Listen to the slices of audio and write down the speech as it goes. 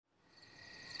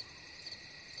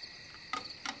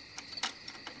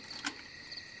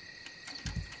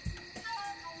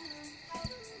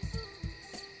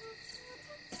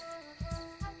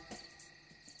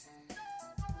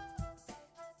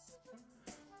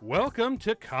Welcome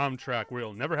to Comtrack, where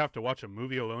you'll never have to watch a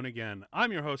movie alone again.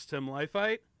 I'm your host, Tim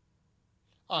Lifeit,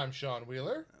 I'm Sean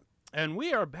Wheeler. and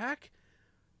we are back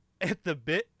at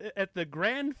the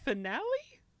grand finale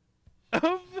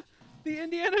of the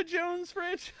Indiana Jones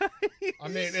franchise. I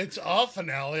mean, it's a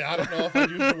finale. I don't know if I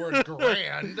use the word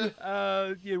grand.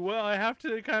 Yeah, well, I have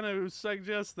to kind of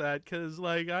suggest that because,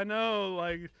 I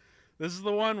know, this is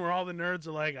the one where all the nerds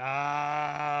are like,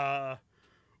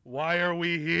 why are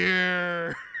we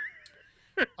here?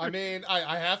 I mean,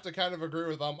 I have to kind of agree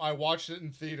with them. I watched it in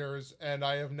theaters, and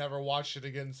I have never watched it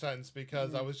again since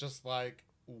because I was just like,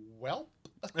 well.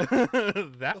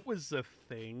 That was a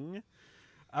thing.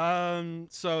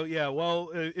 So yeah, well,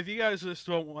 if you guys just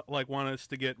don't want us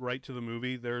to get right to the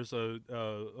movie, there's a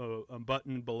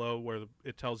button below where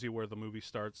it tells you where the movie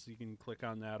starts. You can click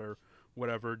on that or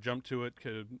whatever, jump to it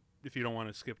if you don't want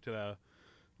to skip to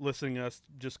listening to us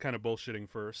just kind of bullshitting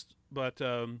first. But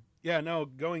yeah, no,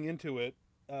 going into it,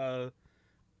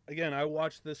 again, I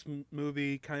watched this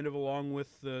movie kind of along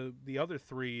with the other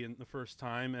three in the first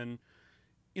time, and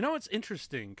you know, it's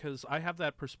interesting because I have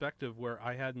that perspective where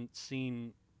I hadn't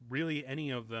seen really any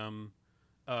of them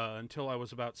until I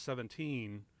was about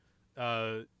 17,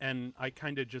 and I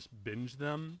kind of just binged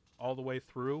them all the way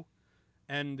through.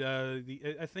 And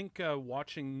I think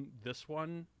watching this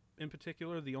one in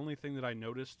particular, the only thing that I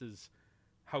noticed is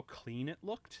how clean it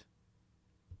looked.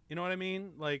 You know what I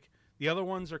mean? Like, the other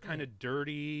ones are kind of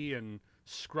dirty and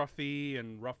scruffy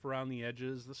and rough around the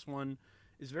edges. This one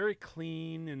is very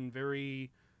clean and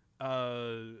very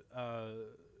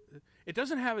it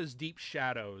doesn't have as deep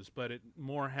shadows, but it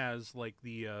more has like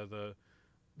the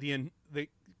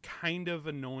kind of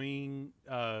annoying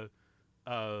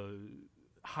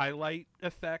highlight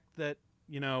effect that,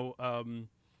 you know,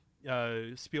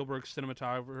 Spielberg's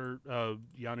cinematographer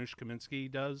Janusz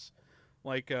Kaminski does,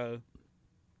 like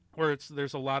where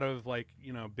there's a lot of, like,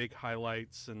 you know, big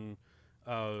highlights and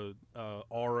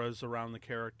auras around the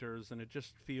characters, and it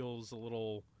just feels a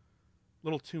little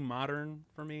too modern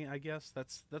for me, I guess.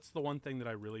 That's the one thing that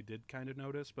I really did kind of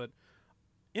notice. But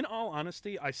in all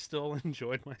honesty, I still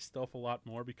enjoyed myself a lot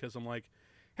more because I'm like,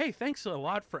 hey, thanks a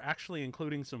lot for actually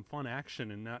including some fun action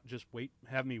and not just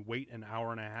have me wait an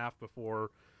hour and a half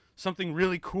before something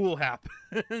really cool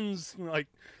happens, like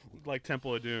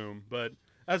Temple of Doom. But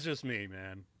that's just me,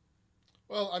 man.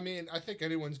 Well, I mean, I think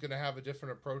anyone's going to have a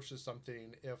different approach to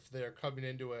something if they're coming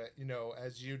into it, you know,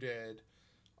 as you did,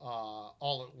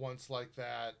 all at once like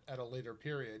that at a later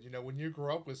period. You know, when you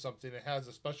grow up with something, it has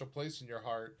a special place in your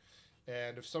heart.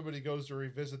 And if somebody goes to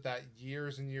revisit that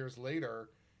years and years later,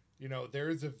 you know, there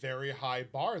is a very high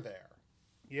bar there.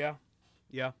 Yeah,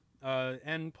 yeah.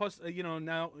 And plus, you know,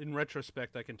 now in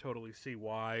retrospect, I can totally see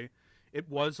why it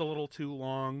was a little too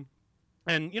long.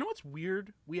 And you know what's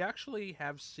weird? We actually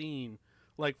have seen,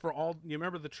 like, you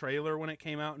remember the trailer when it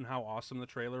came out and how awesome the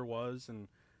trailer was and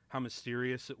how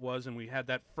mysterious it was, and we had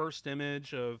that first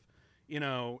image of, you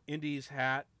know, Indy's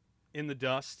hat in the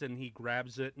dust, and he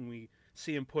grabs it, and we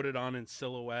see him put it on in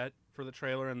silhouette for the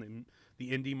trailer, and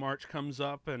the Indy march comes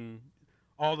up, and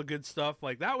all the good stuff.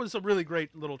 Like, that was a really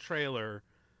great little trailer,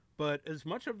 but as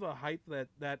much of the hype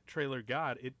that trailer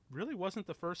got, it really wasn't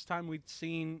the first time we'd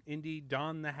seen Indy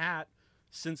don the hat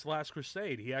since Last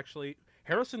Crusade.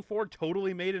 Harrison Ford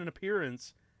totally made an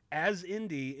appearance as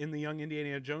Indy in the Young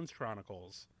Indiana Jones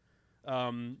Chronicles. What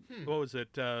was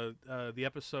it? The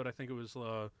episode, I think it was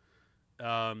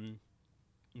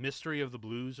Mystery of the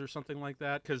Blues or something like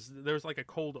that. Because there's like a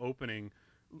cold opening,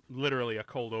 literally a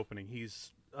cold opening.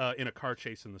 He's in a car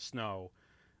chase in the snow,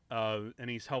 and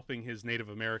he's helping his Native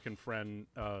American friend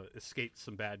escape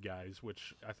some bad guys,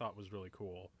 which I thought was really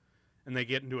cool. And they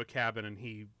get into a cabin, and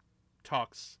he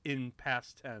talks in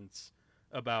past tense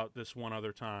about this one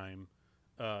other time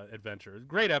adventure.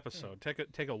 Great episode.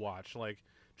 Take a watch. Like,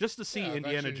 just to see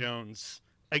Indiana Jones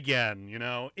again, you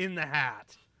know, in the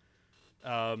hat.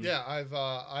 Yeah,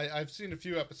 I've seen a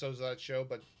few episodes of that show,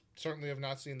 but certainly have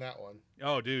not seen that one.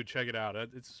 Oh, dude, check it out.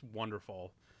 It's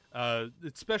wonderful.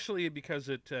 Especially because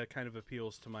it kind of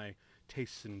appeals to my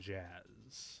tastes in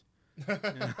jazz.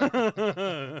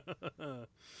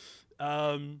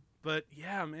 But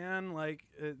yeah, man, like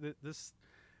this.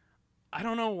 I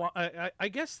don't know why. I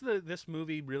guess this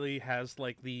movie really has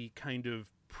like the kind of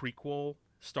prequel,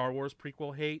 Star Wars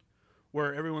prequel hate,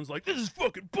 where everyone's like, "This is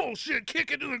fucking bullshit.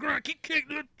 Kick it to the ground. Kick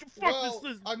it. Fuck this.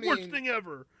 This is the worst thing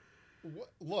ever."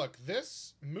 Look,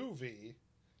 this movie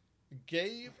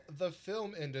gave the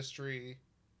film industry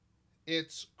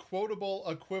its quotable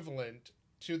equivalent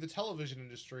to the television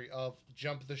industry of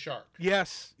Jump the Shark.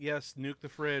 Yes, nuke the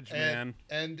fridge, man.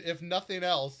 And if nothing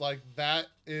else, like, that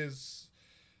is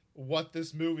what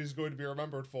this movie is going to be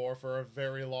remembered for a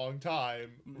very long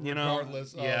time, You know,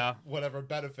 regardless yeah. of whatever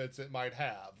benefits it might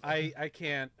have. I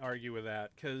can't argue with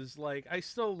that because, like, I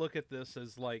still look at this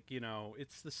as, like, you know,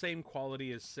 it's the same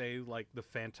quality as, say, like, The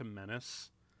Phantom Menace.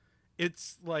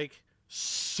 It's, like,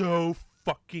 so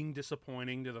fucking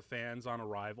disappointing to the fans on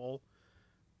arrival.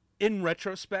 In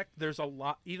retrospect, there's a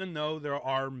lot, even though there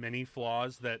are many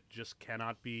flaws that just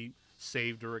cannot be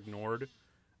saved or ignored,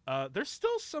 there's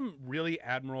still some really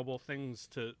admirable things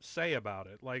to say about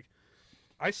it. Like,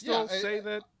 I still say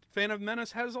that Phantom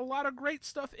Menace has a lot of great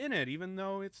stuff in it, even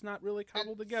though it's not really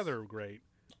cobbled together great.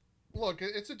 Look,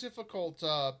 it's a difficult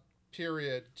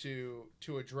period to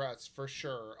address for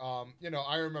sure. You know,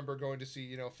 I remember going to see,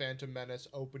 you know, Phantom Menace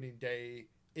opening day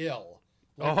ill.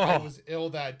 Like, I was ill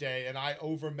that day, and I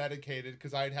over medicated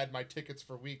because I had had my tickets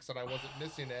for weeks and I wasn't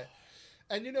missing it.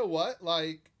 And you know what?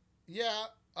 Like, yeah.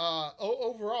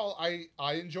 Overall,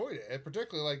 I enjoyed it, and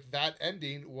particularly like that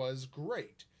ending was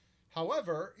great.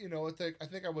 However, you know, I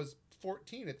think I was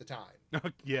 14 at the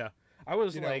time. Yeah, I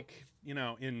was you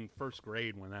know, in first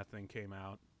grade when that thing came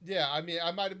out. Yeah, I mean,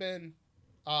 I might have been,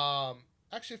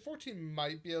 actually 14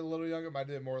 might be a little younger. Might have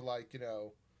been more like, you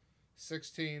know,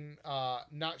 16.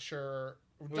 Not sure.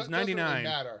 It was 99. Doesn't really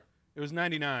matter. It was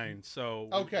 99. So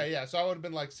okay, yeah. So I would have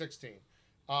been like 16.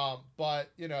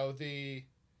 But you know the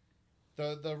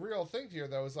real thing here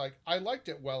though is like I liked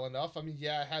it well enough. I mean,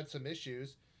 yeah, I had some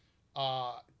issues.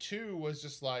 2 was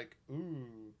just like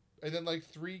ooh, and then like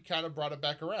 3 kind of brought it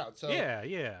back around. So yeah.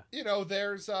 You know,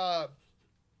 there's but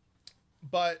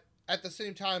at the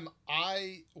same time,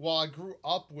 while I grew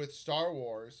up with Star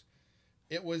Wars,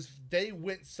 they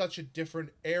went such a different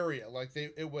area. Like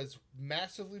it was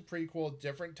massively prequel,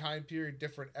 different time period,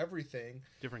 different everything,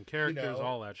 different characters, you know,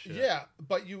 all that shit. Yeah,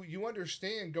 but you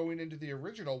understand going into the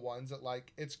original ones that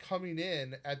like it's coming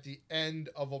in at the end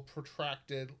of a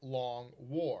protracted long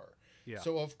war. Yeah.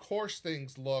 So of course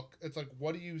things look. It's like,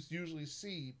 what do you usually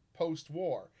see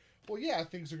post-war? Well, yeah,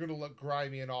 things are going to look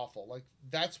grimy and awful. Like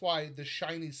that's why the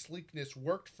shiny sleekness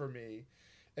worked for me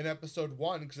in episode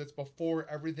 1 because it's before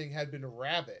everything had been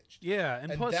ravaged. Yeah,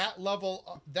 and plus that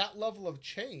level of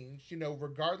change, you know,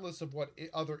 regardless of what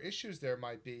other issues there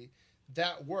might be,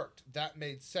 that worked. That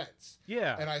made sense.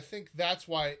 Yeah. And I think that's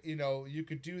why, you know, you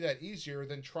could do that easier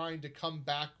than trying to come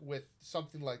back with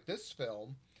something like this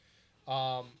film,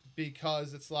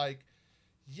 because it's like,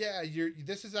 yeah,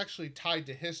 this is actually tied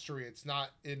to history. It's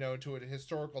not, you know, to a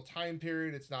historical time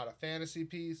period. It's not a fantasy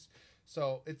piece.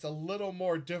 So it's a little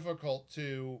more difficult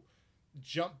to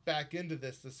jump back into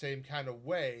this the same kind of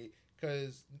way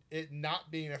because it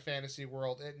not being a fantasy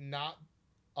world, it not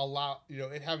you know,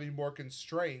 it having more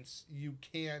constraints, you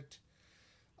can't,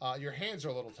 your hands are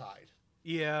a little tied.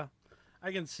 Yeah,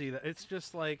 I can see that. It's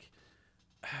just like,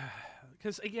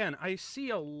 because again, I see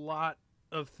a lot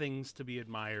of things to be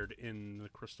admired in the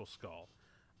Crystal Skull.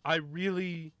 I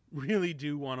really, really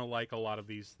do want to like a lot of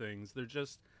these things. They're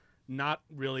just not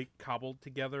really cobbled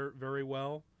together very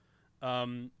well.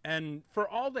 And for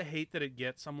all the hate that it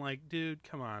gets, I'm like, dude,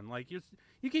 come on. Like, you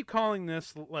keep calling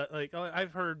this, like,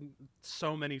 I've heard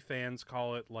so many fans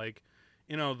call it, like,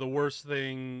 you know, the worst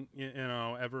thing, you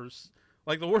know, ever,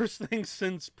 like, the worst thing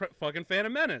since fucking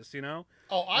Phantom Menace, you know?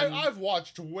 Oh, I've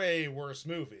watched way worse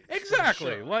movies.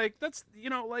 Exactly. Sure. Like, that's, you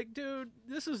know, like, dude,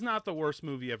 this is not the worst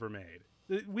movie ever made.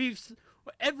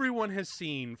 Everyone has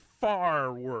seen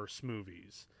far worse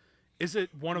movies. Is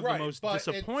it one of the most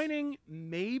disappointing?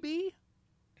 Maybe.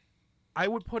 I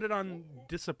would put it on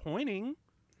disappointing.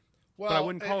 Well, but I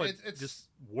wouldn't call it just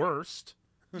worst.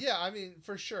 Yeah, I mean,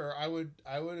 for sure, I would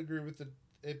agree with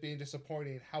it being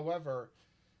disappointing. However,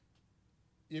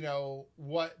 you know,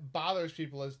 what bothers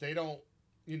people is they don't,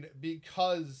 you know,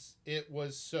 because it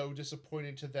was so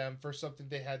disappointing to them for something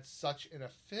they had such an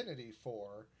affinity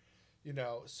for, you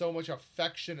know, so much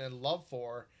affection and love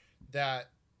for,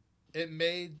 that it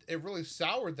really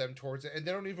soured them towards it, and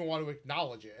they don't even want to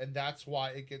acknowledge it, and that's why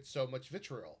it gets so much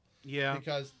vitriol. Yeah,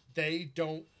 because they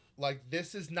don't, like,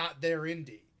 this is not their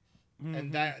indie,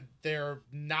 and that they're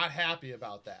not happy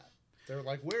about that. They're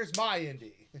like, where's my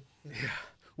indie? Yeah.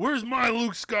 Where's my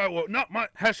Luke Skywalker? Not my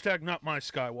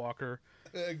Skywalker.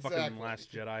 Exactly. Fucking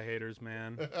Last Jedi haters,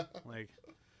 man. Like,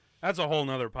 that's a whole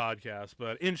nother podcast.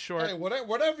 But in short, hey,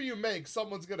 whatever you make,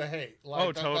 someone's gonna hate.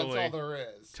 Like, totally. That's all there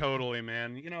is. Totally,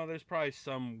 man. You know, there's probably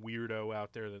some weirdo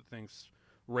out there that thinks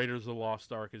Raiders of the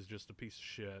Lost Ark is just a piece of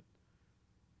shit.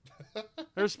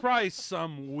 There's probably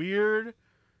some weird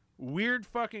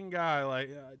fucking guy.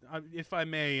 Like, if I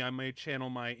may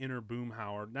channel my inner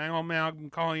Boomhauer. Now, man,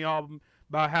 I'm calling y'all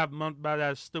about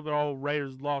that stupid old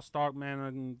Raiders of the Lost Ark, man,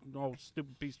 and old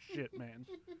stupid piece of shit, man.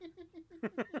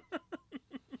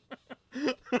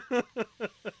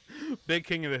 Big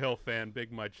King of the Hill fan,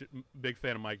 big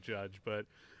fan of Mike Judge, but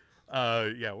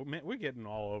yeah, we're getting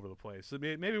all over the place. So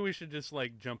maybe we should just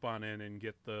like jump on in and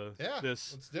get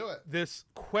this let's do it. this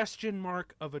question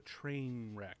mark of a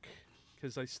train wreck,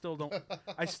 because I still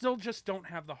just don't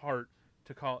have the heart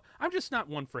to call it. I'm just not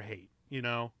one for hate, you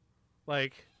know?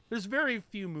 Like, there's very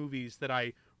few movies that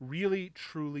I really,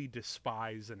 truly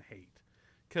despise and hate.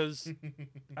 Because,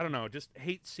 I don't know, just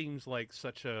hate seems like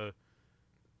such a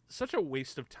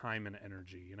waste of time and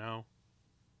energy, you know?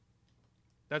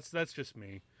 That's just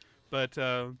me. But,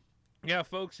 yeah,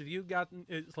 folks, if you've gotten,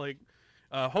 it's like,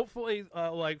 hopefully,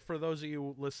 like, for those of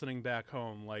you listening back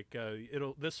home, like,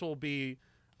 this will be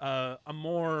a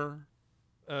more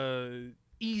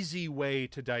easy way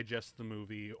to digest the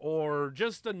movie, or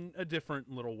just a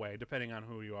different little way, depending on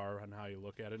who you are and how you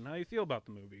look at it and how you feel about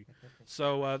the movie.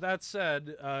 So that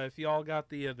said, if you all got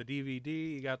the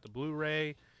DVD, you got the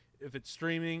Blu-ray, if it's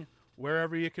streaming,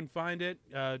 wherever you can find it,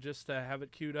 just have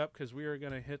it queued up, because we are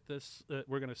going to hit this.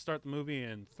 We're going to start the movie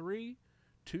in 3,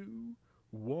 2,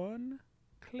 1,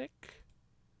 click.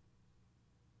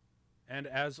 And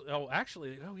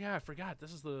I forgot.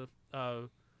 This is the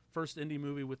first indie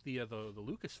movie with the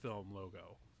Lucasfilm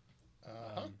logo.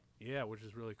 Yeah, which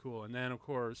is really cool. And then, of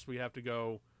course, we have to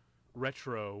go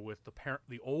retro with the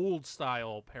old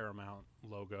style Paramount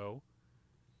logo.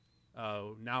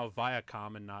 Now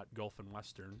Viacom and not Gulf and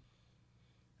Western.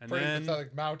 And Pretty then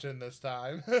pathetic mountain this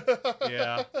time.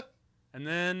 yeah. And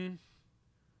then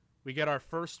we get our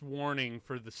first warning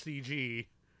for the CG,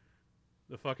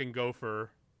 the fucking gopher.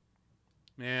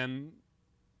 Man,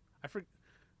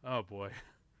 oh boy.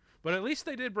 But at least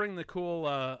they did bring the cool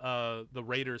the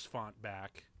Raiders font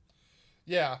back.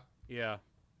 Yeah. Yeah.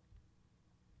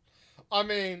 I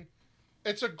mean,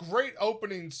 it's a great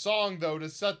opening song though to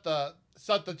set the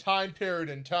time period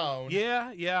and tone.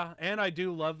 Yeah, yeah. And I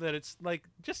do love that it's like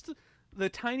just the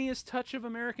tiniest touch of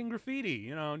American graffiti,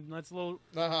 you know. That's a little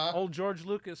old George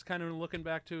Lucas kind of looking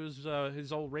back to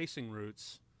his old racing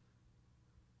roots.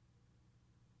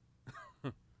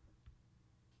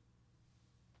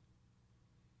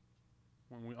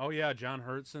 Oh yeah, John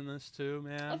Hurt's in this too,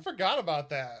 man. I forgot about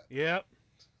that. Yep.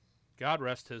 God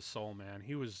rest his soul, man.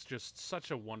 He was just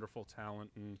such a wonderful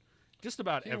talent in just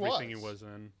about everything he was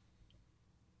in.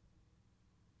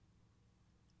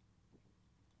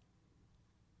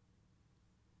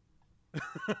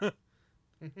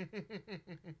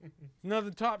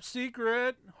 Another top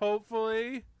secret,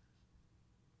 hopefully.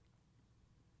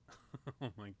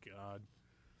 Oh my God.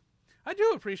 I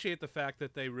do appreciate the fact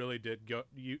that they really did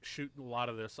shoot a lot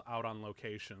of this out on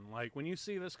location. Like, when you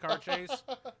see this car chase,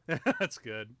 that's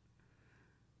good.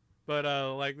 But,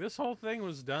 like, this whole thing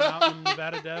was done out in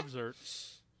Nevada desert.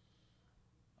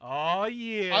 Oh,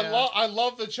 yeah. I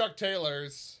love the Chuck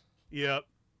Taylors. Yep.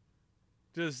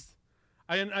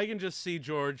 I can just see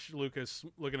George Lucas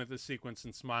looking at this sequence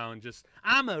and smiling, just,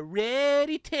 I'm a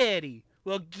ready Teddy.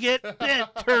 Well, get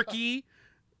bent, turkey.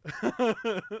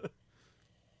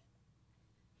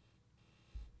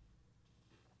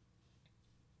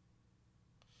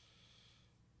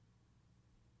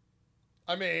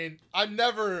 Me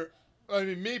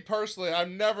personally,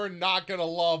 I'm never not gonna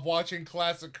love watching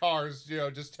classic cars,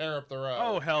 just tear up the road.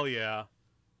 Oh, hell yeah.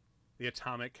 The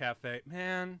Atomic Cafe.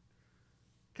 Man.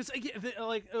 Because,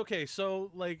 like, okay, so,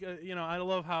 like, I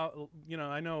love how,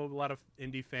 I know a lot of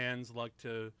indie fans like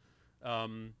to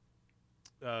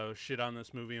shit on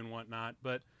this movie and whatnot,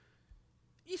 but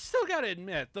you still gotta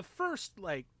admit, the first,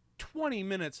 like, 20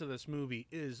 minutes of this movie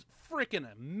is freaking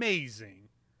amazing.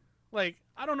 Like,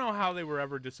 I don't know how they were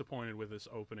ever disappointed with this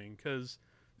opening, because,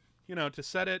 to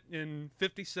set it in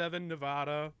 57,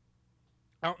 Nevada,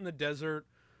 out in the desert,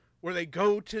 where they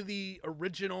go to the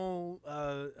original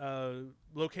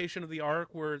location of the Ark,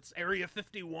 where it's Area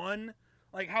 51.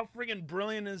 Like, how friggin'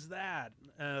 brilliant is that?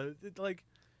 And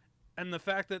the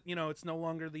fact that, it's no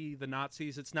longer the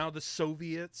Nazis, it's now the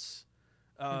Soviets,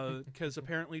 because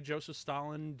apparently Joseph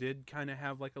Stalin did kind of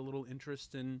have, like, a little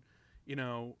interest in,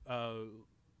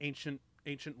 ancient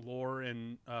lore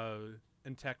and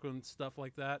tech and stuff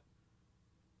like that.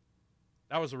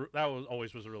 That was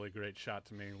always a really great shot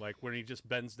to me. Like, when he just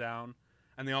bends down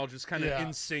and they all just kind of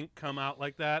in sync come out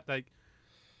like that. Like,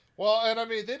 well, and I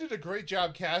mean, they did a great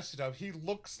job casting him. He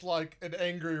looks like an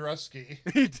angry Rusky.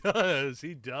 He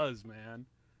does, man.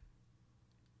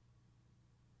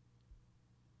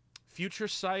 Future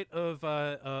sight of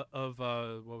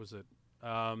what was it?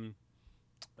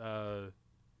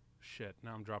 Shit,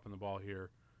 now I'm dropping the ball here.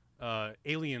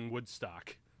 Alien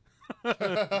Woodstock.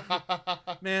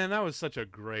 Man, that was such a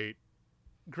great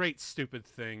great stupid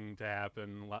thing to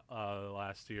happen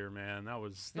last year, man. That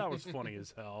was funny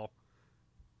as hell.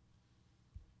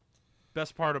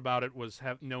 Best part about it was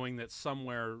knowing that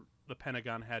somewhere the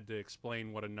Pentagon had to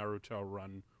explain what a Naruto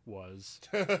run was.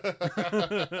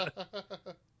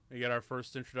 We get our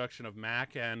first introduction of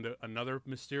Mac and another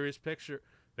mysterious picture.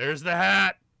 There's the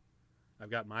hat.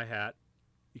 I've got my hat.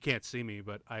 You can't see me,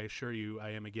 but I assure you I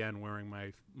am again wearing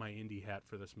my indie hat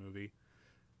for this movie.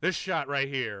 This shot right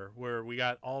here, where we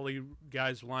got all the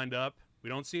guys lined up. We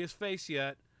don't see his face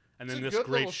yet. And then this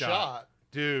great shot.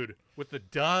 Dude, with the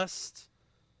dust.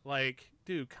 Like,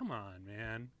 dude, come on,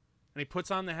 man. And he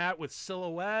puts on the hat with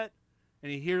silhouette.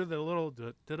 And you hear the little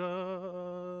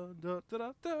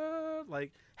da-da-da-da-da-da-da.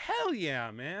 Like, hell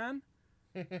yeah, man.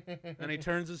 And he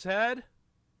turns his head.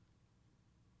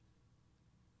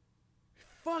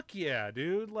 Fuck yeah,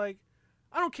 dude. Like,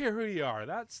 I don't care who you are.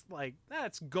 That's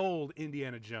gold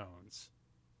Indiana Jones.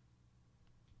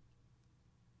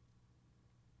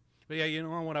 But yeah, you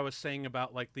know what I was saying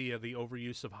about like the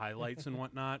overuse of highlights and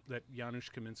whatnot that Janusz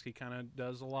Kaminski kind of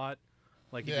does a lot,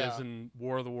 like he does in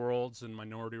War of the Worlds and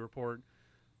Minority Report.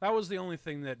 That was the only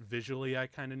thing that visually I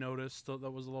kind of noticed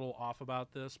that was a little off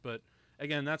about this. But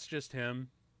again, that's just him,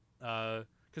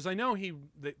 because I know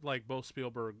like both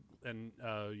Spielberg and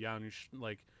Janusz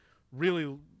like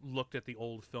really looked at the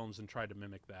old films and tried to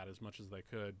mimic that as much as they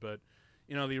could. But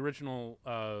you know, the original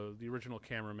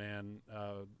cameraman,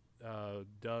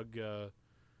 Doug. Oh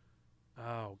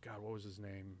God, what was his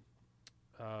name?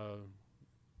 Yeah,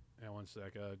 one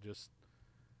sec.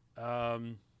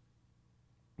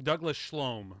 Douglas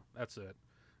Schlome. That's it.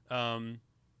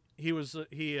 He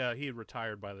had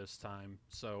retired by this time,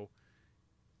 so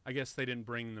I guess they didn't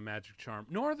bring the magic charm,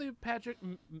 nor the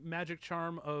magic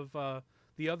charm of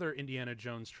the other Indiana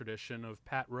Jones tradition of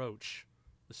Pat Roach,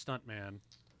 the stuntman.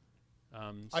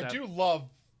 I do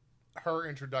love her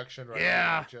introduction right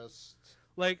now. Just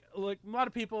like a lot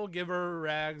of people give her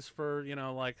rags for, you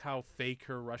know, like how fake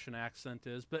her Russian accent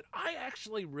is, but I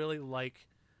actually really like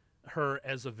her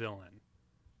as a villain.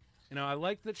 You know, I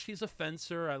like that she's a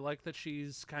fencer. I like that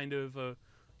she's kind of a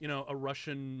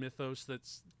Russian mythos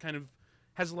that's kind of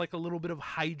has like a little bit of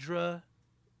Hydra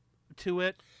to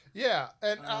it. Yeah,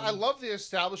 and I love the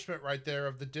establishment right there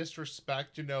of the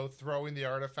disrespect, you know, throwing the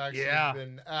artifacts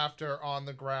even after on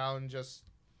the ground, just...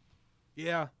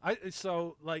 Yeah,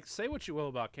 so, like, say what you will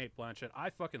about Cate Blanchett. I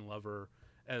fucking love her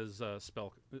as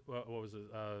what was it?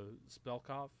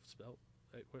 Spellkov?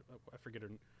 I forget her.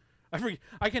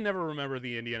 I can never remember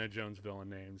the Indiana Jones villain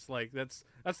names. Like, that's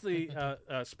the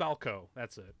Spalko.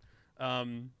 That's it.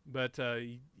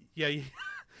 Yeah,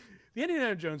 the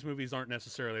Indiana Jones movies aren't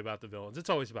necessarily about the villains. It's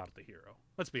always about the hero.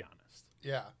 Let's be honest.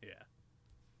 Yeah. Yeah.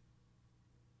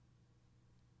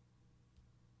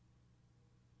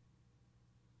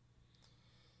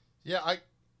 Yeah,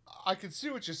 I can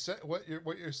see what you're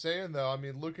saying though. I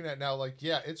mean, looking at now, like,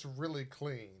 yeah, it's really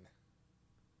clean.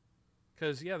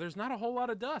 Because there's not a whole lot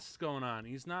of dust going on.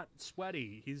 He's not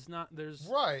sweaty. He's not. There's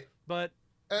right. But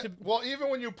well,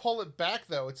 even when you pull it back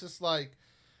though, it's just like,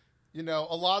 you know,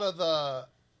 a lot of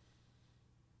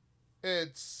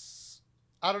it's,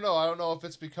 I don't know if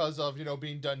it's because of, you know,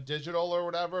 being done digital or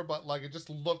whatever, but like it just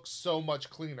looks so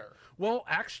much cleaner. Well,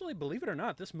 actually, believe it or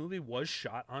not, this movie was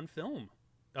shot on film.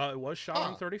 It was shot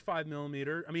on 35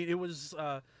 millimeter. I mean, it was.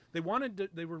 They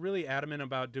were really adamant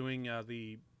about doing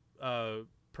the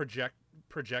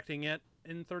projecting it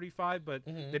in 35, but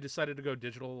they decided to go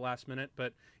digital last minute.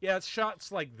 But yeah, it's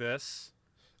shots like this.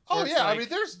 Oh yeah,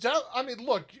 like, I mean,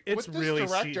 look, it's with this really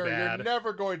director, you're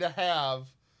never going to have,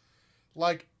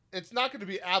 like, it's not going to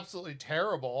be absolutely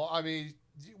terrible. I mean,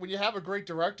 when you have a great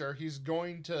director, he's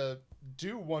going to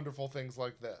do wonderful things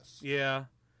like this. Yeah.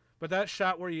 But that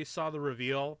shot where you saw the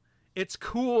reveal, it's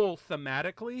cool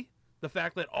thematically. The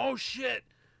fact that, oh shit,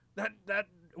 that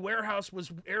warehouse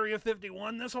was Area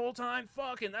 51 this whole time,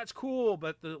 fucking, that's cool.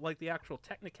 But the actual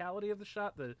technicality of the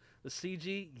shot, the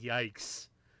CG, yikes.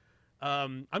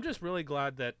 I'm just really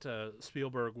glad that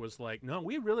Spielberg was like, no,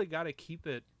 we really got to keep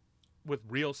it with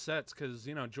real sets, because,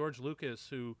 you know, George Lucas,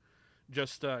 who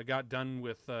just got done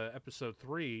with Episode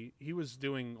 3, he was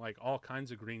doing like all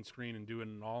kinds of green screen and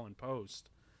doing it all in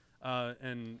post.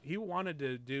 And he wanted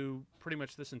to do pretty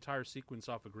much this entire sequence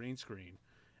off a green screen.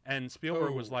 And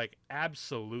Spielberg was like,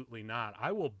 absolutely not.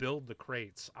 I will build the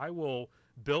crates. I will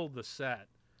build the set.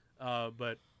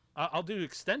 But I'll do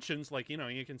extensions. Like, you know,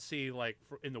 you can see like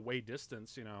in the way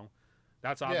distance, you know,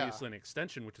 that's obviously an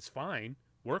extension, which is fine.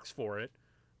 Works for it.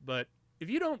 But if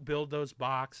you don't build those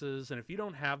boxes and if you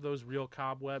don't have those real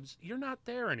cobwebs, you're not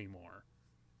there anymore.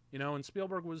 You know, and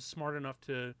Spielberg was smart enough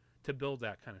to build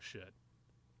that kind of shit.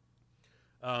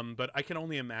 But I can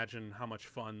only imagine how much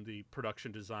fun the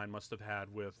production design must have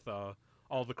had with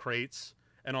all the crates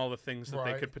and all the things that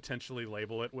they Right. could potentially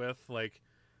label it with. Like,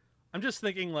 I'm just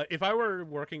thinking, like, if I were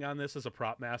working on this as a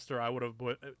prop master, I would have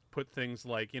put things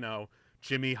like,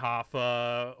 Jimmy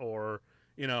Hoffa, or,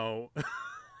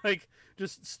 like,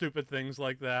 just stupid things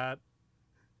like that.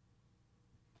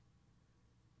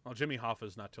 Well, Jimmy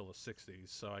Hoffa's not till the 60s,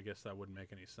 so I guess that wouldn't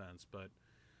make any sense. But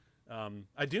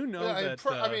I do know Yeah, that,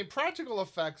 I mean, practical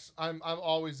effects. I'm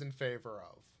always in favor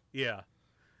of. yeah.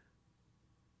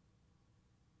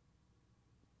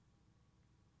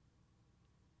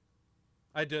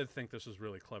 I did think this was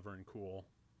really clever and cool.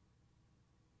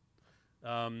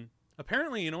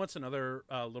 Apparently, what's another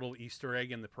little Easter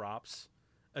egg in the props?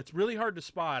 It's really hard to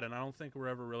spot, and I don't think we're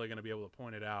ever really going to be able to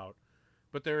point it out.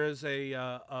 But there is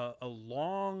a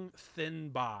long, thin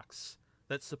box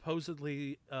that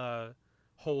supposedly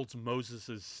holds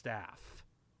Moses' staff.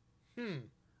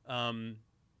 Um,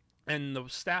 and the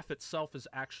staff itself is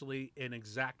actually an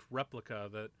exact replica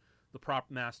that the prop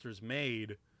masters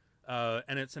made,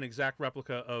 and it's an exact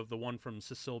replica of the one from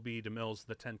Cecil B. DeMille's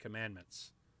The Ten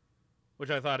Commandments, which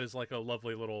I thought is like a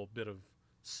lovely little bit of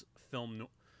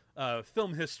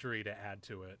film history to add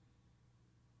to it.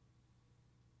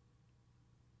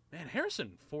 Man,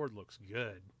 Harrison Ford looks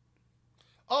good.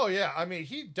 Oh yeah, I mean,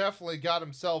 he definitely got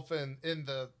himself in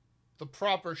the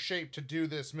proper shape to do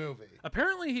this movie.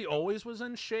 Apparently, he always was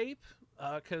in shape,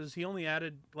 because he only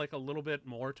added like a little bit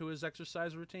more to his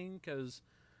exercise routine. Because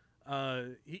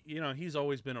he's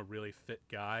always been a really fit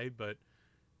guy, but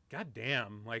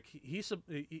goddamn, like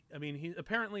I mean, he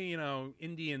apparently,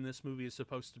 Indy in this movie is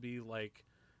supposed to be like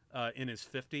in his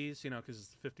 50s, because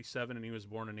it's 57 and he was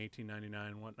born in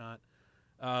 1899 and whatnot.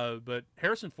 But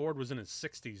Harrison Ford was in his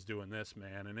 60s doing this,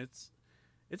 man, and it's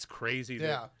crazy.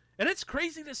 Yeah. And it's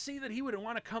crazy to see that he would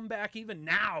want to come back even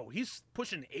now. He's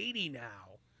pushing 80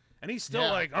 now, and he's still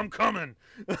like, I'm coming.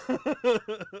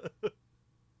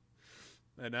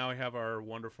 And now we have our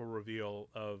wonderful reveal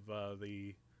of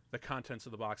the contents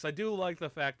of the box. I do like the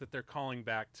fact that they're calling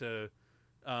back to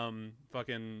the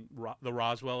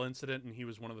Roswell incident, and he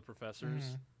was one of the professors.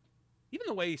 Mm-hmm. Even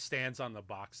the way he stands on the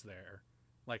box there,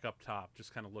 like up top,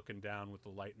 just kind of looking down with the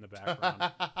light in the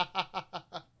background.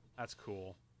 That's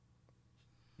cool.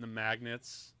 And the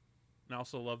magnets. And I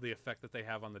also love the effect that they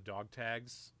have on the dog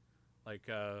tags. Like,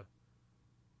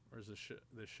 where's this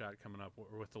shot coming up?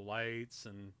 With the lights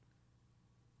and...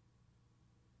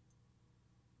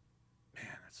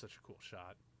 Man, that's such a cool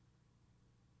shot.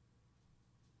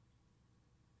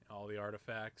 All the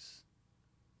artifacts.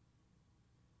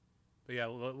 But yeah,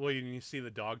 well, you see the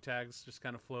dog tags just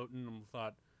kind of floating, and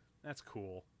thought, that's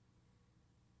cool.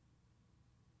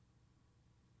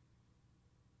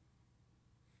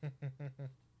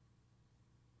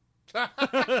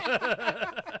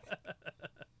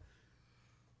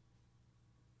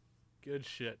 Good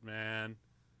shit, man.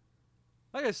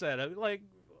 Like I said,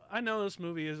 I know this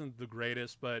movie isn't the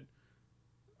greatest, but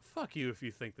fuck you if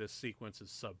you think this sequence is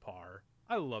subpar.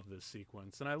 I love this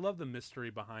sequence, and I love the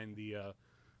mystery behind the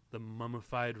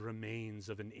mummified remains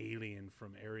of an alien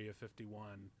from Area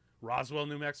 51. Roswell,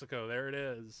 New Mexico. There it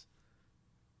is.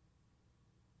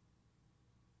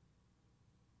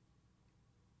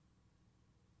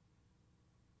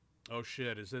 Oh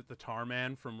shit, is it the Tar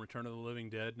Man from Return of the Living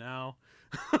Dead now?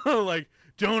 Like,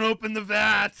 don't open the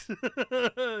vat!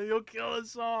 You'll kill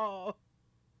us all!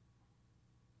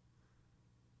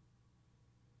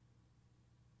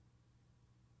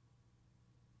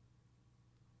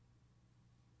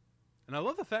 And I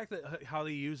love the fact that how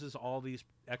he uses all these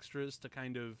extras to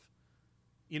kind of,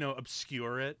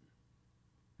 obscure it.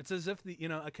 It's as if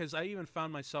because I even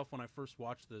found myself when I first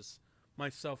watched this,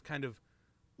 myself kind of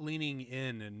leaning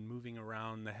in and moving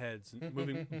around the heads,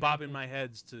 and bobbing my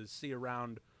heads to see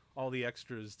around all the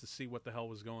extras to see what the hell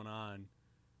was going on.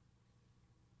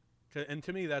 And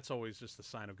to me, that's always just a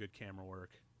sign of good camera work.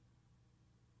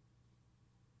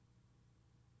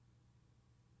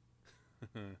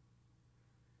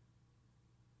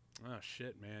 Oh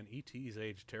shit, man! E.T.'s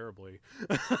aged terribly.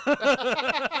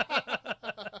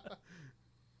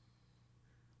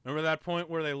 Remember that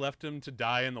point where they left him to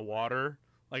die in the water?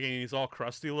 Like, and he's all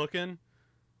crusty looking?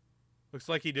 Looks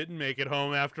like he didn't make it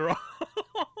home after all.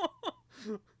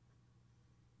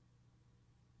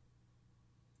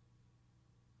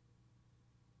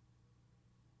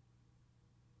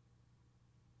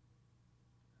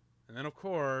 And then, of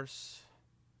course,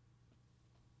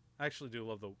 I actually do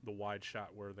love the wide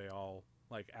shot where they all,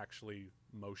 like, actually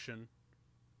motion.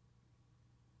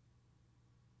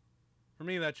 For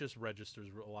me, that just registers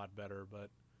a lot better, but...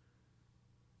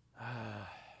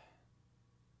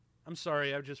 I'm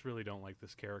sorry, I just really don't like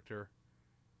this character.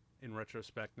 In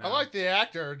retrospect, now I like the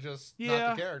actor, just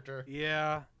not the character.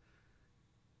 Yeah.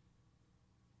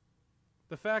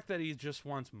 The fact that he just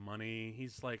wants money,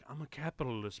 he's like, I'm a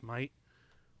capitalist, mate.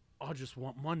 I just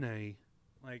want money.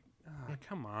 Like,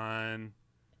 come on.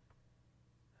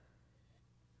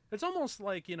 It's almost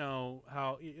like,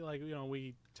 how, like,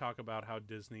 we talk about how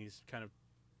Disney's kind of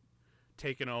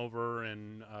taken over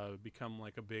and become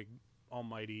like a big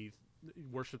almighty,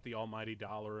 worship the almighty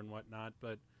dollar and whatnot,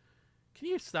 but can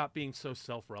you stop being so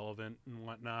self-relevant and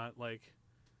whatnot? Like,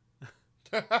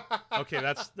 okay,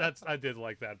 that's I did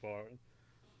like that part.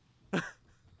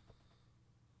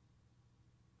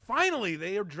 Finally,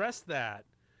 they addressed that.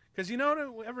 Because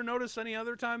ever notice any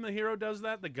other time the hero does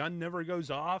that, the gun never goes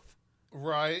off?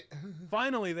 Right.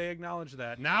 Finally, they acknowledge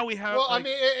that. Now we have. Well, I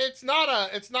mean, it's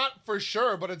not for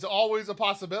sure, but it's always a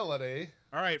possibility.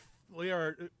 All right,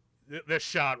 Leo, this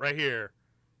shot right here.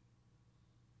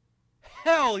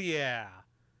 Hell yeah!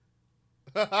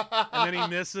 And then he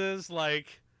misses.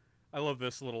 Like, I love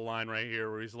this little line right here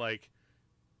where he's like,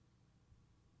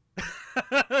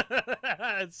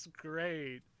 "That's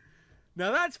great."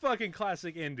 Now that's fucking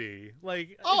classic indie.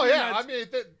 Like, oh yeah, I mean,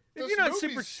 this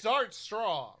movie starts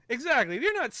strong. Exactly. If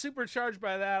you're not supercharged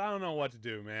by that, I don't know what to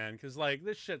do, man. Because like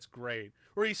this shit's great.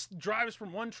 Where he drives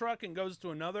from one truck and goes to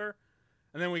another,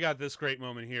 and then we got this great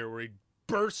moment here where he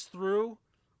bursts through,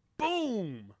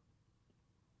 boom.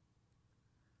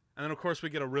 And then of course we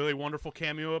get a really wonderful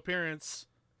cameo appearance.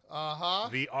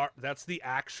 That's the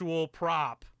actual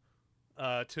prop,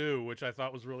 too, which I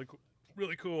thought was really cool.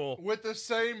 Really cool. With the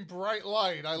same bright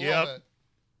light. I love it.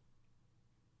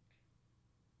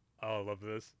 Oh, I love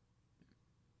this.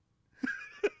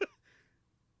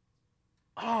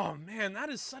 Oh, man, that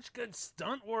is such good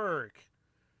stunt work.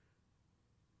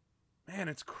 Man,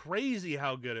 it's crazy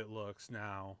how good it looks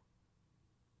now.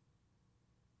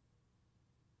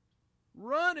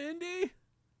 Run, Indy!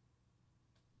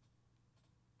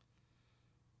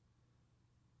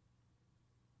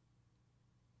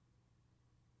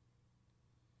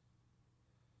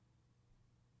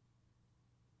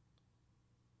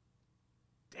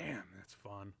 Damn, that's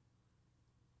fun.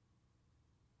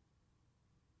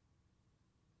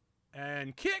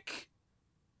 And kick!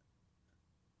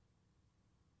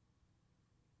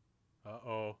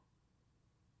 Uh-oh.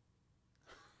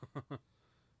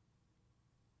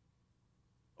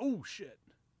 Oh, shit.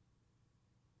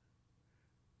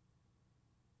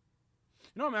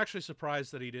 I'm actually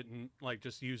surprised that he didn't, like,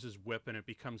 just use his whip and it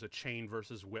becomes a chain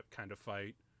versus whip kind of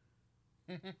fight.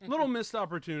 Little missed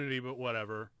opportunity, but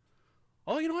whatever.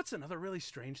 Oh, you know what's another really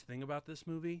strange thing about this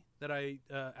movie that I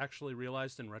actually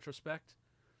realized in retrospect?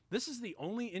 This is the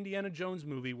only Indiana Jones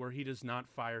movie where he does not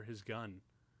fire his gun.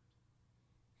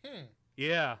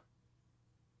 Yeah.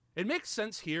 It makes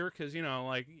sense here because,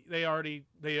 like they already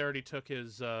took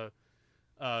his gun.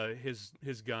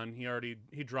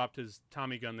 He dropped his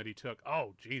Tommy gun that he took.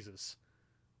 Oh, Jesus.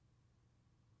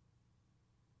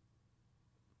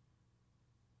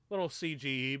 Little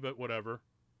CGE, but whatever.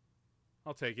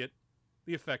 I'll take it.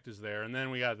 The effect is there. And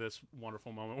then we got this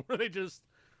wonderful moment where they just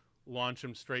launch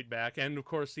him straight back. And, of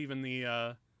course, even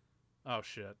the... oh,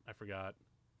 shit. I forgot.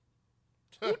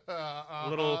 A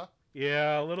little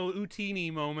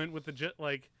Utini moment with the,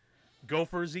 like,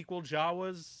 Gophers equal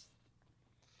Jawas.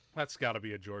 That's got to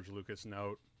be a George Lucas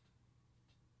note.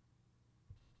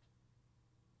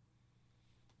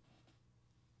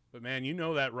 But, man,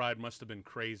 that ride must have been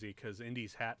crazy because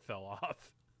Indy's hat fell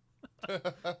off.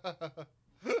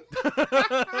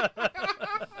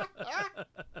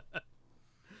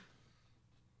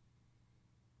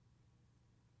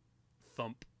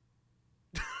 Thump.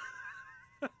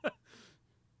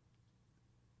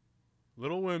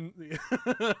 Little whim.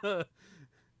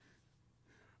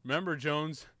 Remember,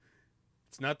 Jones,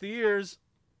 it's not the ears,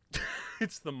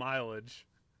 it's the mileage.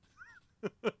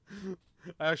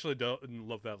 I actually don't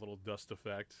love that little dust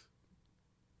effect.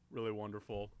 Really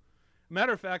wonderful.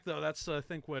 Matter of fact, though, that's I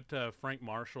think what Frank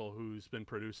Marshall, who's been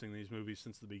producing these movies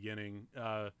since the beginning,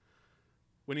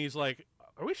 when he's like,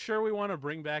 "Are we sure we want to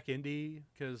bring back Indy?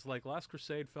 Because like Last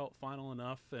Crusade felt final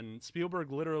enough." And Spielberg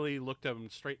literally looked at him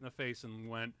straight in the face and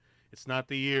went, "It's not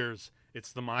the years,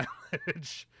 it's the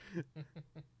mileage."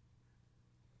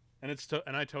 And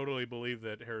I totally believe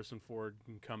that Harrison Ford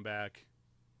can come back.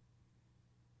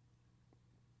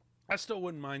 I still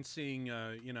wouldn't mind seeing,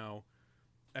 the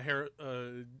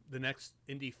next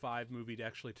Indy 5 movie that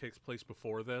actually takes place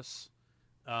before this.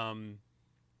 And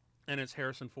it's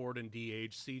Harrison Ford and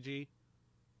de-age CG.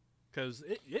 Because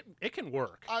it can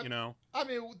work, I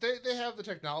mean, they have the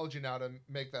technology now to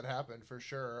make that happen, for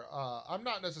sure. I'm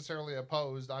not necessarily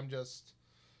opposed. I'm just...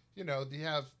 you know, you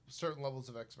have certain levels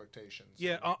of expectations.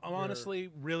 Yeah, and honestly,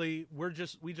 really, we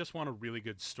just want a really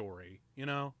good story, you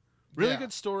know, really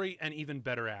good story and even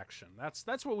better action.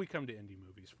 That's what we come to indie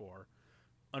movies for.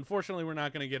 Unfortunately, we're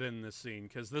not going to get in this scene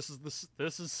because this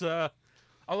is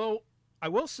although I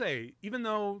will say, even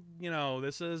though you know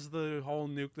this is the whole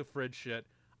nuke the fridge shit,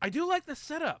 I do like the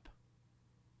setup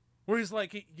where he's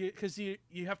like, because you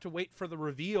have to wait for the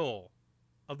reveal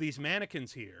of these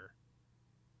mannequins here.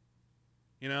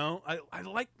 You know, I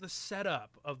like the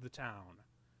setup of the town,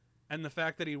 and the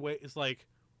fact that is like,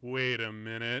 wait a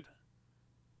minute.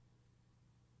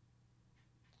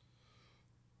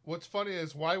 What's funny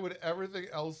is why would everything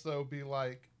else though be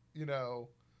like, you know,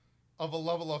 of a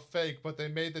level of fake, but they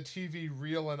made the TV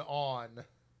real and on.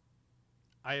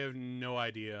 I have no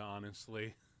idea,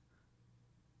 honestly.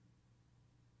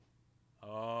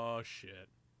 Oh shit.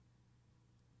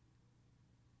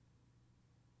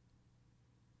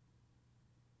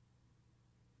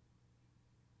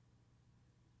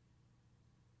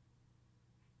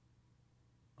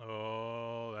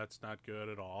 Oh, that's not good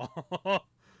at all.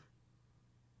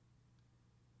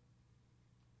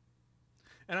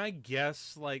 And I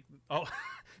guess, like, oh,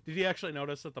 did you actually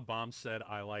notice that the bomb said,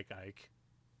 I like Ike?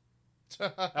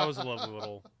 That was a lovely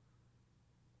little.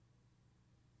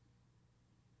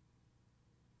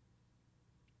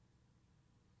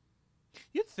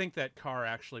 You'd think that car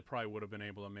actually probably would have been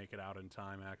able to make it out in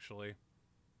time, actually.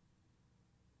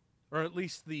 Or at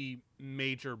least the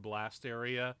major blast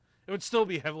area. It would still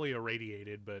be heavily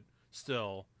irradiated, but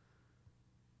still.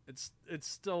 It's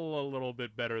still a little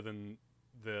bit better than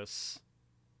this.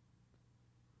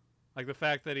 Like the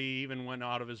fact that he even went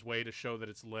out of his way to show that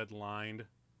it's lead lined.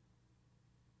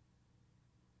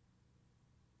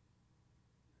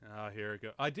 Here it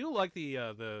goes. I do like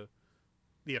the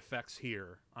effects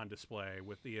here on display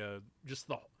with the just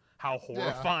the how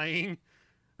horrifying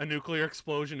a nuclear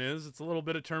explosion is. It's a little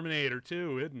bit of Terminator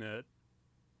too, isn't it?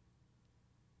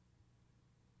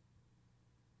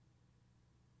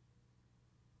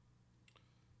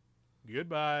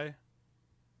 Goodbye.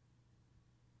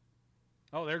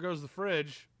 Oh, there goes the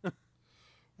fridge.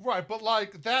 Right, but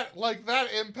like that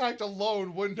impact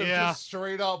alone wouldn't have just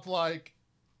straight up like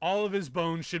all of his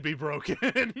bones should be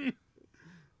broken.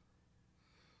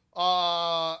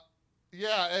 Yeah,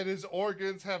 and his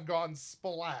organs have gone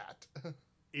splat.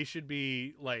 He should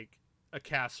be like a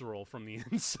casserole from the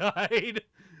inside.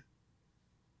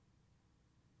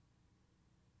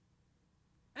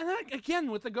 And then again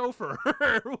with the gopher.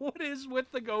 What is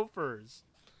with the gophers?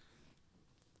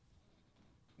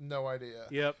 No idea.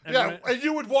 Yep. And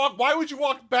you would walk. Why would you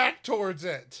walk back towards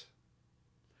it?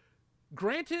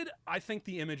 Granted, I think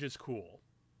the image is cool.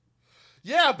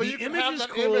 Yeah, but you can have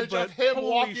that image of him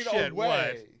walking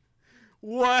away.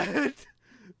 What?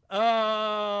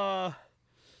 I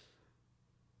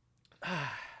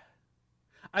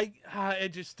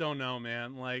just don't know,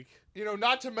 man. Like, you know,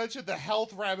 not to mention the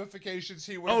health ramifications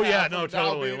he would have. From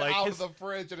totally. Being like out of the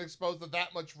fridge and exposed to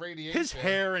that much radiation. His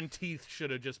hair and teeth should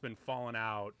have just been falling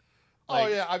out. Like, oh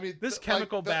yeah, I mean, this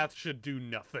chemical bath should do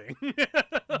nothing.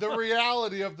 The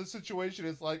reality of the situation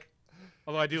is like.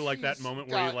 Although I do like that moment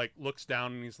where he like looks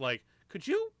down and he's like, "Could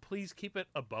you please keep it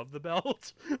above the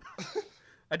belt?"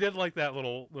 I did like that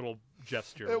little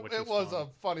gesture. It was a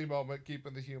funny moment,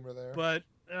 keeping the humor there. But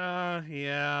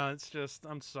yeah, it's just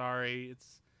I'm sorry,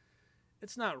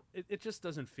 it's not. It just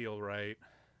doesn't feel right.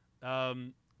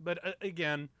 But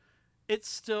again, it's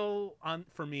still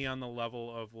for me on the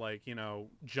level of like, you know,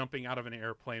 jumping out of an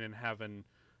airplane and having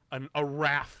a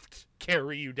raft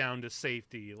carry you down to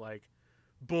safety. Like,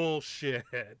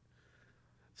 bullshit.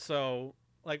 So,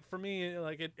 like, for me,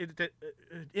 like,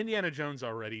 Indiana Jones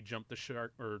already jumped the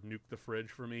shark or nuked the fridge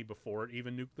for me before it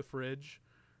even nuked the fridge.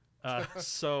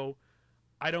 So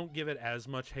I don't give it as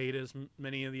much hate as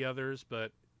many of the others,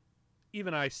 but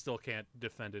even I still can't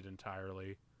defend it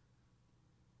entirely.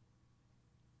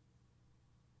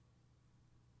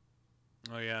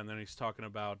 Oh yeah, and then he's talking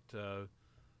about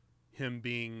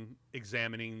him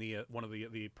examining one of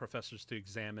the professors to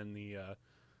examine the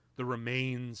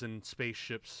remains and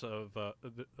spaceships of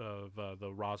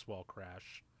the Roswell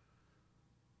crash.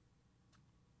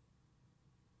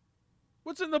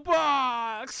 What's in the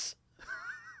box?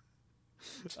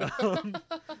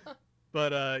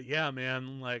 But yeah,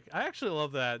 man, like I actually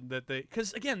love that they,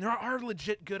 because again, there are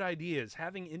legit good ideas.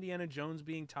 Having Indiana Jones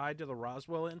being tied to the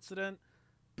Roswell incident,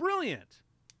 brilliant.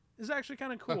 Is actually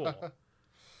kind of cool.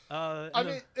 I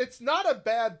mean, it's not a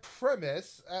bad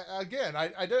premise. Again,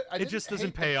 it just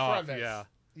doesn't pay off.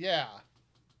 Yeah.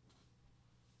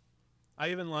 I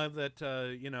even love that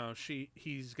you know,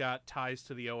 he's got ties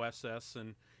to the OSS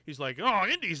and he's like, oh,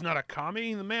 Indy's not a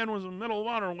commie. The man was a Medal of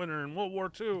Honor winner in World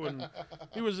War II, and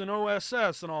he was an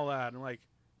OSS and all that. And like,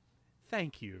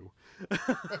 thank you.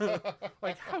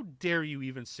 Like, how dare you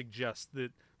even suggest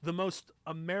that the most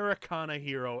Americana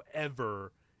hero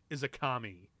ever is a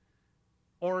commie?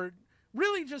 Or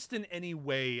really just in any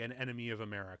way an enemy of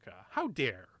America? How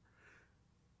dare?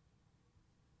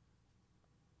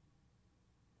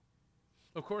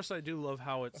 Of course, I do love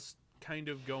how it's kind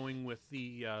of going with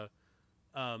the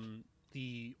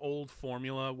old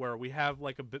formula where we have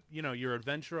like a bit, your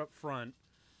adventure up front,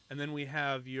 and then we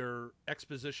have your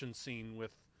exposition scene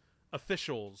with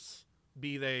officials,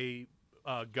 be they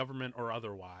government or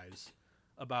otherwise,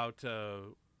 about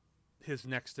his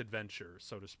next adventure,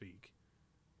 so to speak.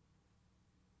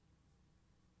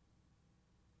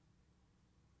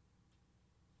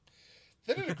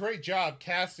 They did a great job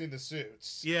casting the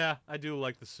suits. Yeah, I do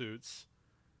like the suits.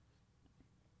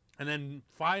 And then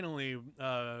finally,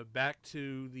 back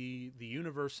to the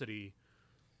university,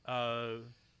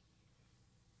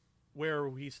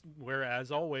 where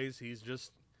as always he's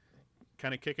just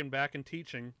kind of kicking back and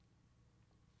teaching.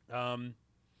 But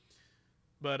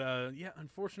yeah,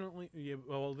 unfortunately, yeah.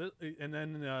 Well, and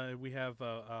then we have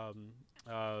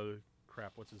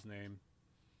crap. What's his name?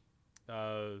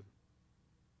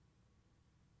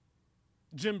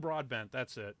 Jim Broadbent.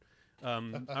 That's it.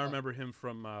 I remember him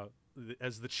from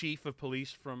as the chief of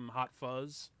police from Hot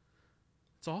Fuzz.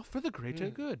 It's all for the greater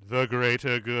good. The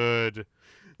greater good.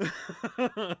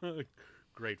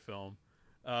 Great film.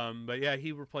 But yeah,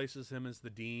 he replaces him as the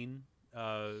dean.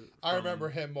 I remember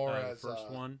him more as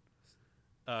first one,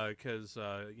 because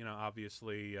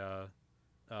obviously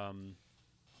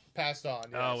passed on.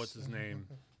 Yes. Oh, what's his name?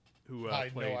 Who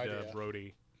played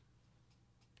Brody?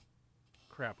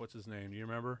 Crap, what's his name? Do you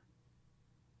remember?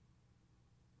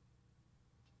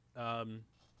 Denham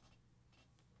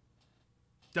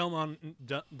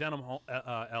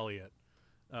Elliott.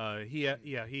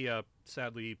 He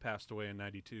sadly passed away in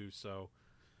 '92, so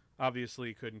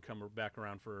obviously couldn't come back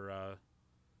around for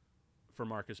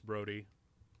Marcus Brody.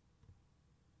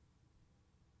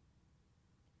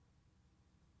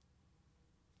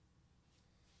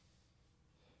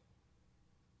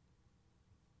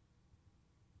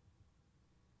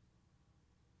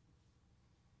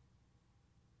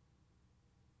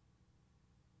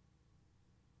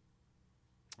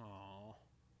 Aww.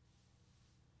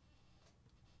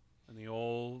 And the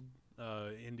old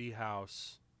Indy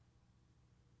house.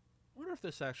 I wonder if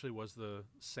this actually was the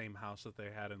same house that they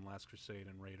had in Last Crusade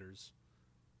and Raiders.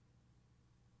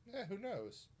 Yeah, who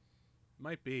knows?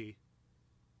 Might be.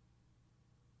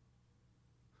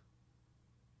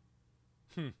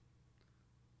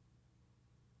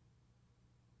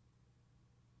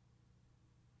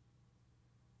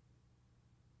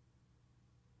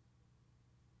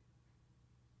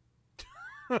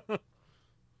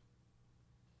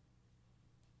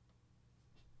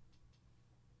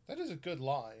 That is a good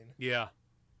line. Yeah.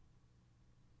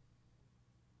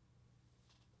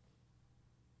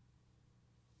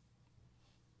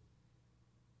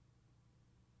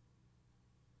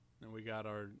 And we got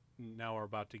now we're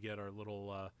about to get our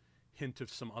little hint of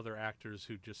some other actors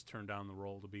who just turned down the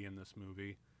role to be in this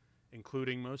movie,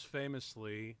 including most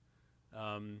famously,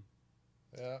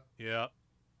 yeah,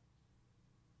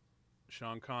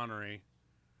 Sean Connery.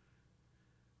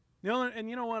 And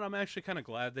you know what? I'm actually kind of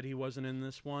glad that he wasn't in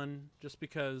this one, just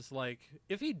because, like,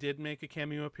 if he did make a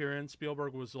cameo appearance,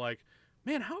 Spielberg was like,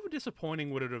 man, how disappointing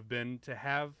would it have been to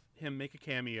have him make a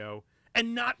cameo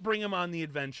and not bring him on the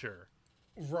adventure?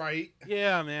 Right.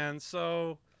 Yeah, man.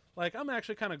 So, like, I'm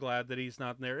actually kind of glad that he's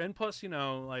not there. And plus,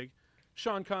 like,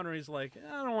 Sean Connery's like,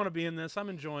 I don't want to be in this. I'm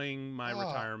enjoying my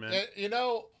retirement.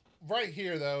 Right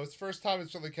here, though, it's the first time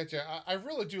it's really catching. I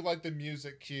really do like the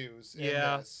music cues in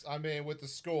this. I mean, with the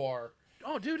score.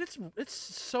 Oh, dude, it's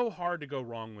so hard to go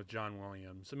wrong with John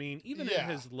Williams. I mean, even in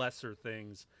his lesser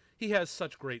things, he has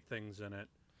such great things in it.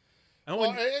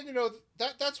 And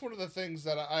that's one of the things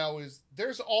that I always.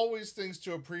 There's always things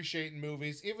to appreciate in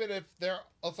movies, even if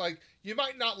it's like you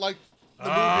might not like the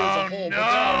movie as a whole, but there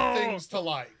are things to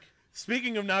like.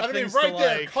 Speaking of not things right to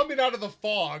there, like, coming out of the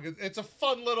fog, it's a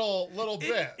fun little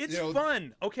bit. It's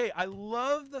fun. Okay, I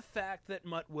love the fact that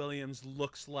Mutt Williams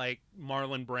looks like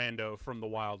Marlon Brando from The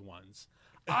Wild Ones.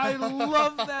 I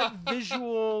love that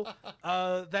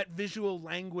visual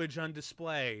language on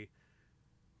display.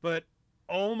 But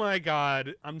oh my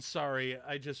god, I'm sorry,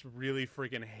 I just really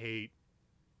freaking hate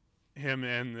him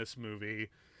in this movie.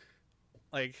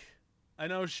 Like, I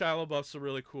know Shia LaBeouf's a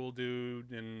really cool dude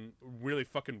and really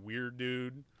fucking weird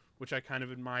dude, which I kind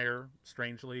of admire,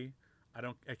 strangely.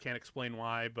 I can't explain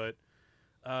why, but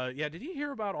Yeah, did you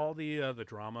hear about all the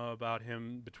drama about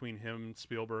him between him,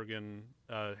 Spielberg, and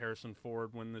Harrison Ford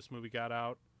when this movie got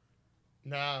out?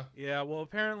 Nah. Yeah, well,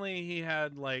 apparently he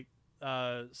had like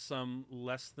some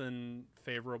less than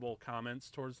favorable comments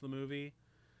towards the movie.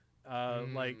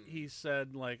 Like Mm. he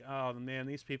said, like, "Oh man,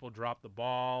 these people dropped the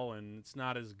ball, and it's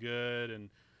not as good."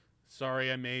 And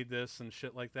sorry, I made this and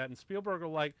shit like that. And Spielberg were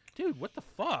like, "Dude, what the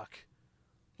fuck?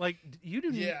 Like, you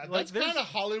didn't Yeah, like that's there's kind of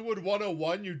Hollywood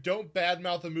 101. You don't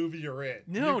badmouth a movie you're in.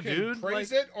 no, You can dude,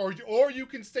 praise like, it, or you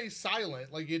can stay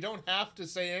silent. Like, you don't have to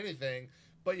say anything,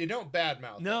 but you don't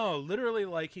badmouth it. no, literally,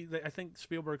 like I think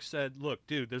Spielberg said, "Look,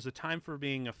 dude, there's a time for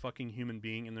being a fucking human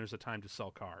being, and there's a time to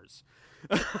sell cars."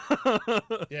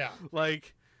 Yeah.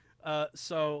 Like,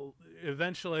 so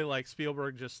eventually, like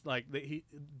Spielberg just like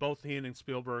both he and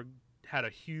Spielberg had a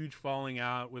huge falling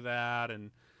out with that, and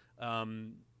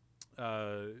um,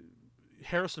 uh,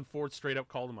 Harrison Ford straight up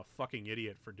called him a fucking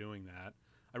idiot for doing that.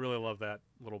 I really love that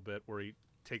little bit where he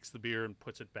takes the beer and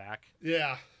puts it back.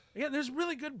 Yeah. Yeah, there's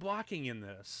really good blocking in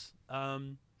this.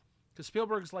 Because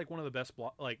Spielberg's like one of the best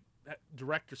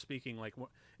director speaking, like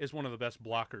is one of the best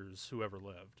blockers who ever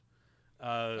lived.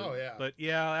 Oh yeah. But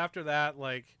yeah, after that,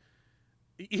 like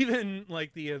even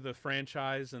like the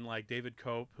franchise and like David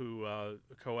Cope, who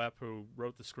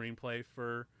wrote the screenplay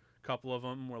for a couple of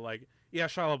them, were like, yeah,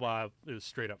 Shia LaBeouf is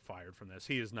straight up fired from this.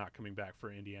 He is not coming back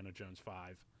for Indiana Jones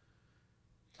 5.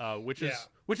 Which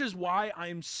is why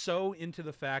I'm so into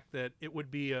the fact that it would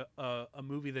be a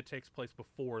movie that takes place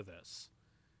before this,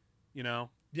 you know.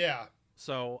 Yeah.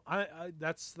 So I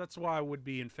that's why I would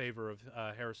be in favor of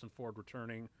Harrison Ford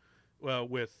returning,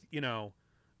 with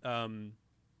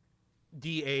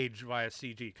de-age via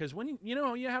CG, because when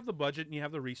you have the budget and you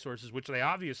have the resources, which they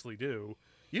obviously do,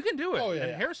 you can do it. Oh yeah.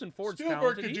 And Harrison Ford's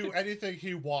Spielberg talented. could do anything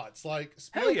he wants. Like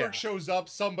Hell Spielberg yeah. shows up,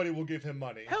 somebody will give him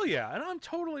money. Hell yeah, and I'm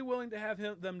totally willing to have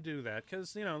them do that,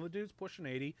 because the dude's pushing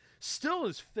 80, still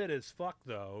as fit as fuck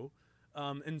though,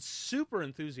 and super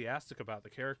enthusiastic about the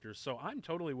characters. So I'm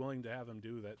totally willing to have him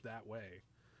do that way.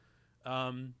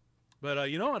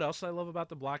 But you know what else I love about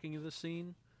the blocking of the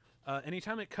scene?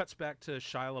 Anytime it cuts back to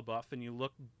Shia LaBeouf and you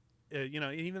look,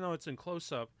 even though it's in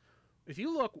close up, if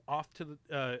you look off to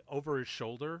the over his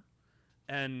shoulder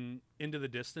and into the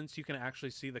distance, you can actually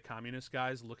see the communist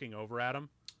guys looking over at him.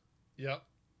 Yep.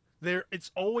 It's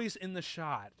always in the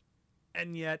shot,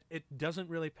 and yet it doesn't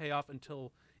really pay off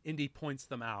until Indy points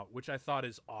them out, which I thought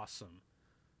is awesome.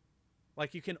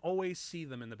 Like, you can always see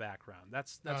them in the background.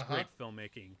 That's great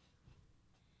filmmaking.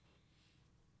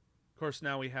 Of course,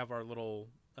 now we have our little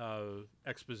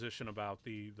exposition about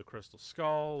the Crystal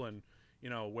Skull and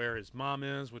where his mom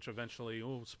is, which eventually,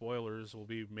 spoilers, will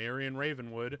be Marion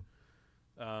Ravenwood.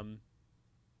 Come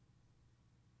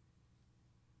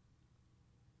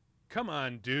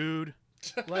on, dude.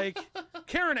 Like,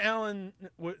 Karen Allen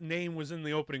name was in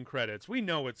the opening credits. We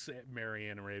know it's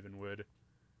Marianne Ravenwood.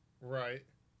 Right.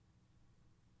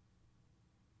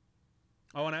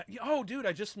 Oh, dude,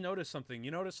 I just noticed something.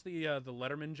 You notice the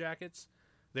Letterman jackets?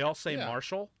 They all say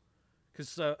Marshall,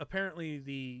 because apparently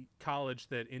the college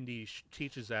that Indy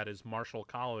teaches at is Marshall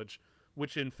College,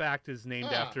 which in fact is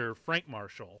named after Frank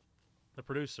Marshall, the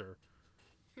producer.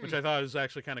 Which I thought was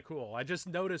actually kind of cool. I just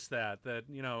noticed that the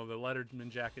Letterman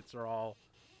jackets are all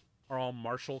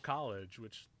Marshall College,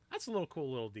 which that's a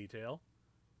cool little detail.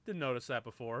 Didn't notice that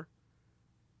before.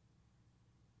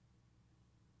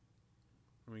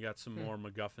 And we got some more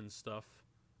MacGuffin stuff.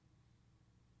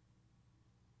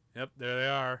 Yep, there they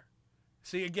are.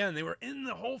 See, again, they were in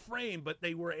the whole frame, but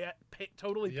they were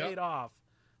totally paid off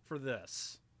for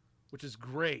this, which is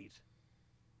great.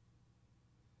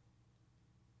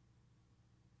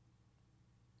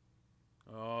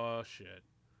 Oh shit!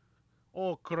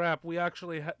 Oh crap! We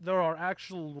actually there are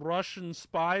actual Russian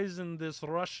spies in this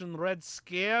Russian Red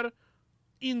Scare.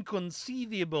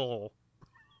 Inconceivable.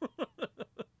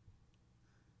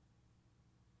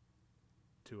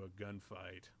 To a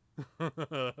gunfight.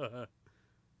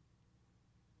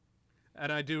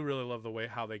 And I do really love the way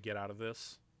how they get out of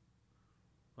this.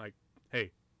 Like,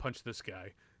 hey, punch this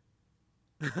guy.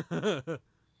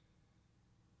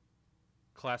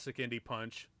 Classic Indy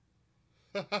punch.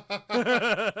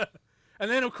 And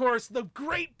then, of course, the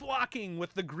great blocking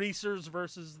with the greasers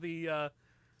versus the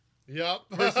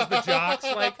versus the jocks.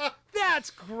 Like, that's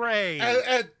great.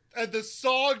 And the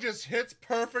song just hits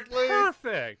perfectly.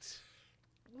 Perfect.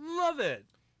 Love it.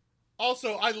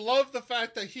 Also, I love the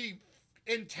fact that he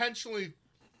intentionally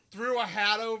threw a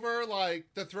hat over, like,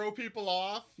 to throw people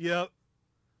off. Yep.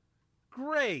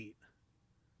 Great.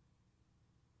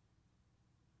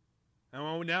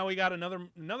 And now we got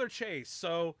another chase.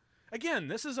 So, again,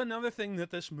 this is another thing that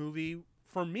this movie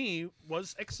for me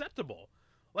was acceptable.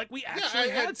 Like we Yeah, actually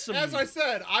had and some. as I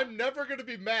said, I'm never going to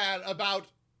be mad about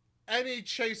any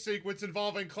chase sequence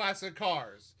involving classic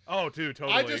cars. Oh, dude,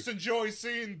 totally. I just enjoy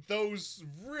seeing those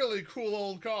really cool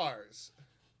old cars.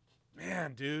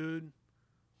 Man, dude.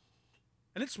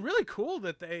 And it's really cool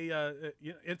that they.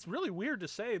 It's really weird to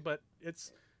say, but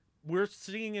we're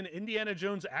seeing an Indiana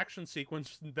Jones action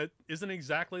sequence that isn't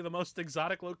exactly the most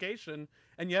exotic location,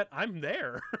 and yet I'm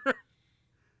there.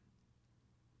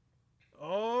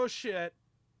 Oh shit.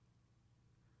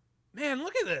 Man,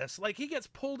 look at this. Like, he gets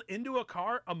pulled into a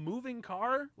car, a moving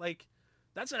car. Like,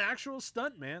 that's an actual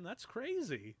stunt, man. That's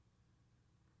crazy.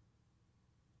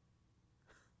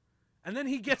 And then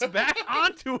he gets back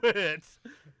onto it.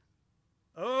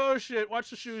 Oh, shit. Watch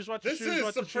the shoes. Watch the shoes. This is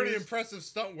watch some the pretty shoes. impressive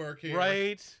stunt work here.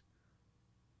 Right?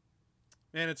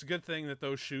 Man, it's a good thing that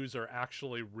those shoes are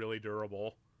actually really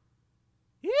durable.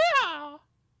 Yeah!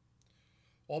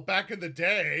 Well, back in the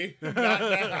day, not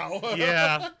now.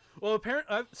 Yeah. Well,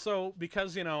 apparently, so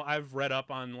because I've read up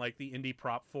on like the indie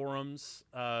prop forums,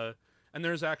 and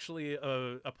there's actually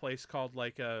a place called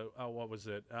like what was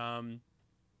it?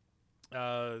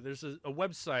 There's a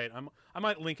website. I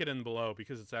might link it in below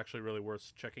because it's actually really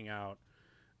worth checking out.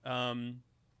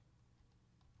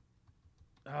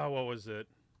 What was it?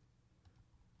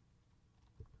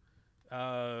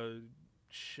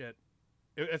 Shit.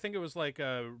 I think it was like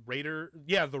a Raider.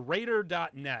 Yeah, the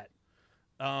Raider.net.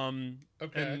 Okay.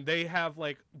 And they have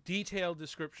like detailed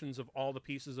descriptions of all the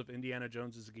pieces of Indiana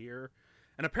Jones's gear.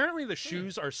 And apparently the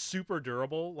shoes are super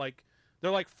durable. Like they're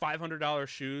like $500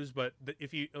 shoes, but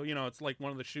if it's like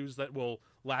one of the shoes that will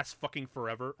last fucking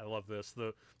forever. I love this.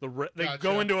 They Gotcha.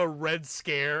 go into a Red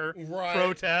Scare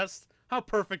protest. How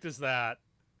perfect is that?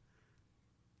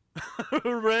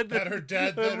 Red Better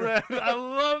dead than red. I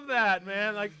love that,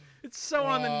 man. Like it's so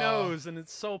on the nose and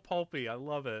it's so pulpy. I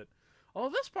love it. Oh,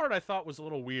 this part I thought was a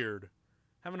little weird.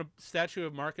 Having a statue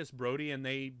of Marcus Brody and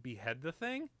they behead the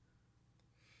thing?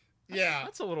 Yeah.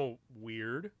 That's a little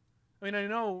weird. I mean, I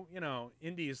know,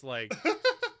 Indy's like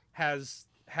has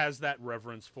that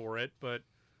reverence for it, but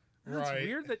it's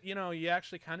weird that, you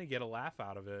actually kind of get a laugh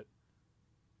out of it.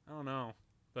 I don't know,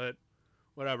 but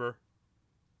whatever.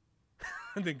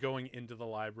 And then going into the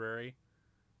library.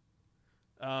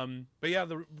 But yeah,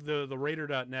 the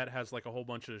Raider.net has like a whole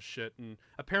bunch of shit, and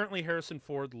apparently Harrison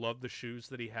Ford loved the shoes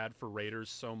that he had for Raiders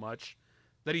so much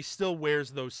that he still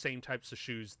wears those same types of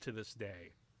shoes to this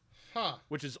day. Huh.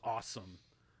 Which is awesome.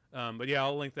 But yeah,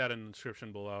 I'll link that in the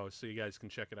description below so you guys can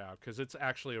check it out, because it's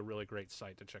actually a really great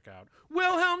site to check out.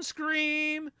 Wilhelm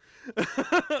Scream!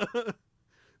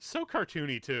 So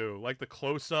cartoony too, like the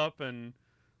close-up and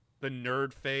the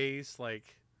nerd face,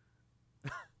 like...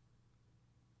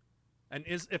 And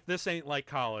if this ain't like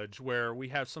college, where we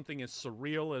have something as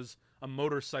surreal as a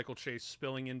motorcycle chase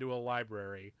spilling into a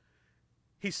library,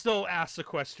 he still asks a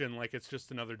question like it's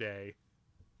just another day.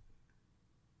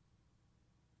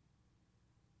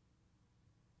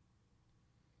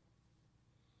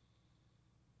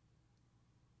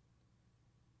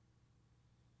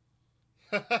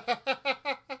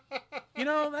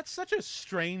 That's such a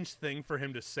strange thing for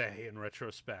him to say in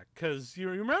retrospect, because you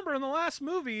remember in the last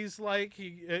movies, like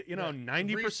he,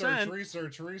 90%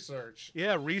 research.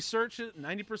 Yeah, research.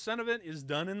 90% of it is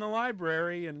done in the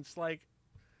library, and it's like,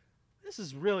 this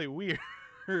is really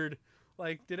weird.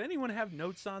 Like, did anyone have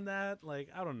notes on that? Like,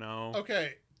 I don't know.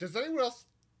 Okay, does anyone else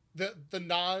the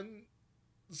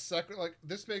non-second like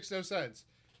this makes no sense?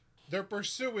 They're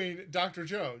pursuing Dr.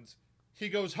 Jones. He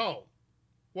goes home.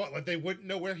 What? Like they wouldn't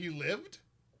know where he lived?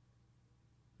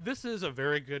 This is a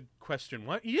very good question.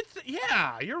 What?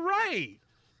 Yeah, you're right.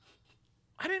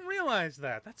 I didn't realize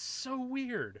that. That's so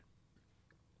weird.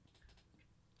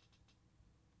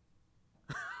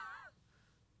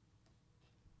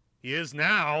 He is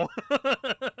now.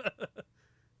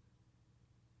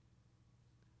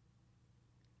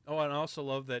 Oh, and I also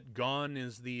love that gone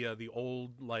is the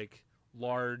old like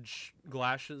large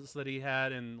glasses that he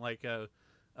had in like the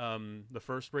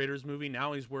first Raiders movie.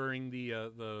 Now he's wearing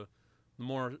the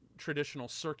more traditional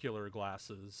circular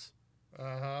glasses.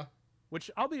 Which,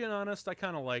 I'll be honest, I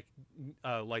kind of like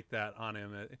that on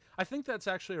him. I think that's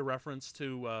actually a reference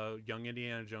to Young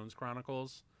Indiana Jones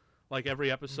Chronicles. Like every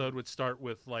episode would start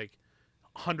with like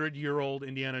 100-year-old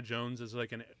Indiana Jones as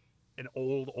like an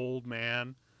old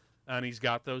man, and he's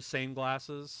got those same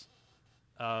glasses.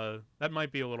 That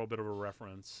might be a little bit of a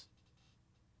reference.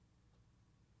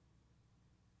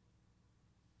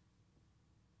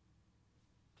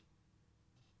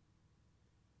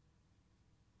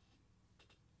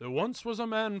 There once was a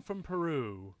man from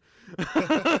Peru. And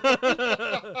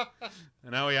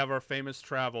now we have our famous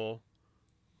travel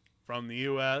from the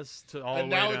U.S. to all and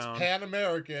the way now down. it's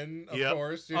Pan-American, of Yep.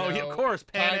 course. You Oh, know, yeah, of course,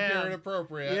 Pan time Am. period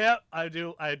appropriate. Yep, I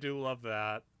do love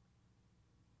that.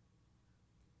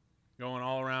 Going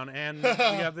all around, and we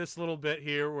have this little bit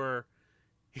here where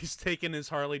he's taking his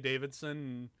Harley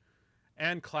Davidson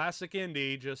and classic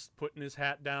Indy, just putting his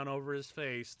hat down over his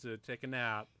face to take a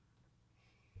nap.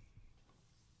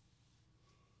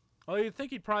 Well, you'd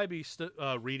think he'd probably be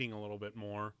reading a little bit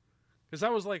more, because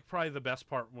that was like probably the best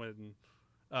part when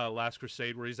Last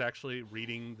Crusade, where he's actually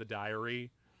reading the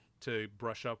diary to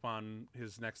brush up on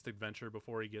his next adventure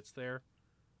before he gets there.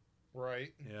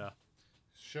 Right. Yeah.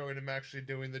 Showing him actually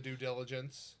doing the due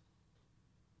diligence.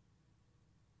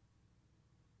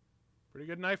 Pretty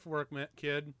good knife work,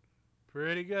 kid.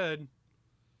 Pretty good.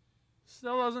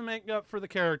 Still doesn't make up for the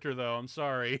character, though. I'm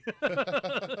sorry.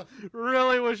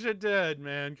 Really wish it did,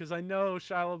 man, because I know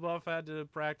Shia LaBeouf had to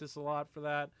practice a lot for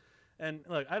that. And,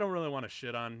 look, I don't really want to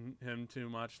shit on him too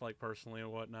much, like, personally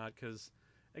and whatnot, because,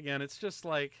 again, it's just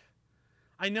like,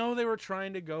 I know they were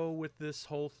trying to go with this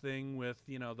whole thing with,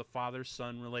 you know, the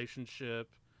father-son relationship.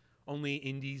 Only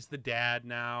Indy's the dad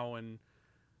now, and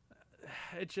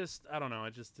it just, I don't know,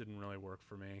 it just didn't really work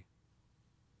for me.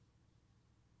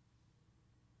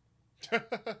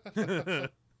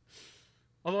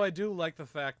 Although I do like the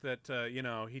fact that, you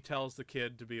know, he tells the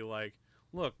kid to be like,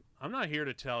 look, I'm not here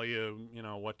to tell you, you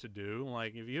know, what to do.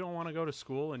 Like, if you don't want to go to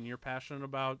school and you're passionate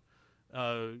about,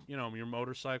 you know, your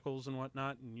motorcycles and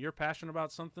whatnot, and you're passionate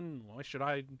about something, why should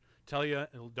I tell you?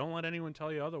 Don't let anyone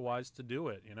tell you otherwise to do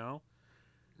it, you know?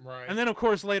 Right. And then, of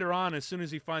course, later on, as soon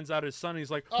as he finds out his son, he's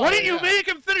like, why didn't you make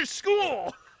him finish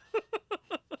school?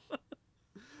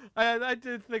 I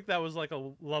did think that was like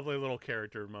a lovely little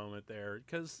character moment there.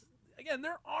 Because, again,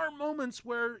 there are moments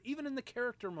where, even in the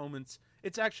character moments,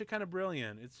 it's actually kind of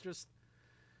brilliant. It's just,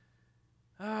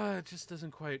 it just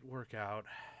doesn't quite work out.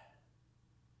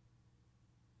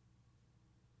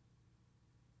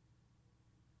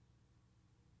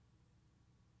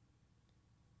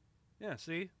 Yeah,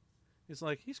 see? He's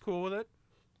like, he's cool with it.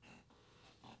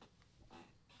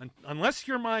 Unless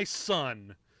you're my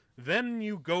son, then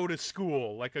you go to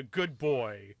school like a good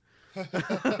boy.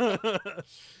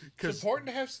 It's important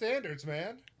to have standards,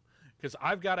 man. Because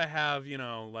I've got to have, you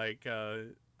know, like,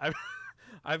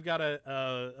 I've got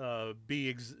to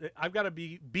I've got to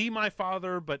be my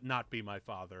father, but not be my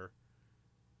father.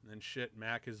 And then shit,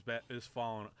 Mac is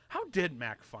falling. How did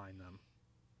Mac find them?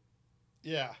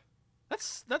 Yeah.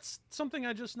 That's something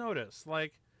I just noticed.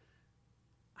 Like,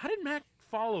 how did Mac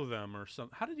follow them or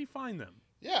something? How did he find them?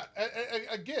 Yeah.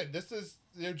 Again, this is,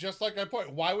 you know, just like I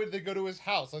point. Why would they go to his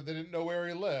house? Like, they didn't know where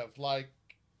he lived. Like,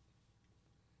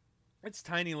 it's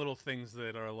tiny little things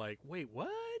that are like, wait,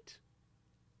 what?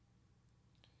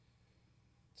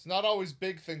 it's not always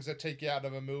big things that take you out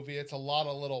of a movie. It's a lot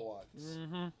of little ones.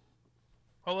 Mm-hmm.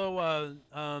 Although,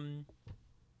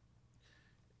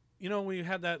 you know, we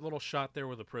had that little shot there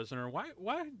with a prisoner. Why,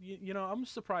 you know, I'm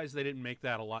surprised they didn't make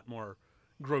that a lot more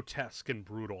grotesque and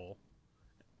brutal.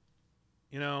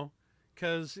 You know,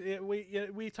 because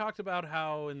we talked about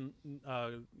how in,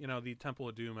 you know, the Temple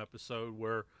of Doom episode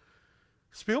where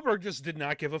Spielberg just did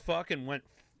not give a fuck and went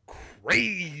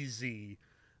crazy.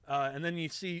 And then you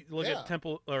look at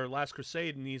Temple or Last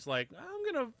Crusade, and he's like,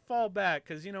 I'm gonna fall back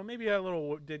because, you know, maybe I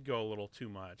did go a little too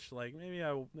much. Like, maybe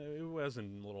it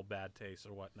wasn't a little bad taste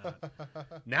or whatnot.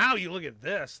 Now you look at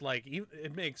this, like,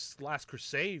 it makes Last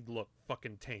Crusade look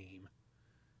fucking tame.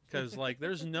 Because, like,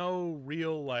 there's no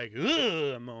real, like,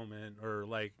 ugh moment or,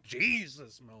 like,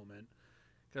 Jesus moment.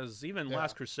 Because even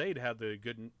Last Crusade had the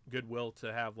goodwill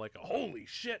to have, like, a holy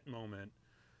shit moment.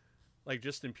 Like,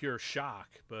 just in pure shock.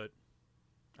 But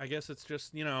I guess it's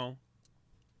just, you know,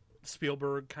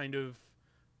 Spielberg kind of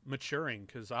maturing.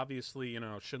 Because obviously, you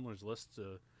know, Schindler's List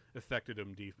affected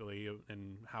him deeply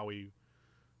in how he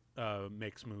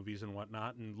makes movies and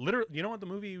whatnot. And literally, you know what the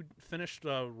movie finished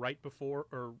right before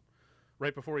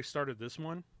he started this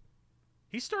one?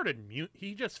 He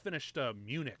just finished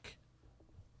Munich.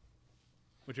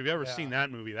 Which, if you've ever seen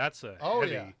that movie, that's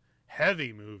a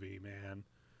heavy movie, man.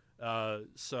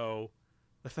 So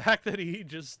the fact that he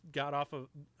just got off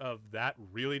of that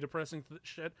really depressing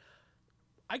shit,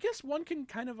 I guess one can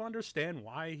kind of understand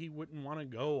why he wouldn't want to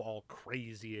go all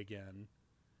crazy again.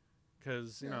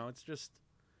 Because, you know, it's just...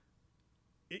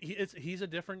 He's a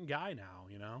different guy now,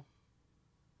 you know?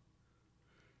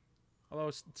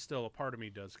 Although still, a part of me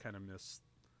does kind of miss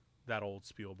that old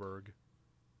Spielberg.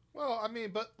 Well, I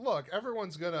mean, but look,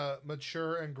 everyone's gonna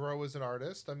mature and grow as an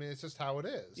artist. I mean, it's just how it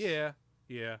is. Yeah,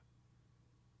 yeah.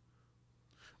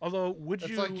 Although,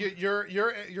 it's like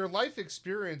your life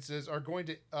experiences are going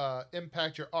to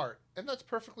impact your art, and that's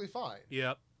perfectly fine.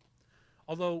 Yep.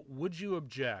 Although, would you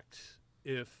object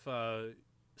if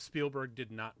Spielberg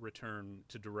did not return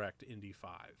to direct Indy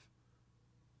 5?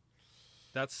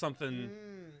 That's something,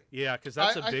 yeah, because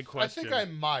that's a big question. I think I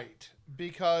might,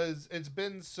 because it's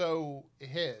been so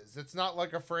his. It's not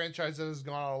like a franchise that has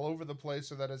gone all over the place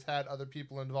or that has had other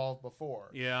people involved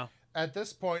before. Yeah. At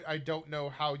this point, I don't know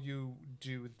how you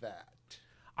do that.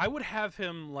 I would have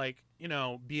him, like, you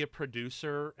know, be a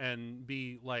producer and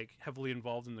be, like, heavily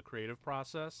involved in the creative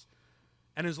process.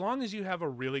 And as long as you have a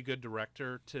really good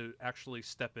director to actually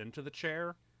step into the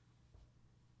chair,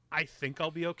 I think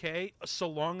I'll be okay, so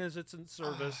long as it's in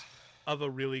service of a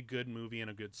really good movie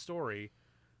and a good story.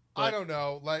 But I don't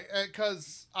know, like,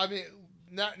 because I mean,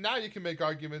 now you can make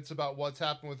arguments about what's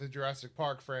happened with the Jurassic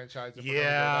Park franchise. If we're gonna go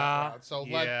that route. So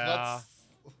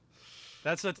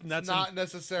that's not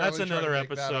necessarily that's another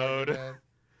episode.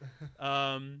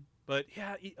 That but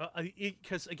yeah,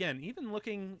 because again, even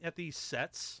looking at these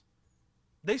sets,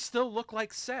 they still look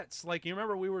like sets. Like, you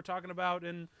remember we were talking about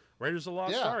in Raiders of the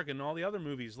Lost Ark and all the other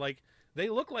movies. Like, they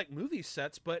look like movie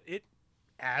sets, but it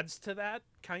adds to that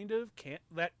kind of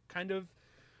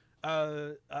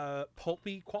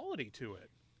pulpy quality to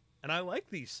it. And I like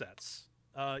these sets,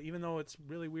 even though it's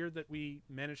really weird that we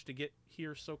managed to get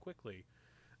here so quickly.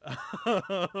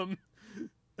 I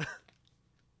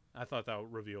thought that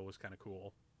reveal was kind of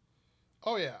cool.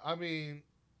 Oh yeah, I mean,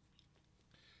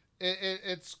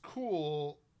 it's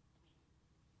cool.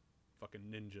 Fucking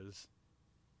ninjas.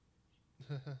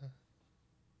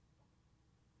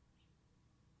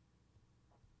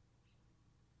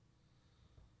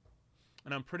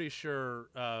 And I'm pretty sure,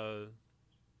 some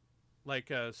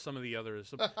of the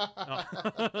others.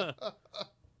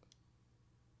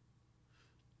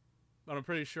 But I'm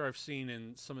pretty sure I've seen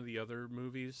in some of the other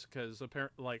movies, because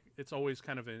apparently, like, it's always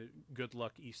kind of a good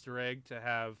luck Easter egg to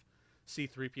have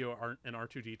C-3PO and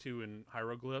R2-D2 in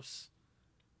hieroglyphs.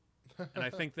 And I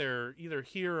think they're either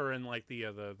here or in, like,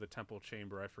 the temple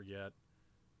chamber. I forget.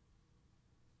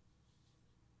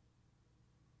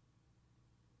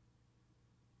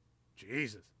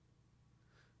 Jesus.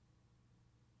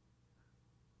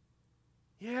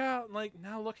 Yeah, like,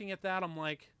 now looking at that, I'm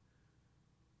like,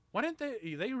 why didn't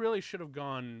they really should have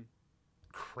gone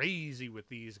crazy with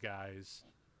these guys,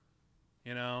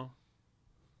 you know?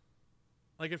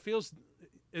 Like, it feels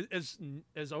as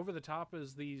over the top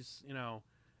as these, you know,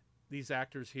 these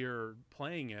actors here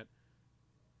playing it,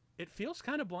 it feels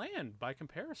kind of bland by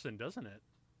comparison, doesn't it?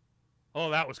 Oh,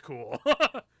 that was cool.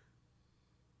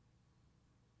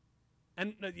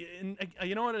 and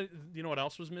you know what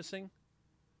else was missing?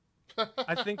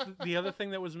 I think the other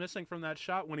thing that was missing from that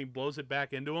shot, when he blows it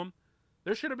back into him,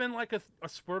 there should have been like a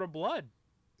spurt of blood.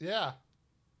 Yeah.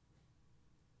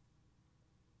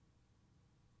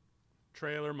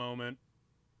 Trailer moment.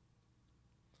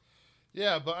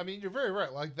 Yeah, but I mean, you're very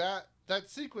right. Like, that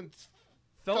sequence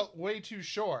felt way too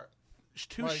short.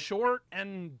 Too short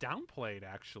and downplayed,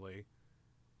 actually.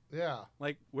 Yeah.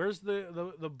 Like, where's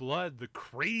the blood, the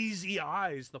crazy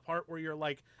eyes, the part where you're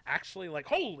like, actually like,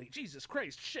 holy Jesus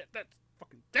Christ, shit, that's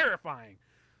fucking terrifying.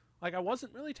 Like, I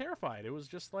wasn't really terrified. It was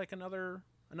just like another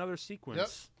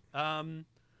sequence. Yep.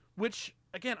 Which,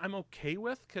 again, I'm okay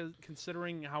with,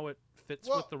 considering how it fits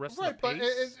with the rest of the pace. Right,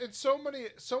 but in so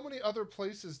many other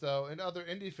places, though, in other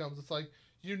indie films, it's like,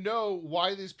 you know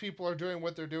why these people are doing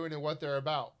what they're doing and what they're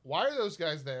about. Why are those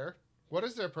guys there? What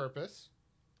is their purpose?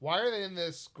 Why are they in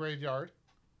this graveyard?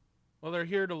 Well, they're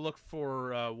here to look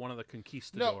for one of the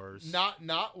conquistadors. No,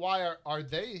 not why are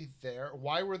they there?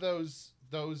 Why were those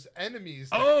enemies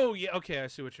there? Oh, yeah, okay, I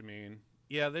see what you mean.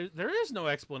 Yeah, there is no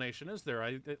explanation, is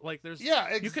there? There's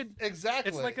exactly.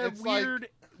 It's like a weird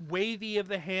wavy of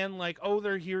the hand, like, oh,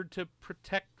 they're here to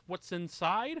protect what's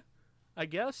inside, I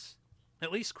guess.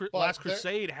 At least Last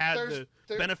Crusade had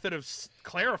the benefit of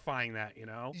clarifying that, you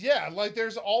know? Yeah, like,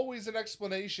 there's always an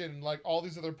explanation, like, all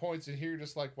these other points, and here you're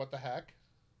just like, what the heck?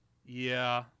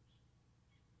 Yeah.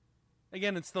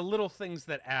 Again, it's the little things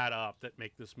that add up that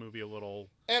make this movie a little...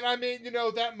 And, I mean, you know,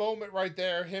 that moment right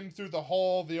there, him through the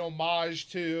hole, the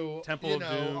homage to... Temple of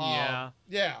Doom, yeah.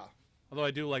 Yeah. Although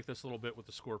I do like this little bit with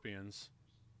the scorpions.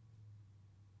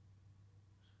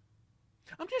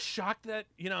 I'm just shocked that,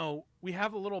 you know, we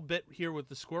have a little bit here with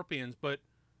the scorpions, but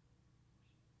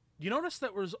you notice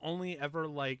that there's only ever,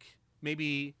 like,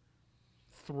 maybe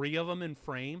 3 of them in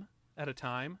frame at a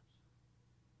time?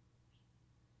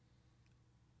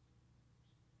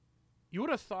 You would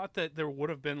have thought that there would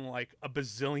have been, like, a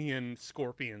bazillion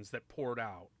scorpions that poured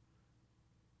out.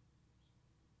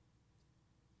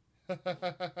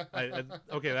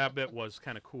 Okay, that bit was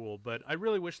kind of cool, but I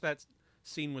really wish that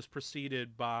scene was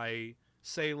preceded by...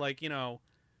 say, like, you know,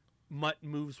 Mutt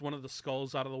moves one of the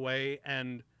skulls out of the way,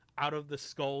 and out of the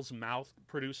skull's mouth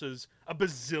produces a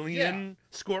bazillion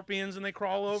scorpions, and they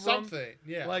crawl over something. him.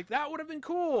 Yeah, Like, that would have been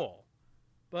cool.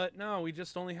 But no, we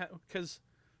just only had, because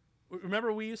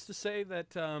remember we used to say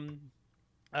that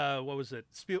what was it,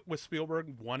 with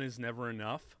Spielberg, one is never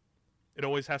enough. It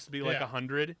always has to be like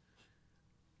 100.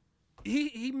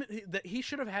 He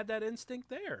should have had that instinct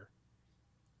there.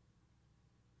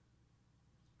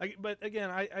 But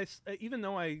again, I even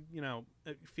though I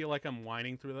feel like I'm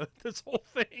whining through this whole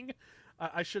thing,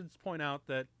 I should point out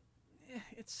that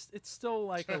it's still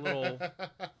like a little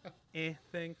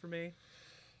thing for me.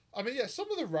 I mean, yeah, some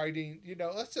of the writing,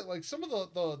 that's it. Like some of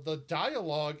the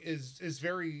dialogue is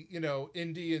very,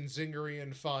 indie and zingery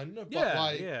and fun. But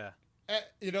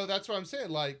that's what I'm saying.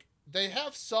 Like, they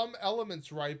have some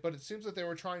elements right, but it seems like they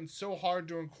were trying so hard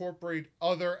to incorporate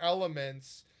other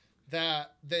elements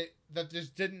that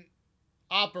just didn't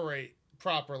operate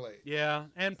properly. Yeah,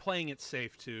 and playing it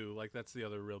safe too. Like, that's the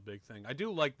other real big thing. I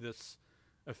do like this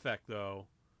effect though.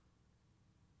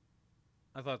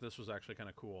 I thought this was actually kind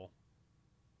of cool.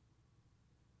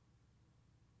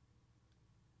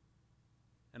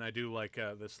 And I do like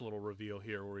this little reveal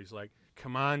here where he's like,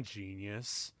 "Come on,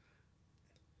 genius."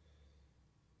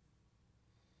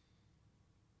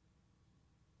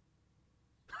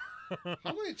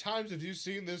 How many times have you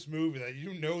seen this movie that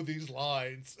you know these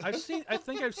lines? I think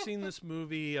I've seen this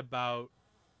movie about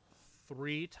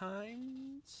 3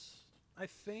 times, I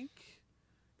think.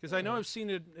 Because I know I've seen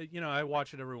it, I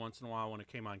watch it every once in a while when it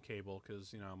came on cable,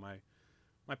 because,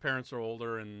 my parents are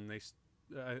older, and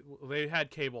they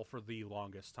had cable for the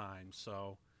longest time,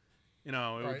 so, it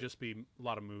would just be a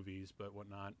lot of movies, but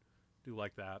whatnot. Do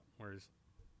like that, whereas,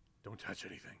 don't touch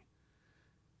anything.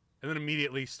 And then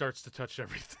immediately starts to touch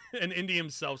everything. And Indy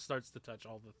himself starts to touch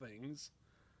all the things.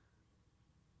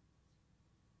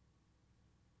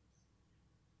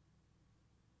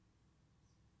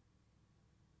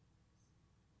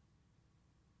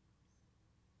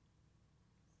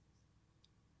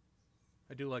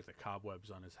 I do like the cobwebs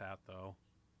on his hat, though.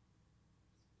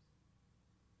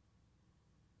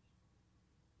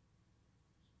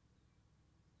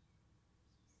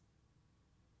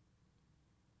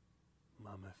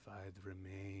 Mummified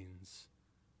remains.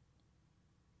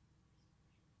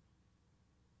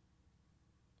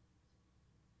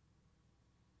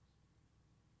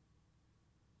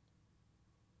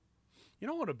 You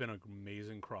know what would have been an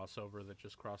amazing crossover that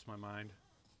just crossed my mind?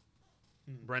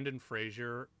 Brendan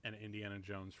Fraser and Indiana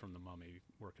Jones from The Mummy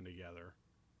working together.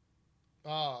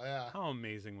 Oh, yeah. How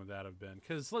amazing would that have been?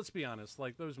 Because let's be honest,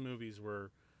 like, those movies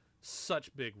were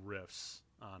such big riffs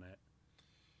on it.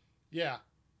 Yeah.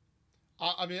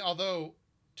 I mean, although,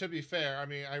 to be fair, I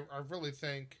mean, I really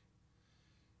think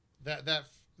that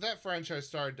franchise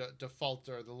started to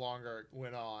falter the longer it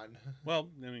went on. Well,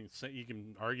 I mean, you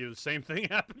can argue the same thing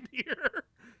happened here.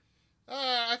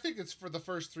 I think it's for the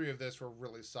first 3 of this were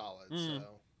really solid. So.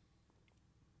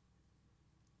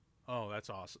 Oh,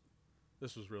 that's awesome.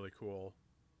 This was really cool.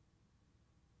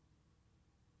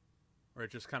 Where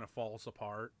it just kind of falls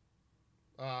apart.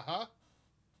 Uh-huh.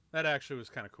 That actually was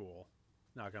kind of cool.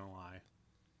 Not gonna lie.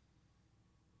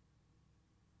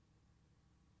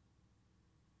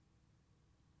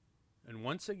 And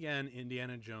once again,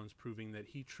 Indiana Jones proving that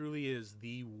he truly is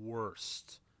the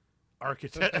worst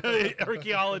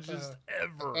archaeologist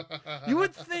ever. You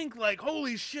would think, like,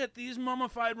 holy shit, these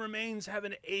mummified remains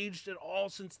haven't aged at all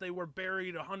since they were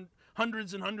buried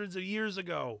hundreds and hundreds of years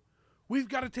ago. We've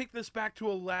got to take this back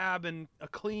to a lab and a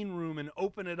clean room and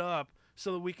open it up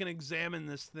so that we can examine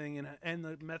this thing and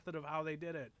the method of how they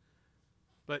did it.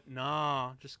 But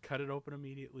nah, just cut it open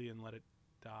immediately and let it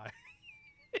die.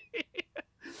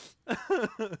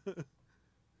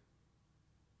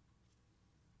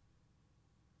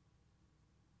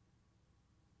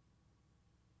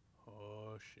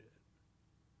 Oh shit.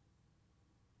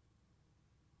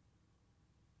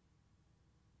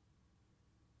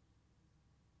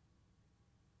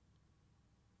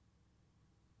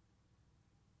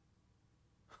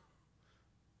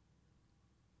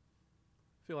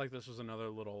 I feel like this was another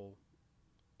little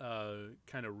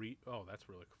kind of oh, that's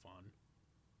really fun.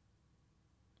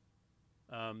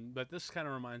 But this kind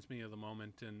of reminds me of the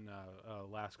moment in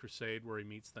Last Crusade where he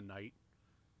meets the knight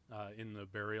in the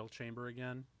burial chamber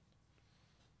again.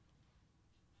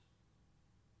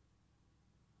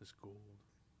 This gold.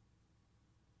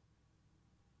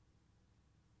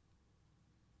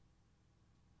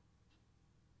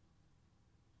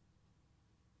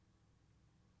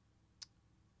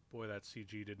 Boy, that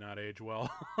CG did not age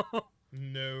well.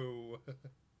 No.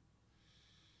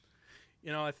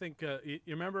 I think you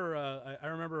remember. I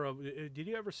remember. Did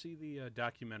you ever see the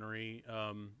documentary?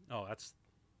 Oh,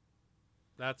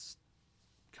 that's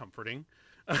comforting.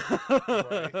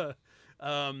 Right.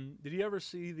 Did you ever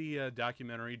see the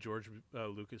documentary George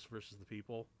Lucas versus the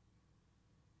People?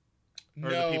 Or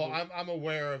the No, people? I'm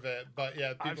aware of it, but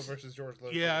yeah, I've People versus George Yeah,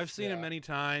 Lucas. I've seen it Yeah. many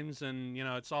times, and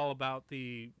it's all about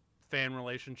the fan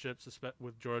relationships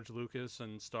with George Lucas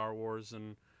and Star Wars,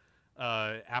 and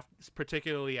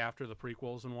particularly after the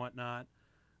prequels and whatnot.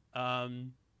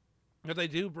 Um, but they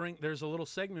do bring. There's a little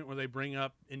segment where they bring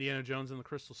up Indiana Jones and the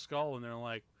Crystal Skull, and they're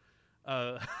like,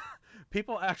 uh,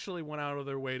 people actually went out of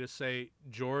their way to say,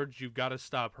 George, you've got to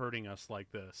stop hurting us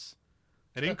like this.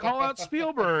 They didn't call out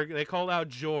Spielberg; they called out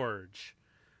George.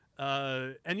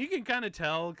 And you can kind of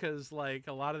tell because like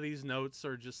a lot of these notes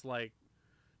are just like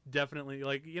definitely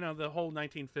like the whole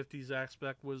 1950s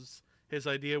aspect was his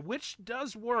idea, which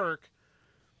does work.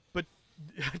 But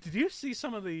did you see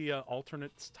some of the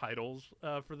alternate titles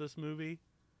for this movie?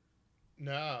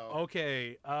 No.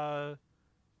 Okay,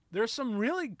 there's some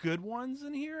really good ones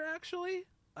in here actually,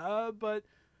 but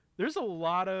there's a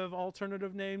lot of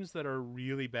alternative names that are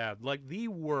really bad, like the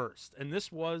worst. And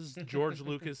this was George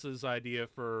Lucas's idea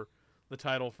for the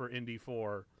title for Indy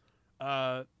 4.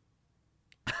 Uh,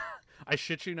 I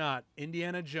shit you not,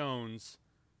 Indiana Jones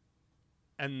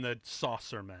and the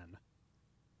Saucermen.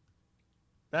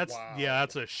 Wow.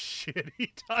 That's a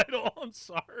shitty title. I'm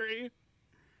sorry.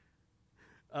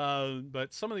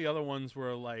 But some of the other ones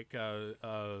were like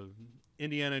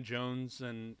Indiana Jones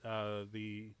and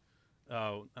the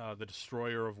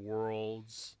Destroyer of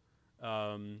Worlds.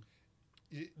 Um,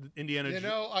 You, Indiana. you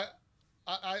know,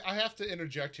 I have to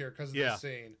interject here because of Yeah. this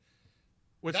scene.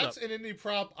 What's That's up? an indie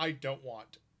prop I don't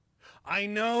want. I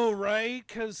know, right?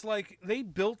 Because like they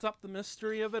built up the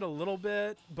mystery of it a little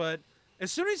bit, but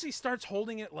as soon as he starts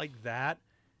holding it like that,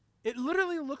 it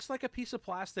literally looks like a piece of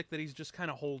plastic that he's just kind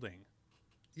of holding.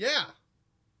 Yeah.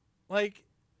 Like,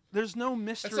 there's no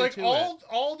mystery It's like to all it.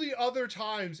 all the other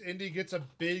times Indy gets a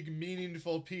big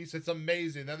meaningful piece. It's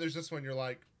amazing. Then there's this one you're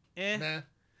like, Eh. meh.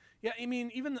 Yeah, I mean,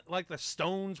 even like the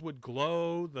stones would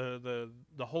glow. The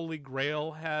Holy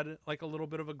Grail had like a little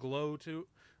bit of a glow to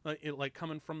it, like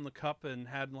coming from the cup and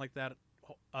had like that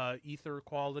ether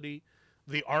quality.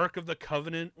 The Ark of the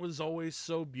Covenant was always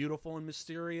so beautiful and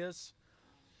mysterious.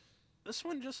 This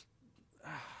one just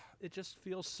it just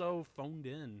feels so phoned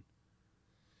in.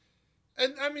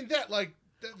 And I mean that like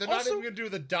they're not Also, even gonna do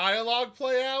the dialogue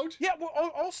play out. yeah. Well,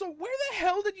 also, where the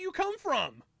hell did you come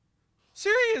from?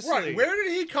 Seriously. Right, where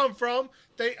did he come from?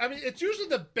 I mean, it's usually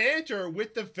the banter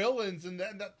with the villains, and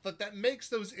that makes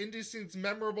those indie scenes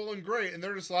memorable and great. And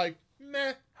they're just like,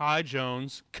 meh. Hi,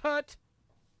 Jones. Cut.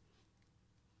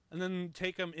 And then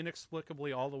take them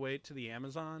inexplicably all the way to the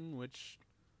Amazon, which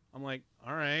I'm like,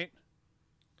 all right,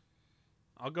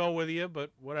 I'll go with you,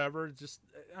 but whatever. Just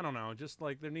I don't know. Just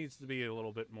like there needs to be a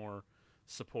little bit more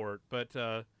support. But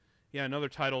yeah, another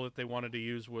title that they wanted to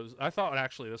use was I thought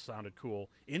actually this sounded cool.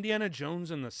 Indiana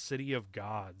Jones and the City of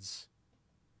Gods.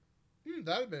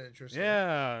 That'd have been interesting.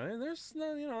 Yeah, and there's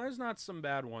no, there's not some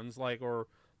bad ones like or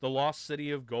the Lost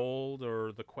City of Gold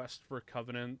or the Quest for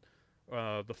Covenant,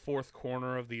 the Fourth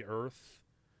Corner of the Earth.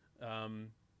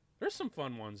 There's some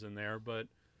fun ones in there, but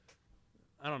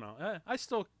I don't know.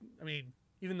 I mean,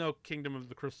 even though Kingdom of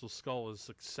the Crystal Skull is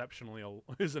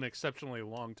is an exceptionally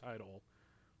long title,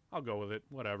 I'll go with it.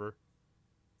 Whatever.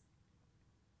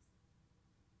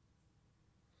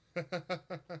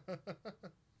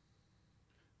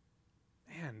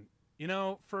 Man,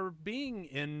 for being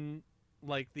in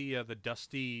like the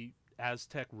dusty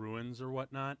Aztec ruins or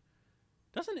whatnot,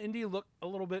 doesn't Indy look a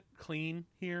little bit clean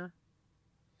here?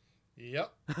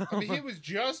 Yep. I mean, he was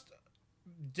just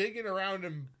digging around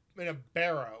in a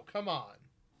barrow. Come on.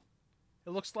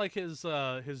 It looks like his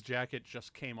jacket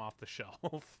just came off the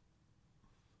shelf.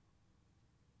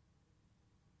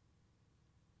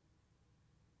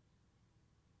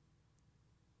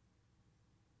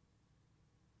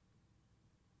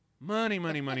 Money,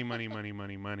 money, money, money, money,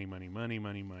 money, money, money, money,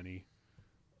 money, money.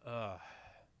 Uh,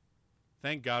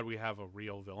 thank God we have a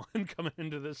real villain coming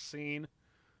into this scene.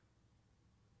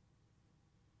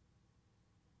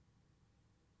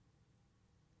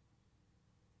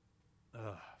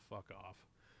 Ugh, fuck off.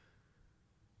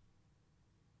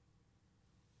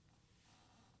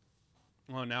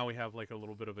 Well, now we have like a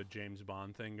little bit of a James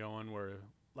Bond thing going where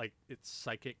like it's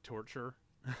psychic torture.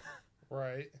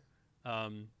 Right.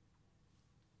 Um,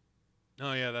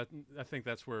 oh yeah, I think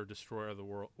that's where Destroyer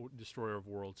of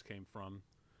Worlds came from,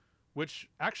 which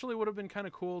actually would have been kind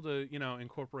of cool to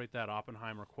incorporate that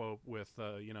Oppenheimer quote with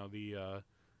the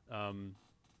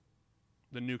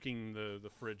the nuking the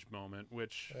fridge moment,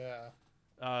 which Yeah.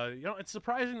 it's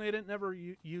surprising they didn't ever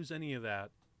use any of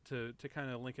that to kind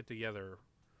of link it together.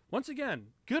 Once again,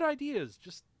 good ideas,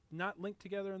 just not linked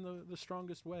together in the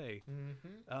strongest way.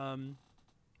 Mm-hmm.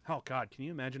 Oh God, can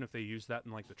you imagine if they used that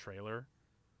in like the trailer?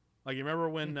 Like, you remember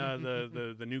when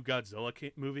the new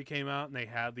Godzilla movie came out and they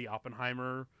had the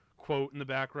Oppenheimer quote in the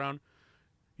background?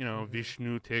 You know, Mhm.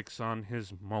 Vishnu takes on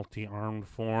his multi-armed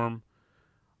form.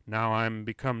 Now I'm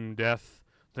become death,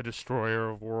 the destroyer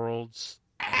of worlds.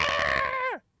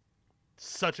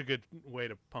 Such a good way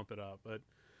to pump it up, but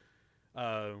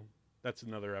that's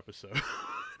another episode.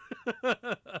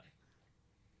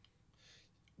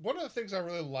 One of the things I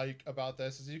really like about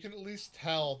this is you can at least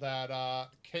tell that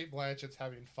Kate Blanchett's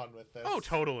having fun with this. Oh,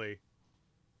 totally.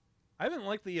 I haven't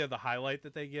liked the highlight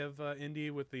that they give Indy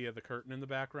with the curtain in the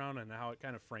background and how it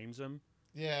kind of frames him.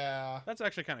 Yeah. That's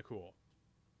actually kind of cool.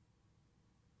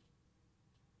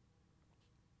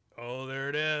 Oh, there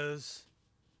it is.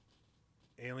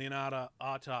 Alien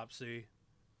autopsy.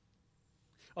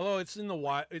 Although it's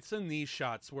in these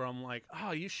shots where I'm like,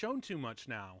 oh, you've shown too much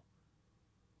now.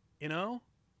 You know,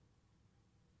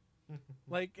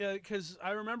 like because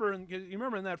I remember, you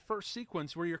remember in that first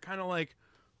sequence where you're kind of like,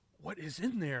 what is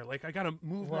in there? Like, I gotta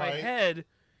move my Right. head,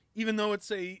 even though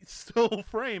it's a still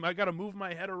frame. I gotta move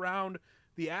my head around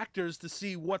the actors to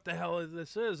see what the hell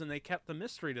this is, and they kept the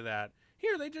mystery to that.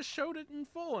 Here, they just showed it in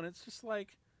full, and it's just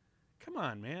like, come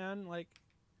on, man. Like,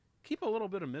 keep a little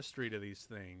bit of mystery to these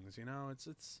things. You know,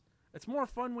 it's more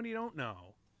fun when you don't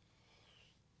know.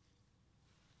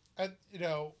 And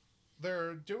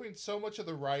they're doing so much of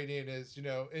the writing is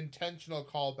intentional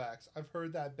callbacks. I've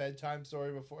heard that bedtime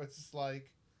story before. It's just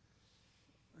like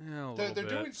Yeah, they're bit.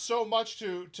 doing so much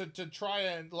to try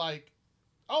and like,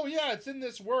 oh yeah, it's in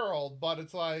this world, but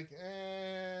it's like,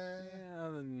 Yeah,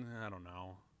 I don't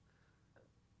know.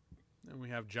 Then we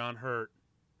have John Hurt,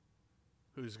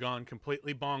 who's gone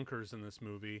completely bonkers in this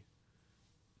movie.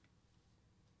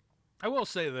 I will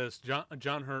say this: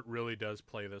 John Hurt really does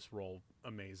play this role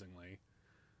amazingly.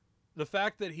 The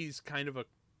fact that he's kind of a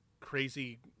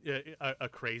crazy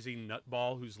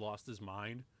nutball who's lost his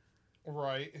mind,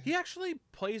 right. he actually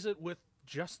plays it with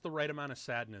just the right amount of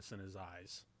sadness in his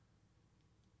eyes.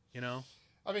 You know?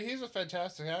 I mean, he's a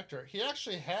fantastic actor. He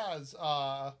actually has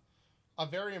a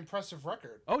very impressive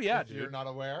record. Oh yeah, if dude. you're not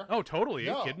aware. Oh, totally.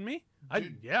 Are No. you kidding me? Do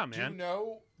Man.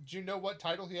 you know what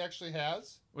title he actually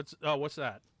has? What's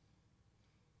that?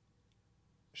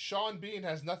 Sean Bean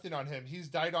has nothing on him. He's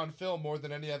died on film more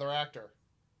than any other actor.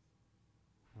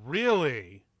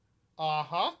 Really?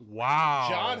 Uh-huh. Wow.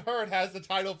 John Hurt has the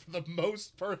title for the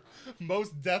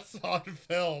most deaths on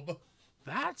film.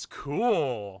 That's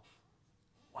cool.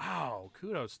 Wow.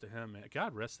 Kudos to him, man.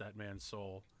 God rest that man's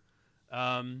soul.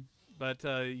 But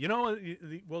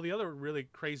the other really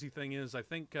crazy thing is, I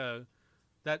think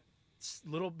that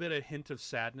little bit of hint of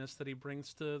sadness that he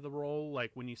brings to the role,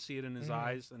 like when you see it in his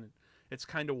eyes, and it's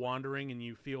kind of wandering, and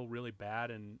you feel really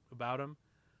bad about him.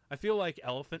 I feel like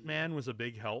Elephant Man was a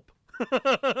big help.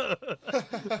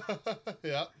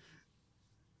 Yeah.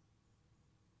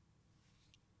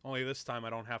 Only this time I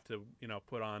don't have to,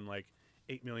 put on like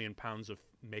 8 million pounds of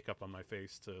makeup on my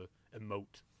face to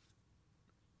emote.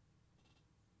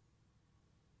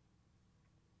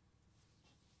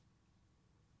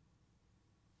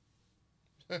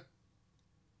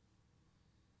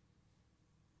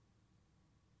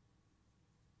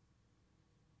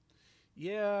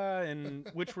 Yeah, and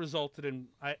which resulted in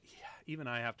I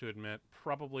have to admit,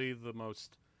 probably the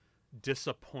most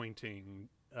disappointing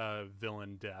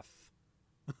villain death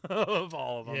of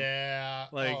all of them. Yeah.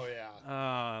 Like, oh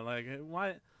yeah.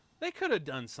 Why they could have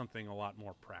done something a lot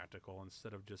more practical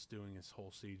instead of just doing this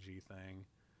whole CG thing.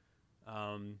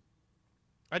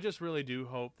 I just really do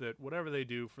hope that whatever they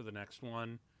do for the next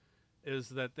one is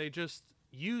that they just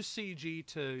use CG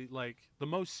to, like, the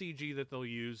most CG that they'll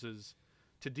use is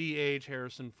to de-age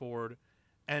Harrison Ford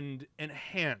and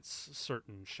enhance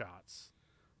certain shots.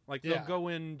 Like, they'll go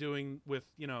in doing with,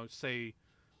 say,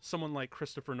 someone like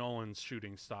Christopher Nolan's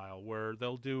shooting style, where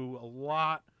they'll do a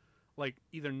lot, like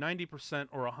either 90%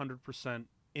 or 100%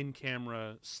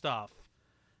 in-camera stuff,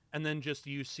 and then just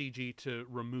use CG to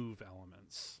remove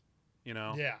elements,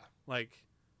 Yeah. Like,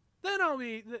 then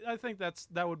I think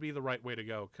that would be the right way to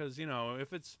go, because,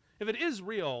 if it is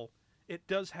real, it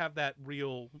does have that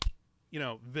real,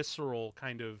 visceral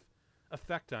kind of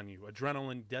effect on you.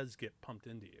 Adrenaline does get pumped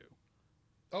into you.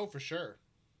 Oh, for sure.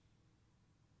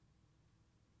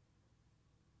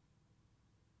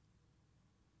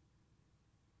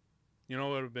 It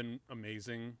would have been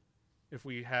amazing if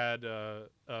we had a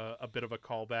bit of a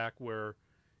callback where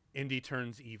Indy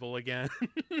turns evil again,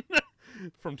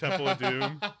 from Temple of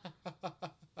Doom.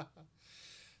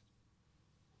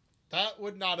 That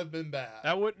would not have been bad.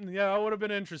 That would have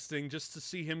been interesting just to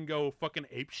see him go fucking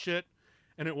ape shit.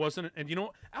 And it wasn't, and you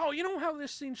know how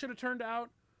this scene should have turned out?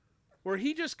 Where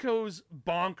he just goes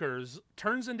bonkers,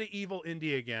 turns into evil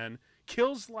Indy again,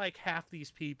 kills like half these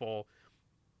people,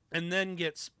 and then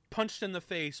gets punched in the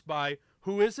face by,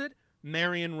 who is it?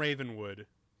 Marion Ravenwood.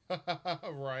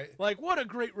 Right. Like, what a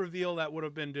great reveal that would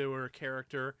have been to her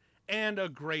character, and a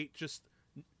great, just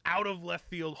out of left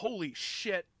field, holy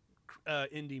shit,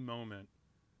 Indy moment.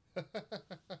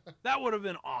 That would have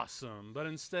been awesome, but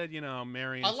instead,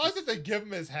 Marion. I like that they give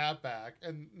him his hat back,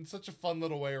 and in such a fun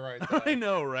little way right there. I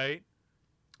know, right?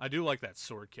 I do like that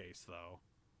sword case, though.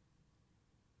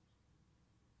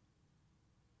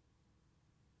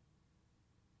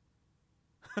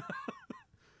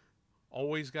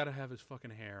 Always got to have his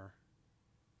fucking hair.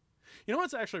 You know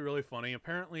what's actually really funny?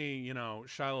 Apparently,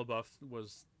 Shia LaBeouf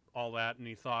was all that, and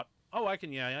he thought, oh, I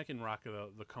can rock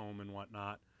the comb and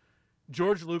whatnot.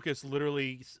 George Lucas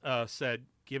literally said,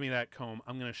 give me that comb.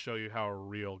 I'm going to show you how a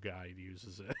real guy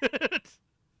uses it.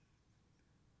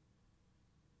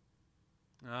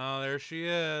 Oh, there she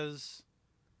is.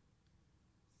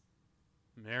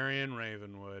 Marion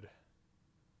Ravenwood.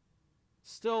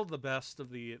 Still the best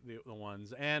of the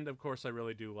ones. And, of course, I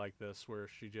really do like this, where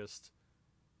she just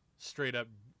straight up...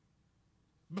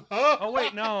 Oh,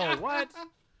 wait, no. What?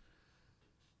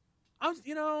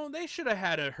 They should have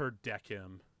had her deck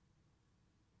him.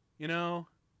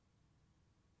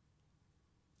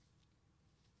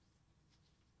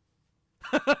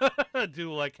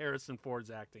 Do like Harrison Ford's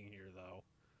acting here, though.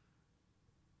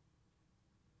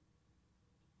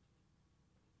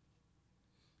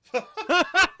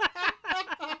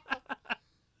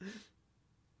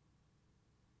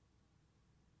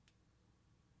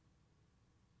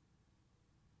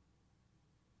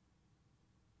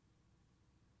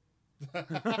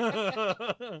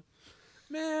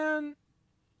 Man,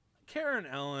 Karen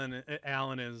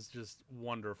Allen is just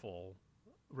wonderful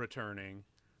returning.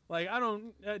 Like, I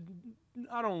don't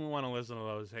want to listen to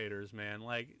those haters, man.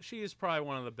 Like, she is probably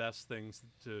one of the best things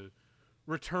to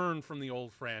return from the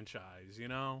old franchise,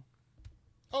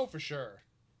 Oh, for sure.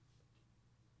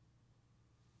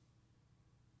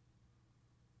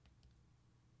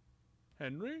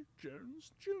 Henry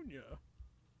Jones Jr.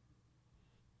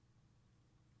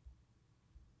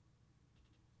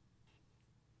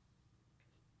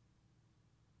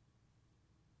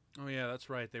 Oh, yeah, that's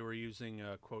right. They were using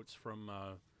quotes from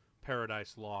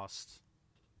Paradise Lost,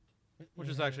 which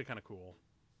is actually kind of cool.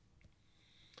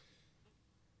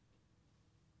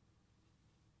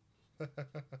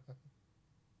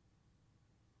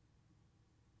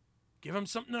 Give him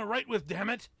something to write with, damn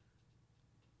it!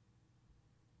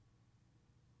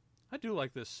 I do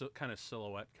like this kind of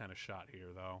silhouette kind of shot here,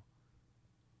 though.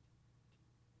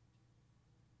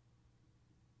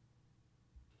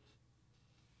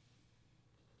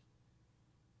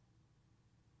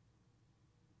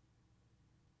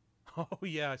 Oh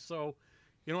yeah, so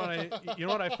you know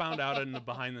what I found out in the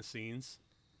behind the scenes?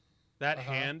 That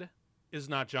hand is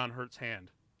not John Hurt's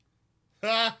hand.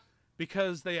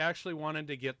 Because they actually wanted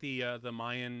to get the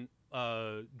Mayan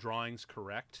drawings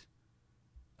correct.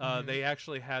 They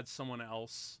actually had someone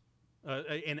else,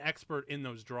 an expert in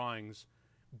those drawings,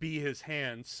 be his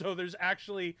hand. So there's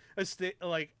actually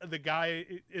like the guy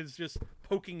is just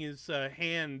poking his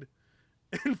hand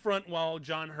in front while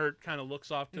John Hurt kind of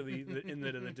looks off to the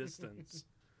distance,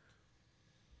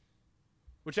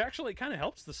 which actually kind of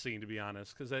helps the scene, to be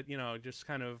honest, because that just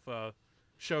kind of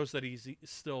shows that he's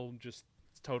still just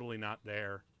totally not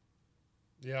there.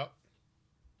 Yep.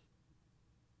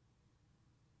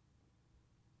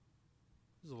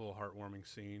 This is a little heartwarming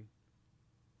scene.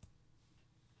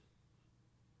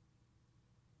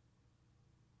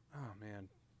 Oh man,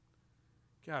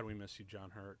 God, we miss you, John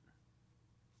Hurt.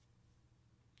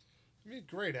 I mean,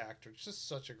 great actor. Just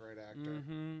such a great actor.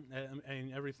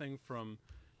 And everything from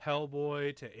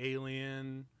Hellboy to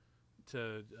Alien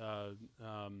to,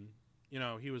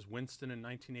 he was Winston in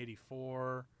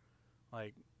 1984.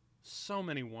 Like, so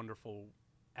many wonderful,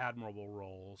 admirable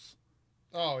roles.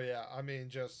 Oh, yeah. I mean,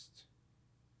 just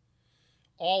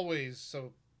always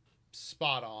so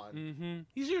spot on.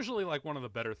 He's usually, like, one of the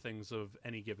better things of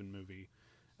any given movie.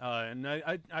 And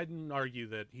I'd argue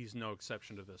that he's no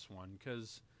exception to this one,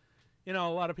 because... a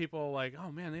lot of people are like,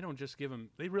 oh man, they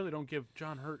really don't give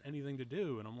John Hurt anything to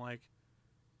do. And I'm like,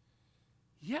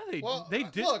 yeah, they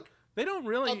did. Look, they don't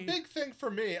really. A big thing for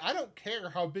me, I don't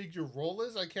care how big your role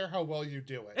is. I care how well you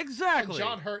do it. Exactly. And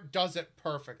John Hurt does it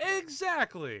perfectly.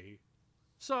 Exactly.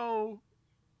 So,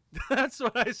 That's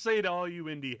what I say to all you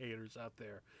indie haters out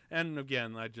there. And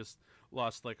again, I just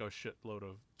lost like a shitload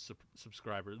of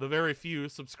subscribers. The very few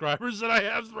subscribers that I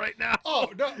have right now.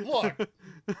 Oh, no, look.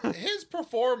 His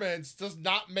performance does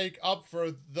not make up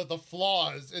for the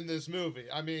flaws in this movie.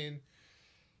 I mean,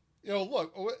 you know,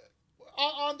 look,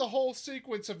 on the whole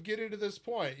sequence of getting to this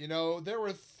point, you know, there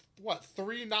were, what,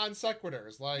 3 non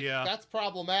sequiturs. Like, yeah. That's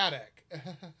problematic.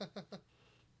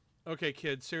 Okay,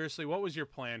 kid, seriously, what was your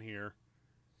plan here?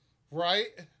 Right?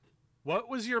 What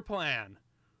was your plan?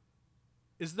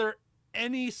 Is there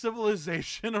any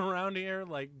civilization around here?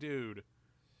 Like, dude.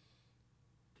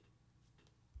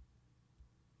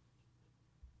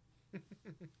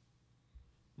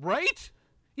 Right?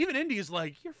 Even Indy's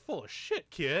like, you're full of shit,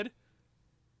 kid.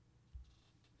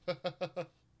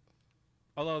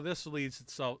 Although this lends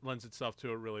itself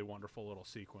to a really wonderful little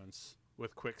sequence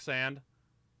with quicksand.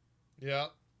 Yeah.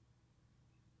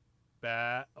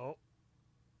 Oh.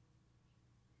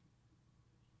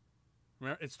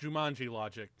 Remember, it's Jumanji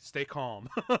logic. Stay calm.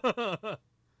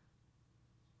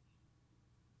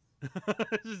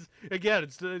 Again,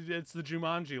 it's the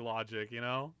Jumanji logic, you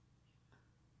know?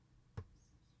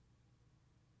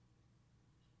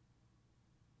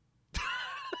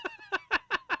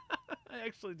 I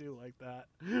actually do like that.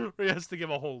 Where he has to give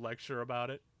a whole lecture about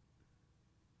it.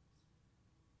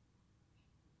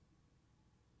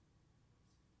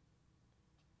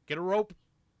 Get a rope.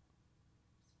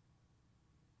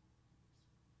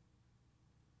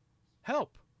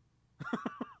 Help.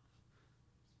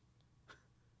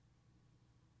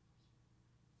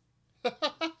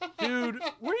 Dude,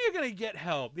 where are you going to get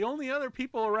help? The only other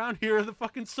people around here are the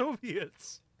fucking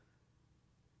Soviets.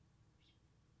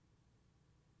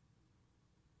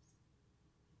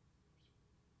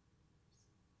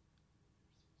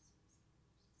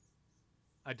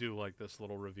 I do like this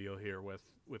little reveal here with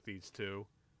these two.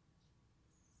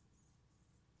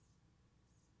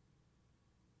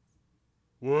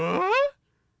 What?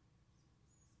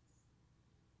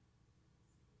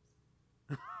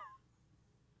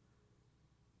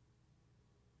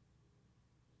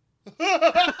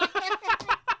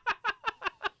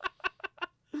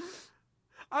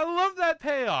 I love that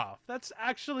payoff. That's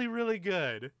actually really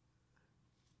good.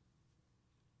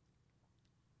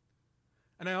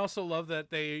 And I also love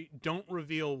that they don't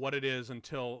reveal what it is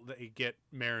until they get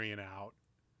Marion out.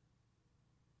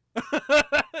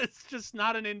 It's just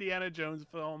not an Indiana Jones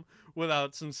film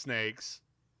without some snakes.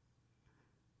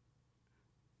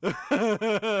 Get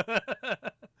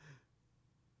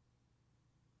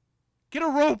a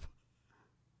rope.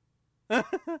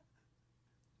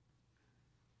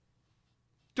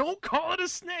 Don't call it a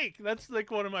snake. That's like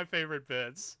one of my favorite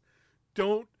bits.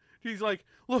 Don't. He's like,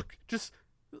 look, just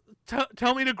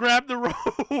tell me to grab the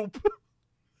rope.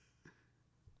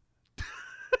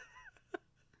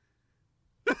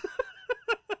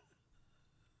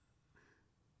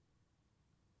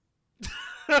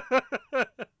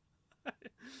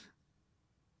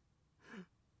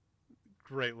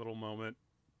 Great little moment.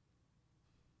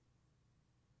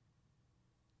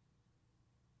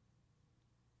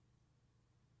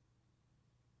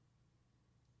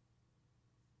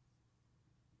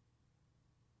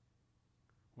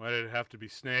 Why did it have to be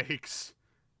snakes?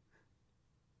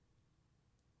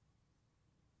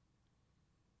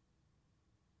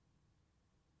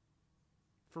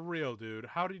 For real, dude.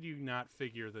 How did you not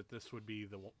figure that this would be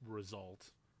the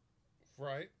result?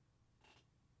 Right?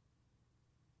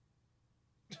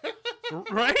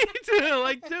 Right?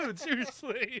 Like, dude,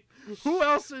 seriously. Who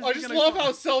else is I just love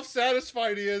how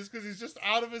self-satisfied he is because he's just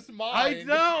out of his mind. I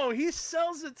know. He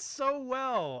sells it so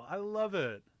well. I love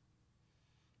it.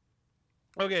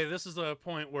 Okay, this is a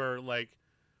point where, like,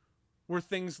 where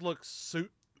things look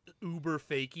uber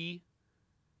fakey.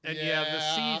 And yeah, the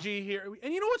CG here.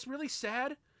 And you know what's really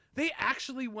sad? They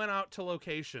actually went out to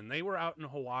location. They were out in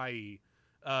Hawaii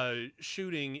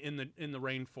shooting in the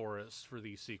rainforest for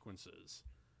these sequences.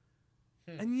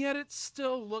 And yet it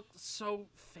still looked so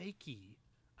fakey.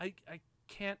 I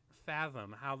can't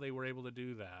fathom how they were able to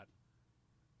do that.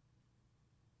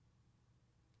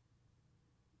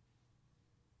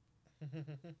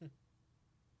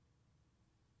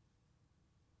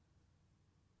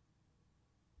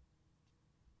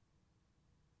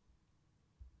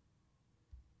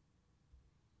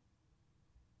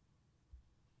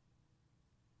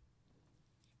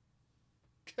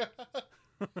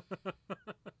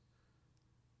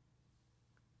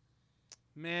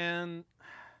 Man,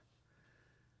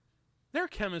 their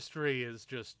chemistry is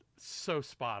just so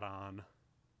spot on.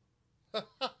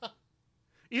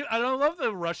 I don't love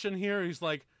the Russian here. He's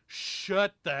like,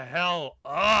 shut the hell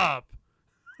up.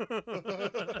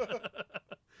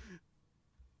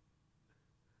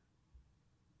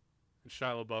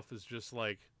 Shia LaBeouf is just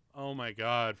like, oh my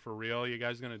god, for real? You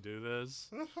guys gonna do this?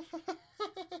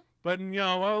 But you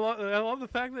know, I love the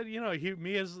fact that, you know,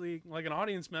 me as like an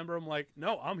audience member, I'm like,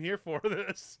 no, I'm here for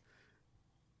this.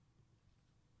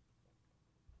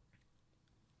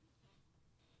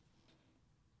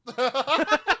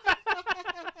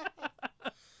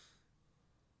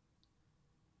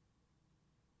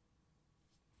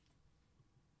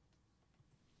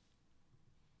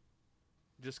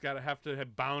 Just gotta have to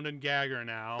have Bound and Gagger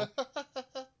now.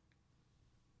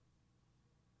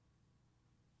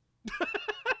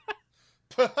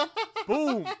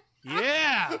 Boom!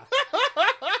 Yeah!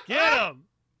 Get him!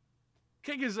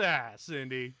 Kick his ass,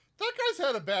 Cindy. That guy's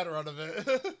had a bad run of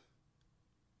it.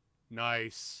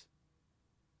 Nice.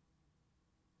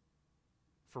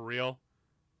 For real?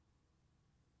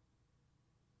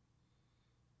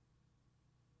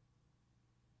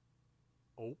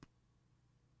 Oh.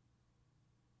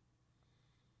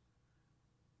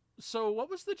 So what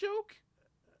was the joke?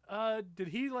 Did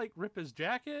he like rip his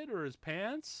jacket or his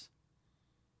pants?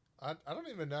 I don't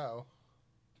even know.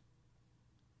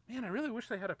 Man, I really wish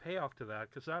they had a payoff to that,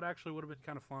 because that actually would have been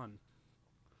kind of fun.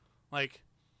 Like,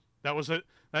 that was it.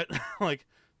 That like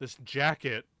this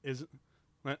jacket is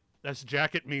this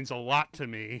jacket means a lot to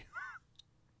me.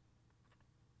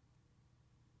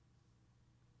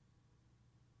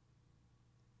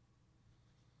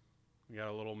 We got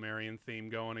a little Marion theme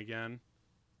going again.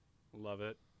 Love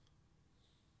it.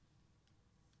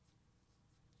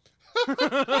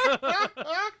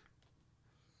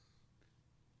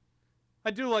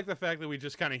 I do like the fact that we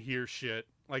just kind of hear shit.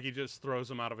 Like he just throws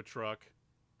them out of a truck.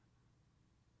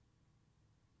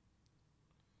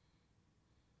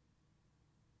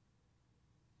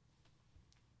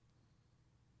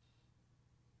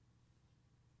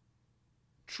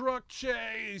 Truck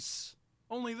chase!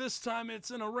 Only this time it's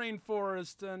in a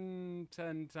rainforest and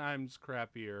 10 times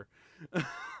crappier.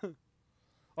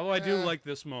 Although I do like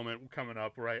this moment coming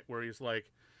up, right, where he's like,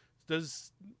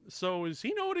 does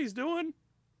he know what he's doing?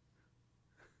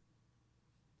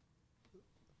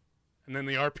 And then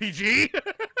the RPG.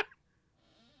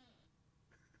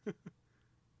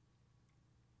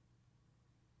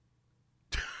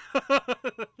 I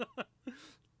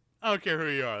don't care who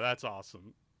you are. That's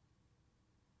awesome.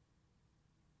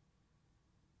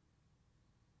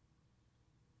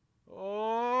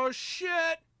 Oh,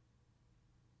 shit.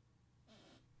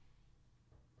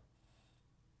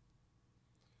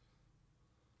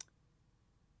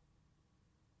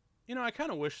 You know, I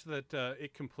kind of wish that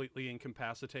it completely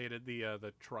incapacitated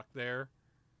the truck there.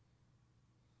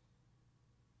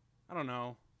 I don't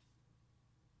know.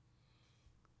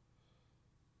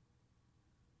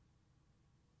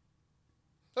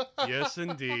 Yes,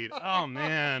 indeed. Oh,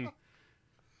 man.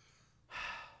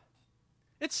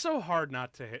 It's so hard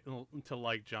not to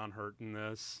like John Hurt in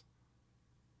this.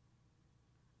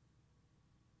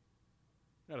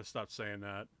 Gotta stop saying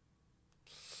that.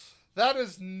 That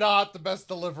is not the best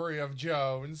delivery of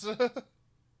Jones.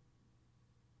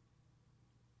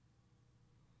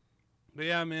 But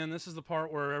yeah, man, this is the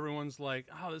part where everyone's like,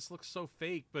 oh, this looks so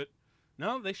fake. But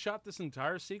no, they shot this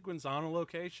entire sequence on a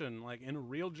location, like in a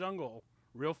real jungle,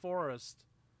 real forest.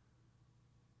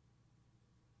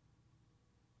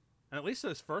 And at least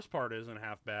this first part isn't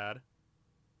half bad.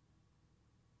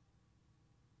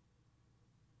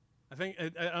 I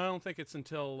don't think it's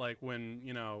until like when,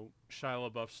 you know, Shia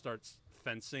LaBeouf starts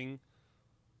fencing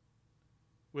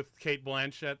with Cate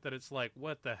Blanchett that it's like,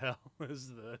 what the hell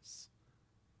is this?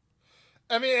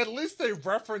 I mean, at least they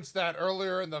referenced that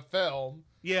earlier in the film.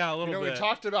 Yeah, a little bit. We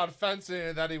talked about fencing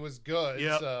and that he was good.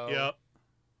 Yep, so. yep.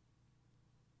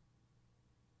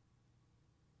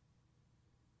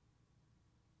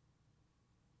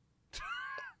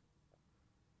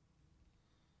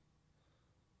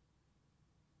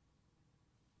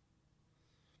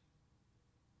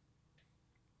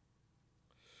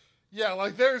 Yeah,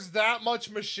 like there's that much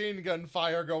machine gun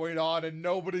fire going on and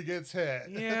nobody gets hit.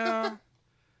 Yeah.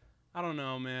 I don't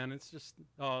know, man. It's just,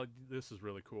 oh, this is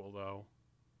really cool, though.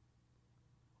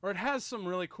 Or it has some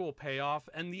really cool payoff.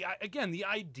 And the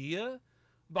idea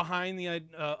behind the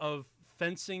of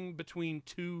fencing between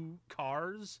two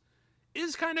cars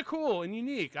is kind of cool and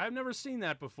unique. I've never seen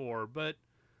that before, but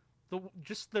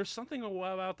there's something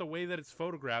about the way that it's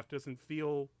photographed doesn't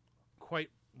feel quite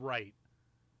right.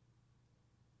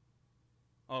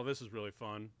 Oh, this is really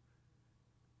fun.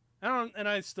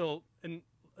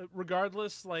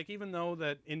 Regardless, like, even though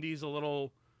that Indy's a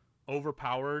little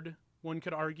overpowered, one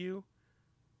could argue,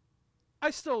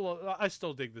 I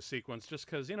still dig the sequence just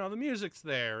because, you know, the music's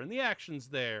there and the action's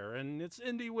there and it's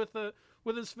Indy with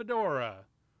his fedora.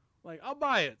 Like, I'll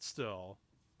buy it still.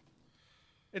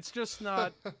 It's just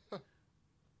not.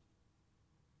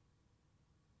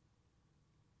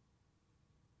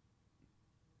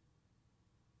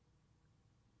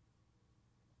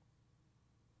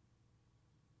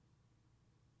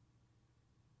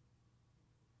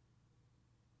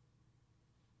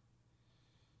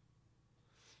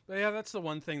 But yeah, that's the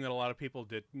one thing that a lot of people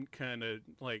didn't kind of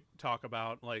like talk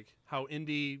about, like how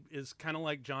Indy is kind of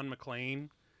like John McClane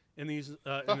in these in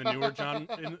the newer John,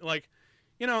 like,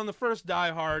 you know, in the first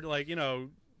Die Hard, like, you know,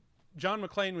 John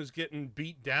McClane was getting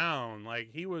beat down, like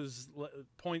he was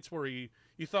points where you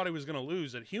thought he was going to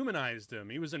lose. It humanized him.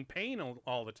 He was in pain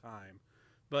all the time.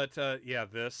 But yeah,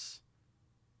 this,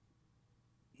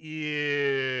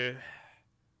 yeah,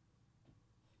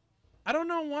 I don't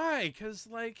know why, because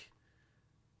like,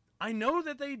 I know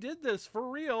that they did this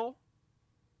for real,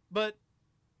 but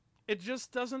it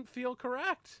just doesn't feel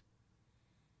correct.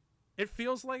 It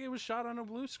feels like it was shot on a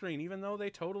blue screen, even though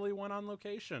they totally went on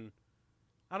location.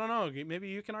 I don't know. Maybe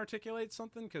you can articulate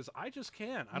something, because I just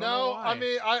can't. I don't know why. I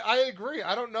mean, I agree.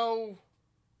 I don't know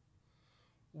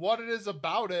what it is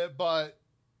about it, but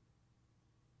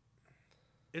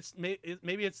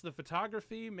maybe it's the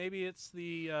photography. Maybe it's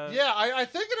the yeah. I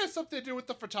think it has something to do with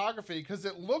the photography, because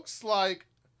it looks like.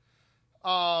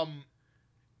 I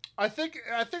think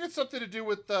it's something to do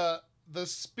with the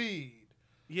speed.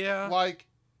 Yeah. Like,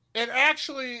 it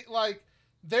actually, like,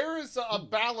 there is a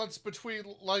balance between,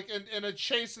 like, in a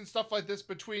chase and stuff like this,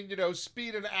 between, you know,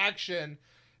 speed and action,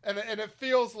 and it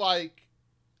feels like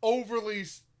overly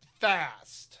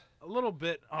fast. A little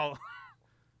bit. Oh,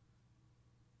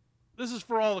 this is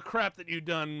for all the crap that you've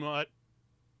done, Mutt.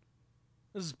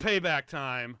 This is payback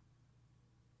time.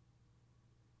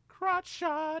 Crotch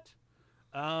shot.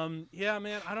 Yeah,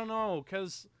 man, I don't know,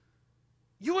 because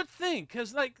you would think,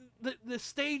 because like the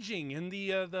staging and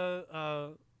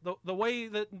the way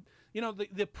that, you know,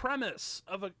 the premise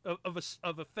of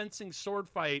a fencing sword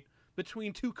fight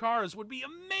between two cars would be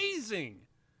amazing.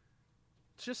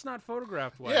 It's just not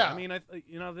photographed well. Yeah. I mean,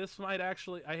 you know, this might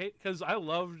actually, I hate, because I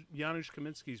love Janusz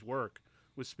Kaminski's work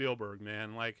with Spielberg,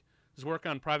 man. Like his work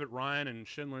on Private Ryan and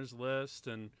Schindler's List,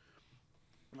 and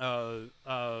a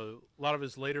lot of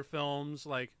his later films.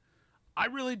 Like, I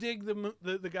really dig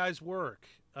the guy's work.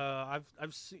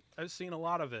 I've seen a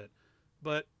lot of it,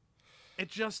 but it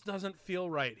just doesn't feel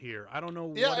right here. I don't know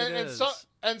what it is.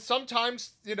 And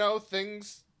sometimes, you know,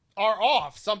 things are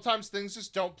off. Sometimes things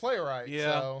just don't play right.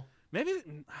 Yeah. So. Maybe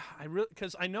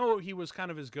because I know he was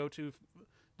kind of his go-to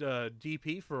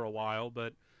DP for a while,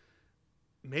 but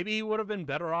maybe he would have been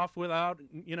better off without,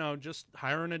 you know, just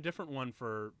hiring a different one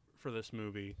for this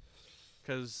movie,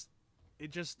 because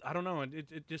it just, I don't know,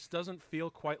 it just doesn't feel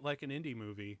quite like an indie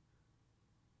movie.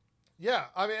 Yeah,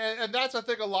 I mean, and that's, I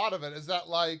think, a lot of it is that,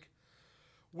 like,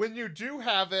 when you do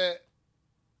have it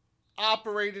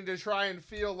operating to try and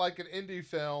feel like an indie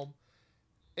film,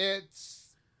 it's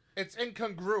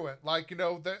incongruent. Like, you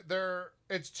know,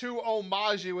 it's too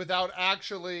homage-y without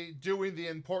actually doing the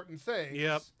important things.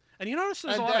 Yep. And you notice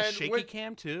there's a lot of shaky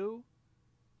cam too.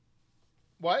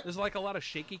 What? There's like a lot of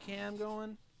shaky cam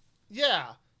going.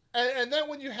 Yeah. And then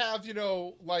when you have, you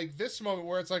know, like this moment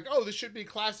where it's like, oh, this should be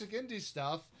classic indie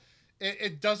stuff,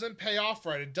 it doesn't pay off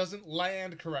right. It doesn't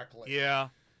land correctly. Yeah.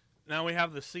 Now we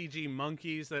have the CG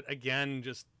monkeys that, again,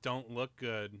 just don't look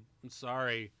good. I'm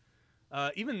sorry.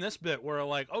 Even this bit where,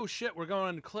 like, oh shit, we're going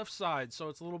on cliffside, so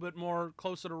it's a little bit more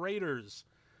closer to Raiders.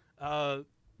 But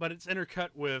it's intercut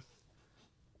with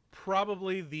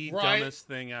probably the dumbest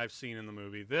thing I've seen in the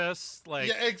movie. This, like,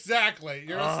 yeah, exactly.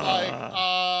 You're just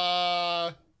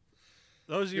like,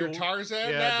 those of you, you're Tarzan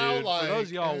yeah, now. Dude, like, for those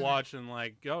of y'all watching,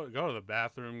 like, go to the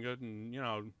bathroom, go and, you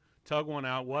know, tug one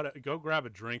out. Go grab a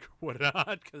drink or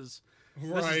whatnot, because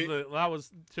right. That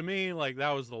was, to me, like,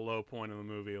 that was the low point of the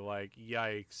movie. Like,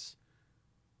 yikes.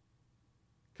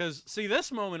 Because, see,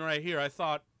 this moment right here, I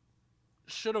thought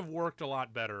should have worked a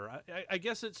lot better. I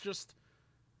guess it's just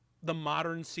the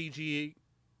modern CG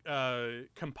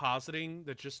compositing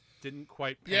that just didn't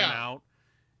quite pan out.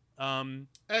 And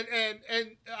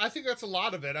I think that's a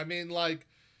lot of it. I mean, like,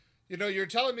 you know, you're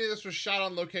telling me this was shot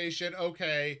on location,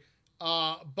 okay,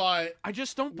 but I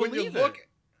just don't believe it.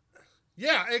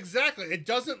 Yeah, exactly. It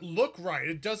doesn't look right.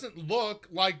 It doesn't look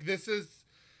like this is.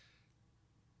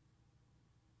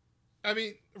 I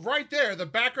mean, right there, the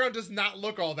background does not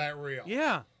look all that real.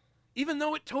 Yeah. Even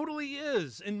though it totally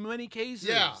is in many cases.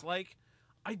 Yeah. Like,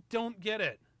 I don't get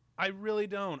it. I really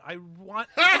don't. I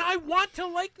want to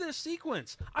like this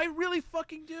sequence. I really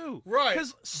fucking do. Right.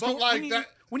 Because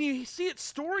when you see it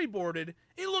storyboarded,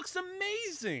 it looks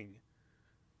amazing.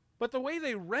 But the way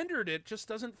they rendered it just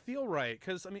doesn't feel right.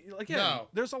 Because, I mean, again,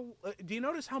 there's do you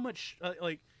notice how much,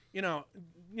 like, you know,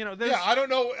 there's Yeah, I don't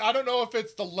know. I don't know if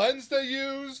it's the lens they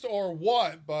used or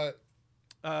what, but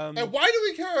and why do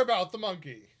we care about the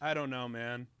monkey? I don't know,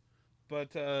 man.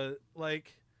 But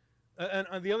like,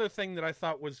 and the other thing that I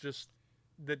thought was just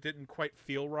that didn't quite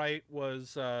feel right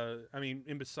was, I mean,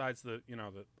 in besides the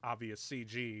the obvious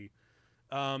CG,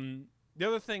 the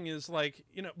other thing is like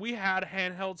we had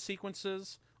handheld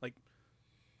sequences. Like,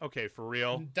 okay, for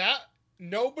real. That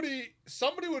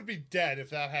somebody would be dead if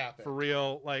that happened. For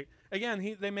real, like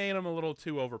again, they made him a little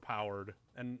too overpowered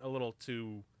and a little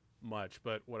too much,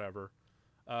 but whatever.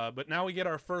 But now we get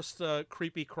our first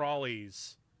creepy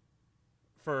crawlies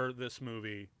for this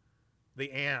movie,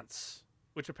 the ants,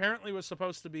 which apparently was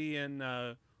supposed to be in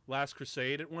Last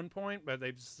Crusade at one point, but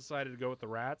they just decided to go with the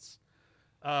rats.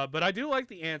 But I do like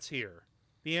the ants here.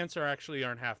 The ants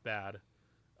aren't half bad.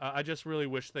 I just really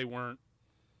wish they weren't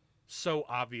so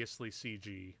obviously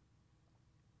CG.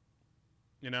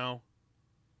 Because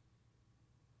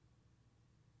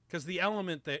the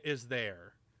element that is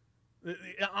there.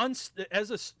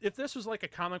 If this was like a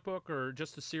comic book or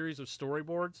just a series of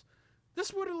storyboards,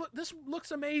 this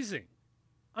looks amazing.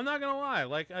 I'm not gonna lie.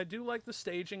 Like, I do like the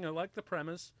staging. I like the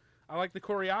premise. I like the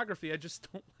choreography. I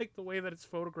just don't like the way that it's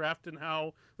photographed and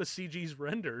how the CG's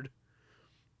rendered.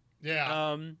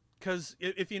 Yeah. Because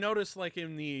if you notice, like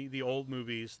in the old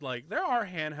movies, like there are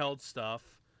handheld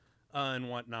stuff and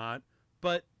whatnot,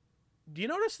 but do you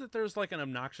notice that there's like an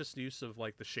obnoxious use of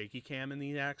like the shaky cam in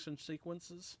the action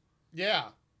sequences? Yeah.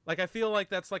 Like, I feel like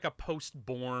that's like a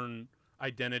post-born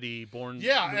identity, born.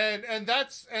 Yeah, and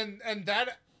that's and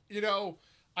that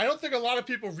I don't think a lot of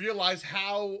people realize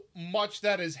how much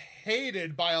that is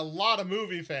hated by a lot of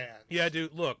movie fans. Yeah,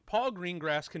 dude. Look, Paul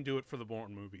Greengrass can do it for the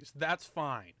Bourne movies. That's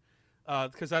fine.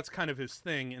 Because that's kind of his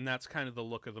thing, and that's kind of the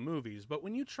look of the movies. But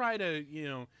when you try to,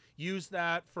 use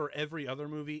that for every other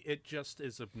movie, it just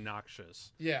is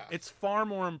obnoxious. Yeah. It's far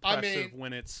more impressive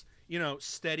when it's,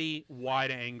 steady,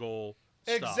 wide-angle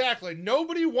stuff. Exactly.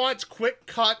 Nobody wants quick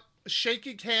cut,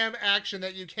 shaky cam action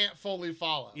that you can't fully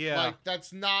follow. Yeah. Like,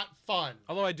 that's not fun.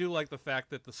 Although I do like the fact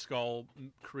that the skull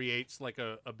creates, like,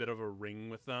 a bit of a ring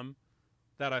with them.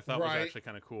 That I thought was actually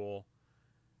kind of cool.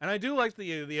 And I do like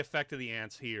the effect of the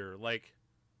ants here. Like,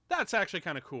 that's actually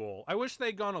kind of cool. I wish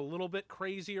they'd gone a little bit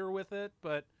crazier with it,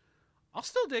 but I'll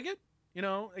still dig it.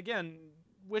 Again,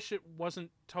 wish it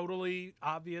wasn't totally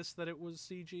obvious that it was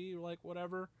CG or like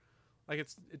whatever. Like,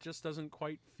 it just doesn't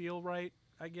quite feel right,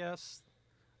 I guess.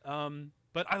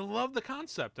 But I love the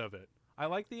concept of it. I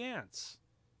like the ants.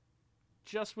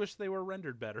 Just wish they were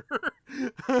rendered better.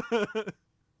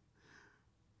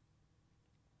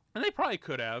 And they probably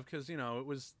could have, because, it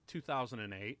was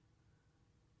 2008.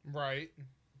 Right.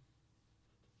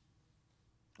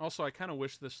 Also, I kind of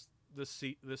wish this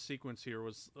sequence here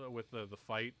was with the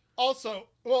fight. Also,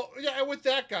 well, yeah, with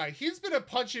that guy, he's been a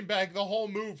punching bag the whole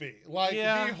movie. Like,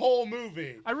 the whole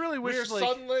movie. I really wish,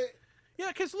 suddenly... Yeah,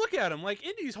 because look at him. Like,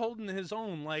 Indy's holding his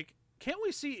own. Like, can't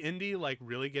we see Indy, like,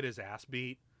 really get his ass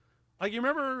beat? Like, you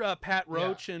remember Pat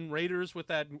Roach in Raiders with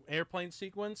that airplane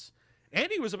sequence?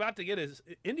 Indy was about to get his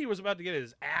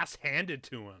ass handed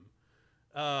to him.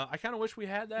 I kind of wish we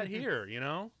had that here,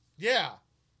 Yeah.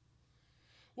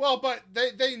 Well, but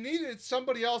they needed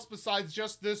somebody else besides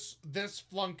just this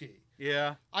flunky.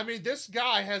 Yeah. I mean, this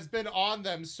guy has been on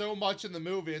them so much in the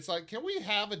movie. It's like, can we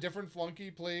have a different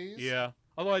flunky, please? Yeah.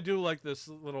 Although I do like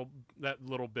that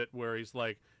little bit where he's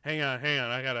like, hang on,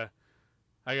 I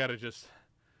gotta just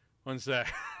one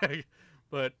sec.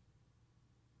 But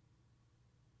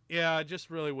yeah, I just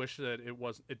really wish that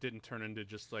it didn't turn into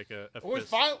just like a fist. We're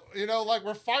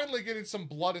finally getting some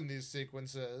blood in these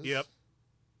sequences. Yep.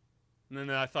 And then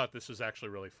I thought this was actually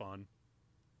really fun.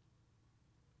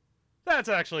 That's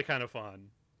actually kind of fun.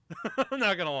 I'm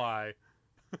not gonna lie.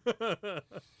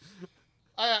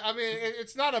 I mean,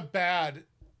 it's not a bad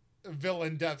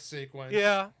villain death sequence.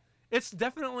 Yeah, it's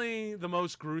definitely the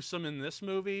most gruesome in this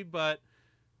movie, but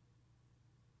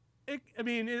it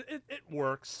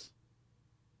works.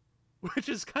 Which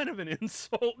is kind of an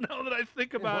insult now that I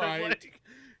think about it. Like,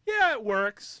 yeah, it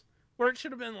works. Where it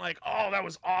should have been like, oh, that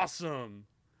was awesome.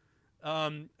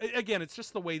 Again, it's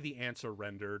just the way the ants are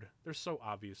rendered. They're so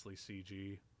obviously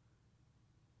CG.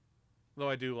 Though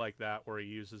I do like that where he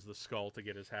uses the skull to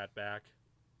get his hat back.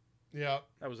 Yeah.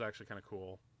 That was actually kind of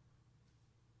cool.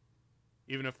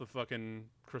 Even if the fucking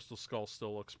crystal skull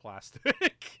still looks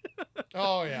plastic.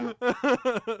 Oh, yeah.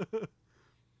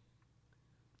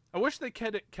 I wish they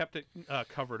kept it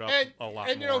covered up a lot more.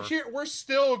 And, here, we're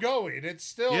still going. It's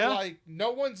still like,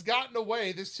 no one's gotten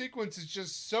away. This sequence is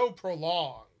just so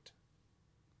prolonged.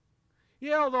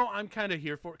 Yeah, although I'm kind of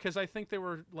here for it, because I think they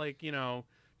were, like,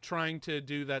 trying to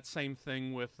do that same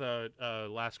thing with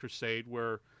Last Crusade,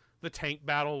 where the tank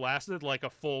battle lasted like a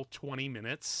full 20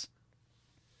 minutes.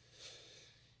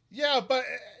 Yeah, but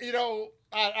you know,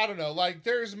 I don't know. Like,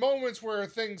 there's moments where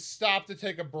things stop to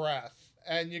take a breath,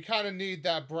 and you kind of need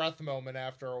that breath moment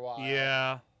after a while.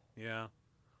 Yeah, yeah.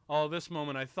 Oh, this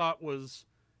moment I thought was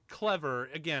clever.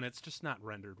 Again, it's just not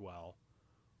rendered well.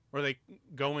 Where they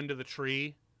go into the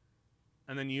tree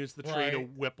and then use the tree to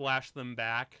whiplash them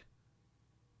back.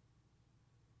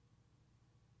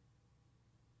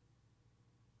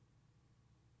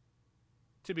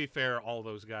 To be fair, all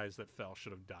those guys that fell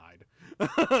should have died.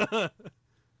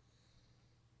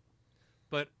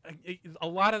 But a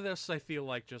lot of this, I feel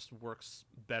like, just works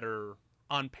better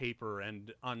on paper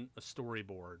and on a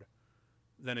storyboard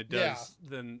than it does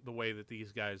than the way that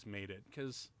these guys made it.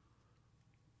 Because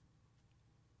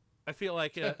I feel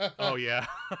like oh yeah.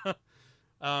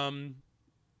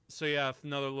 So yeah,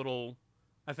 another little.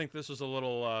 I think this was a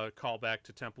little callback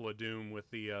to Temple of Doom with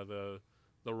the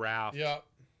raft. Yep.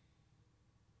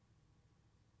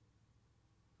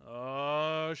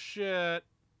 Oh shit.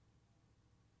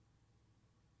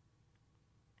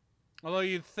 Although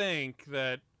you'd think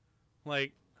that,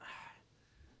 like,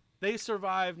 they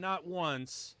survived not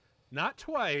once, not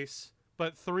twice,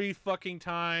 but 3 fucking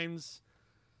times.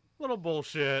 Little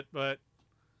bullshit, but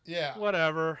yeah,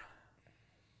 whatever.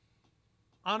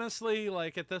 Honestly,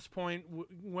 like, at this point,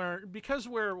 we are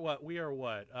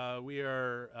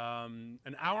an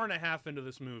hour and a half into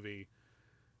this movie.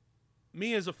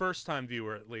 Me as a first-time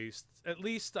viewer, at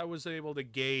least I was able to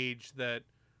gauge that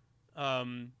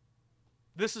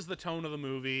this is the tone of the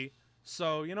movie.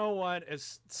 So, you know what?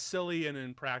 As silly and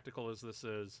impractical as this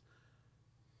is,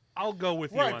 I'll go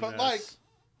with you on this.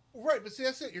 Right, but see,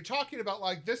 that's it. You're talking about,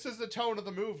 like, this is the tone of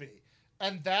the movie.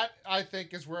 And that, I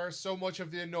think, is where so much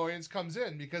of the annoyance comes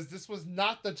in, because this was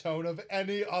not the tone of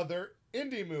any other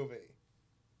indie movie.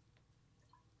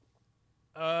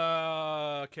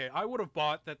 Okay. I would have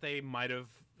bought that they might have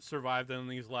survived in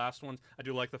these last ones. I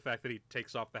do like the fact that he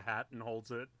takes off the hat and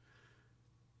holds it.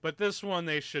 But this one,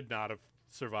 they should not have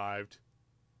survived.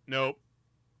 Nope.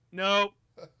 Nope.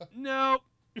 Nope.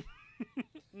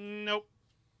 Nope.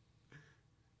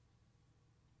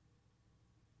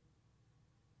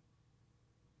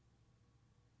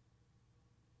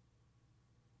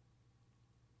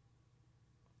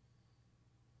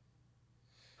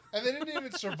 And they didn't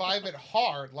even survive it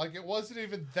hard. Like, it wasn't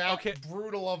even that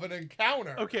brutal of an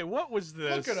encounter. Okay, what was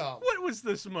this? Look at him. What was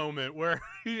this moment where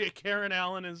Karen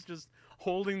Allen is just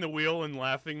holding the wheel and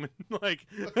laughing like,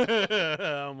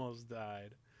 I almost died.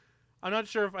 I'm not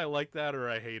sure if I like that or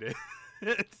I hate it.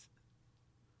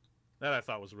 That I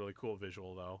thought was a really cool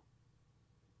visual, though.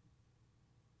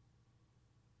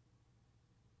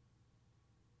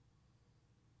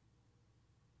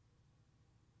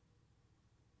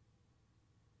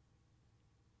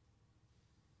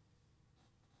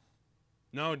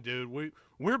 No, dude,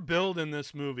 we're building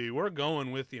this movie. We're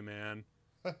going with you, man.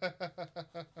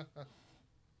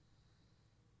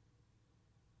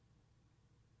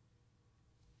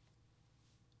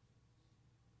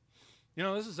 You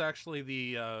know, this is actually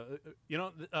the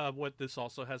what this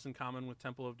also has in common with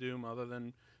Temple of Doom, other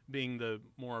than being the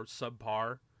more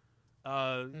subpar.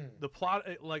 The plot,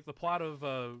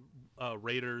 of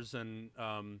Raiders and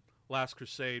Last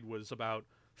Crusade was about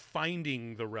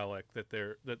finding the relic that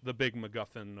the big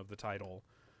MacGuffin of the title.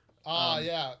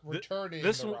 Returning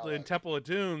this the relic. In Temple of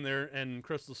Doom, and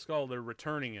Crystal Skull, they're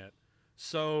returning it.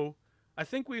 So I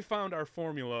think we found our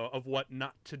formula of what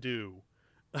not to do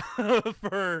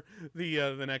for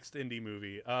the next indie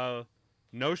movie. No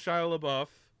Shia LaBeouf.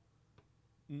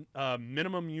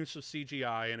 Minimum use of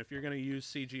CGI, and if you're going to use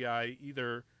CGI,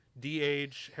 either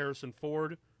de-age Harrison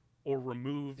Ford or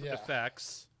remove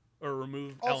effects. Or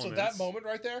remove elements. Also, that moment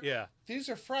right there? Yeah. These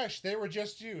are fresh. They were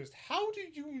just used. How do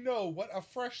you know what a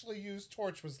freshly used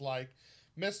torch was like?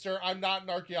 Mister, I'm not an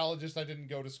archaeologist. I didn't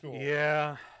go to school.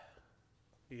 Yeah.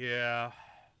 Yeah.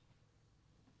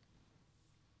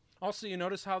 Also, you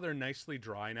notice how they're nicely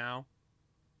dry now?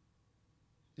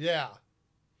 Yeah.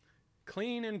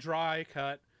 Clean and dry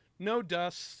cut. No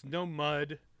dust, no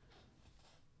mud.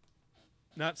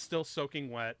 Not still soaking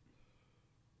wet.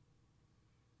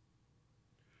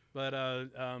 But,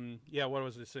 what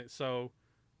was it? So,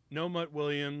 no Mutt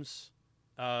Williams,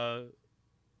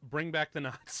 bring back the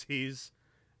Nazis,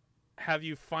 have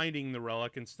you finding the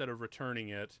relic instead of returning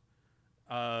it,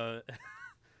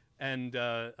 and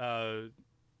new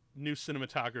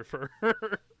cinematographer.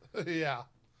 Yeah.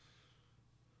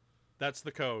 That's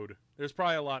the code. There's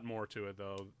probably a lot more to it,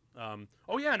 though. And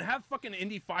have fucking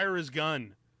Indy fire his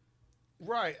gun.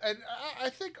 Right, and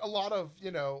I think a lot of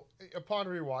upon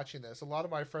rewatching this, a lot of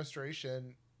my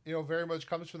frustration, very much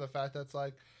comes from the fact that it's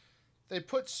like they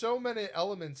put so many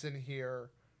elements in here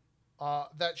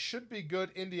that should be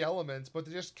good indie elements, but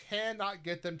they just cannot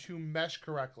get them to mesh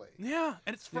correctly. Yeah,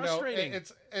 and it's frustrating.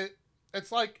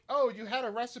 It's like, oh, you had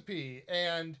a recipe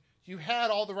and you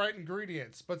had all the right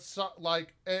ingredients, but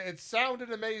it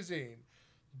sounded amazing,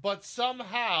 but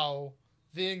somehow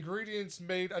the ingredients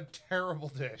made a terrible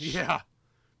dish. Yeah.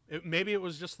 Maybe it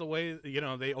was just the way, they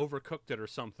overcooked it or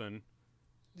something.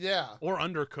 Yeah. Or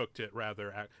undercooked it,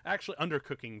 rather. Actually,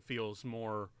 undercooking feels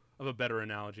more of a better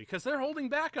analogy, because they're holding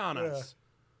back on us.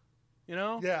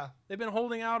 Yeah. They've been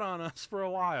holding out on us for a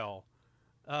while.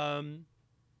 Now,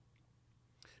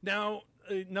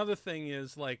 another thing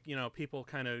is, like, people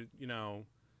kind of,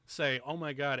 say, oh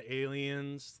my god,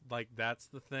 aliens, like, that's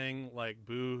the thing, like,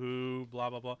 boo-hoo, blah,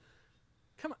 blah, blah.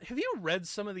 Come on, have you read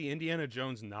some of the Indiana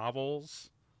Jones novels?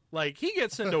 Like, he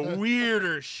gets into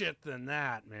weirder shit than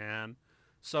that, man.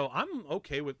 So I'm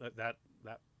okay with that. That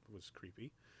was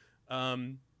creepy.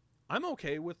 I'm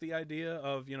okay with the idea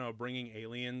of, bringing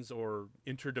aliens or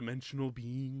interdimensional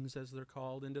beings, as they're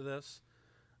called, into this.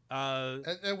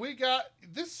 And we got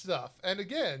this stuff. And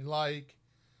again, like,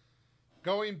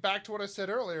 going back to what I said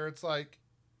earlier, it's like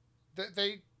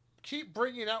they keep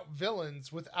bringing out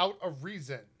villains without a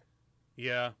reason.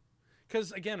 Yeah.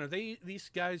 Because, again, are these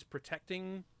guys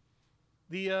protecting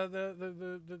the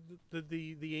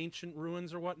ancient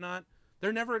ruins or whatnot?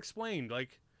 They're never explained.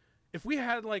 Like, if we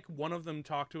had, like, one of them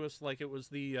talk to us like it was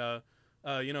the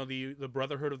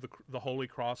Brotherhood of the Holy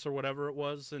Cross or whatever it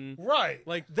was, and right,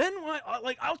 like, then why?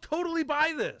 Like, I'll totally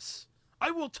buy this. I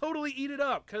will totally eat it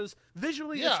up, because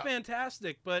visually it's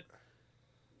fantastic, but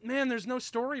man, there's no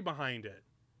story behind it.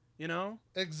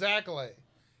 Exactly.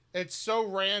 It's so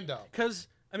random. Because,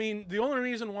 I mean, the only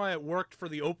reason why it worked for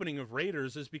the opening of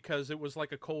Raiders is because it was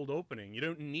like a cold opening. You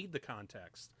don't need the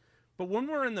context. But when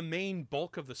we're in the main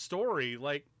bulk of the story,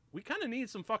 like, we kind of need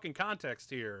some fucking context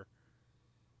here.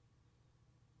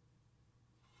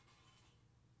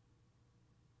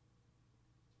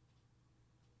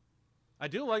 I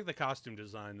do like the costume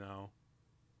design, though.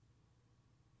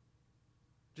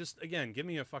 Just, again, give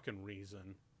me a fucking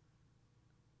reason.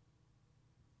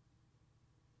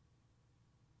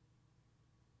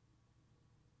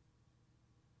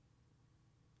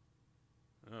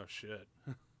 Oh, shit.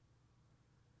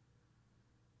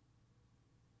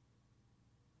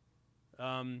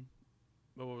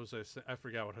 But what was I saying? I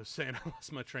forgot what I was saying. I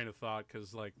lost my train of thought,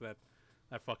 because, like, that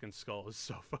fucking skull is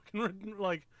so fucking,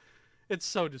 like, it's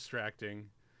so distracting.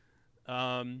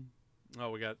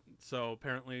 We got, so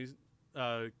apparently,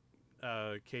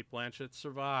 Cate Blanchett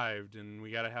survived, and we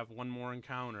got to have one more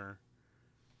encounter.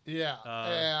 Yeah,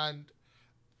 and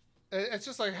it's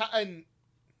just like,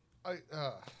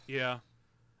 yeah.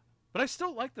 But I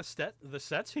still like the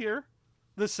sets here.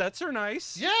 The sets are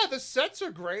nice. Yeah, the sets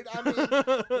are great. I mean,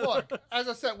 look, as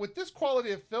I said, with this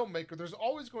quality of filmmaker, there's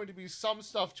always going to be some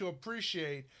stuff to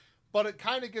appreciate, but it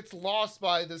kind of gets lost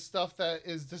by the stuff that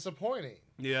is disappointing.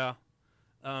 Yeah.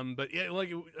 But yeah,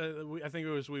 like, I think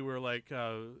we were like,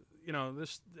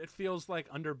 it feels like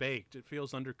underbaked. It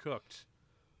feels undercooked.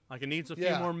 Like, it needs a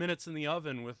few more minutes in the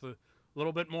oven with a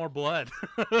little bit more blood.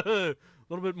 A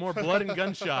little bit more blood and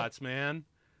gunshots, man.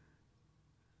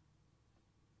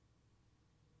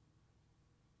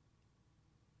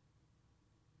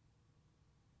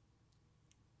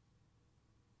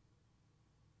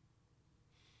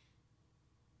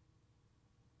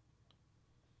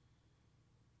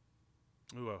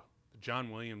 Ooh, the John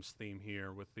Williams theme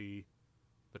here with the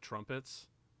trumpets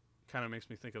kind of makes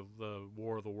me think of the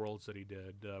War of the Worlds that he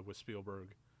did with Spielberg.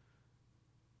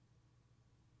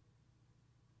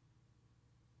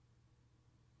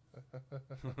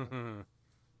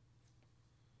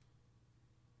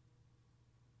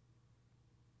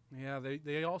 Yeah,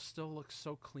 they all still look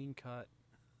so clean cut.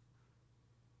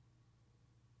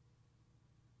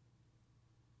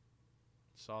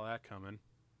 Saw that coming.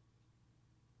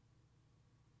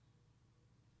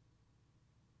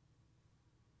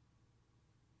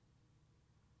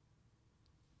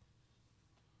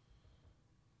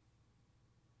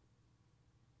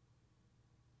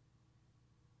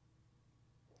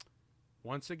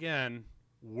 Once again,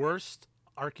 worst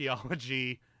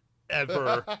archaeology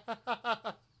ever.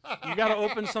 You gotta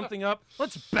open something up.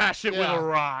 Let's bash it with a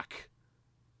rock.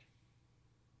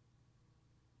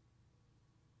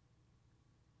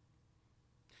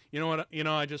 You know what?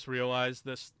 I just realized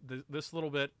this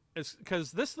little bit is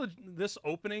because this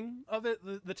opening of it,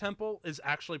 the temple, is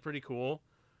actually pretty cool.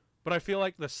 But I feel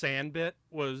like the sand bit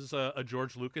was a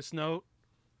George Lucas note.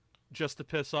 just to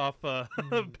piss off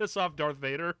piss off Darth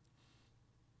Vader.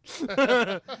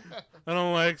 I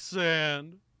don't like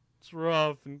sand. It's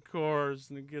rough and coarse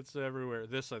and it gets everywhere.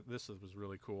 This was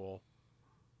really cool.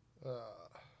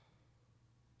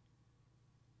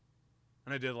 And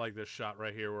I did like this shot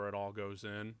right here where it all goes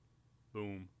in.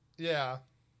 Boom. Yeah.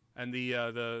 And the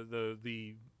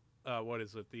what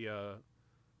is it? The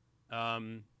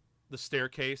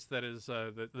staircase that is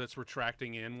that's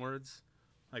retracting inwards.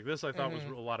 Like this I thought was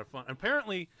a lot of fun.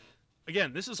 Apparently,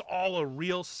 again, this is all a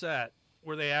real set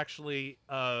where they actually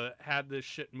had this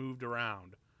shit moved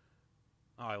around.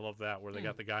 Oh, I love that, where they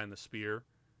got the guy in the spear.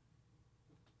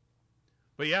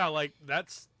 But yeah, like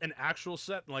that's an actual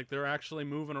set. Like they're actually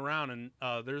moving around, and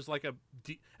there's like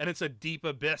and it's a deep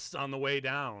abyss on the way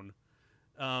down.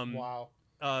 Wow.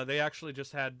 They actually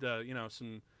just had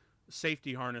some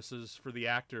safety harnesses for the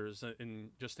actors,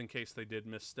 just in case they did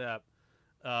misstep.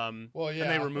 Well, yeah.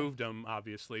 And they removed them,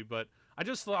 obviously. But I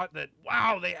just thought that,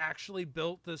 wow, they actually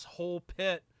built this whole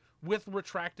pit with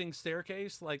retracting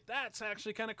staircase. Like, that's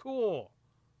actually kind of cool.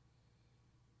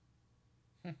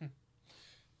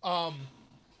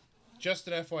 Just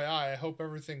an FYI, I hope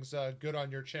everything's good on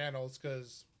your channels,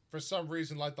 because for some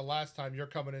reason, like the last time, you're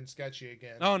coming in sketchy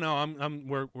again. Oh no,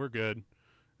 we're good.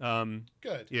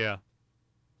 Good. Yeah.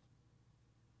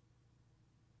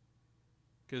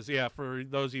 Because yeah, for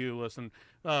those of you who listen,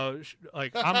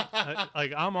 like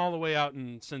I'm all the way out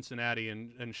in Cincinnati,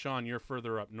 and Sean, you're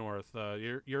further up north.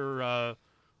 You're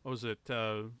what was it?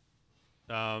 Toledo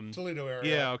area.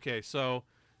 Yeah. Okay. So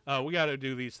we got to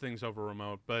do these things over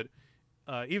remote, but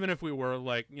even if we were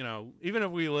like, even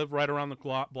if we live right around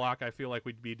the block, I feel like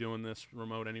we'd be doing this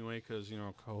remote anyway, because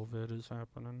COVID is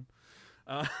happening.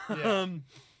 Yeah.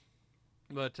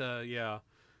 But yeah,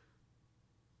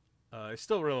 I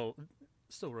still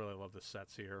really love the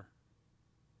sets here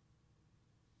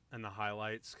and the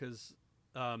highlights, because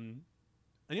and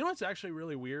what's actually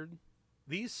really weird,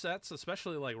 these sets,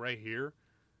 especially like right here,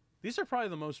 these are probably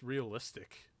the most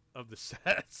realistic of the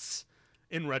sets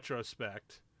in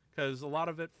retrospect, because a lot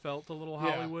of it felt a little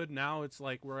Hollywood. Yeah. Now it's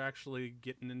like we're actually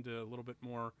getting into a little bit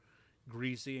more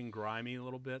greasy and grimy a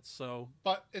little bit. So,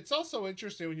 but it's also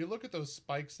interesting when you look at those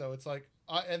spikes, though. It's like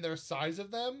and their size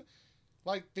of them.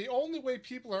 Like, the only way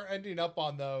people are ending up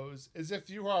on those is if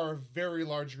you are a very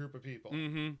large group of people.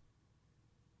 Mm-hmm.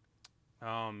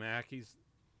 Oh, Mackey's...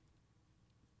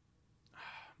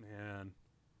 Oh, man.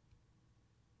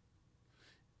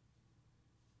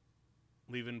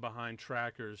 Leaving behind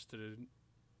trackers to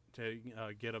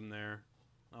get them there.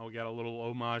 Oh, we got a little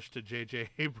homage to J.J.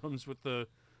 Abrams with the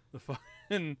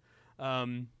fucking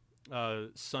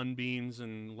sunbeams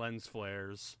and lens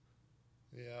flares.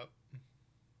 Yep.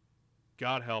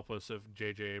 God help us if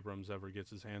J.J. Abrams ever gets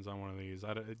his hands on one of these.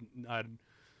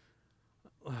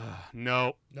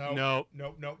 No.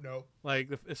 Like,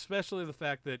 especially the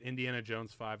fact that Indiana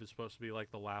Jones 5 is supposed to be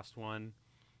like the last one.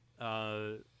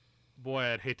 Boy,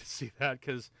 I'd hate to see that,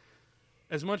 because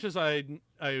as much as I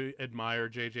admire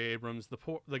J.J. Abrams,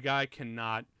 the guy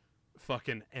cannot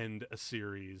fucking end a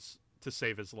series to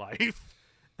save his life.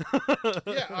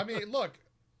 Yeah, I mean, look.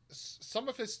 Some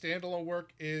of his standalone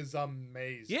work is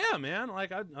amazing. Yeah, man.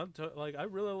 Like I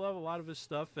really love a lot of his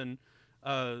stuff, and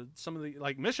some of the,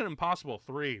 like, Mission Impossible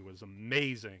 3 was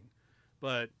amazing,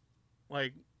 but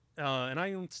like and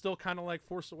I still kind of like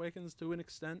Force Awakens to an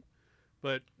extent,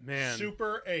 but man,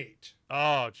 Super 8.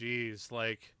 Oh geez,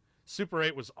 like Super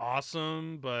 8 was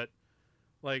awesome, but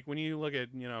like when you look at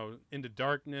Into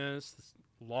Darkness,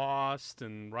 Lost,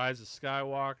 and Rise of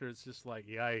Skywalker, it's just like,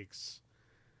 yikes.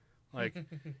 Like,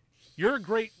 you're a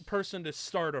great person to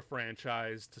start a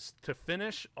franchise. To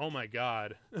finish, oh my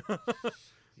god.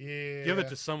 Yeah. Give it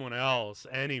to someone else,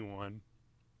 anyone.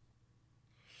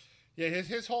 Yeah,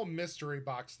 his whole mystery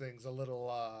box thing's a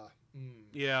little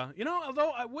Yeah,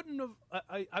 although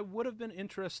I would have been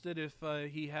interested if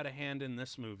he had a hand in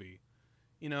this movie.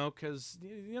 Because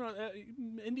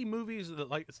indie movies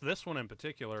like this one in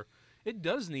particular, it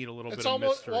does need a little bit of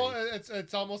mystery. Well,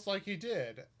 it's almost like he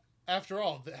did. After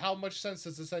all, how much sense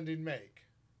does this ending make?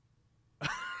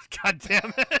 God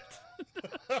damn it!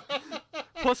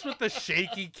 Plus with the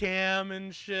shaky cam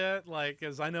and shit, like,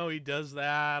 as I know he does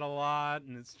that a lot,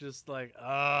 and it's just like,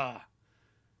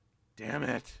 damn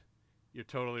it! You're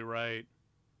totally right.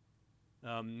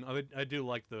 I do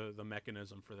like the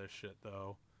mechanism for this shit,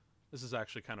 though. This is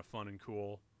actually kind of fun and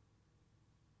cool.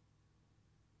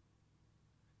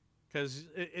 Because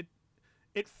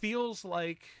it feels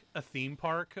like a theme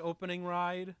park opening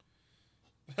ride.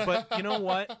 But you know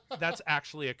what? That's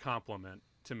actually a compliment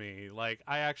to me. Like,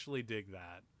 I actually dig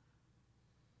that.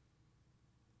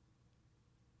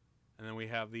 And then we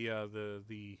have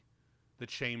the the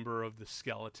chamber of the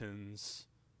skeletons,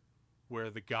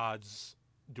 where the gods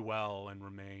dwell and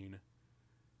remain.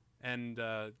 And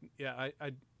yeah,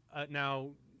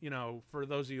 now, you know, for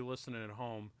those of you listening at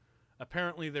home,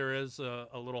 apparently there is a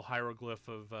little hieroglyph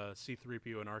of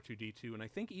C-3PO and R2-D2, and I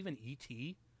think even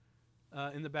E.T.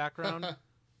 In the background.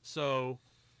 So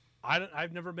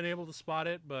I've never been able to spot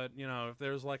it, but, you know, if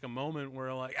there's like a moment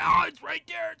where like, oh, it's right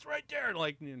there,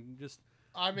 like, you know, just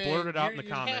blurt it out in the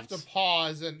comments.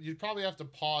 You'd probably have to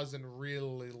pause and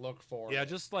really look for it. Yeah,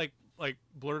 just like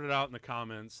blurt it out in the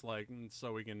comments, like,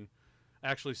 so we can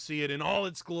actually see it in all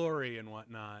its glory and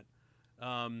whatnot.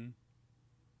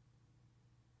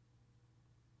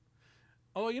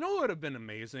 Oh, you know what would have been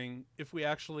amazing if we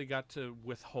actually got to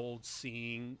withhold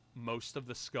seeing most of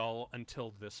the skull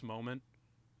until this moment.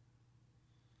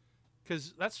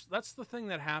 Because that's the thing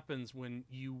that happens when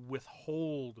you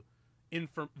withhold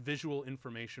visual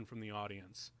information from the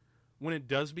audience. When it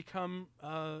does become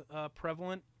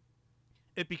prevalent,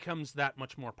 it becomes that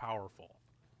much more powerful,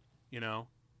 you know?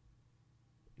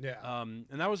 Yeah. And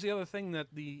that was the other thing that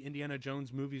the Indiana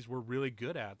Jones movies were really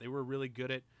good at. They were really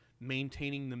good at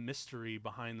maintaining the mystery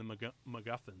behind the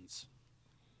MacGuffins.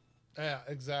 Yeah,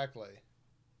 exactly.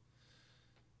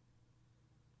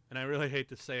 And I really hate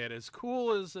to say it, as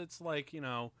cool as it's like, you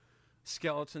know,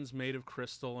 skeletons made of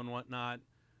crystal and whatnot,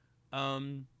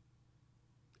 and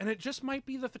it just might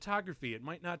be the photography. It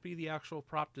might not be the actual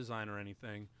prop design or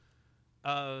anything.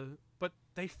 But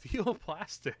they feel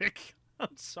plastic.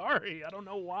 I'm sorry. I don't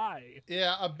know why.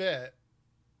 Yeah, a bit.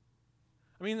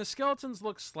 I mean, the skeletons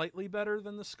look slightly better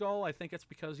than the skull. I think it's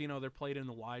because, you know, they're played in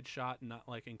the wide shot and not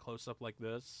like in close up like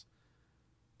this.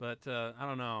 But I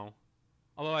don't know.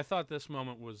 Although I thought this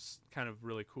moment was kind of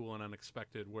really cool and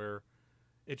unexpected, where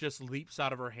it just leaps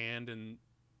out of her hand and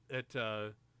it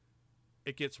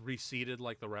gets reseated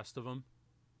like the rest of them.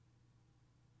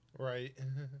 Right.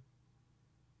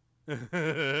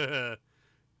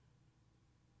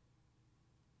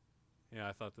 Yeah,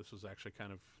 I thought this was actually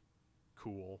kind of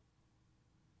cool.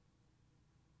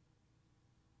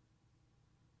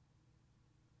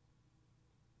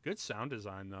 Good sound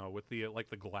design though, with the like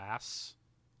the glass,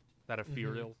 that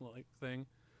ethereal like thing.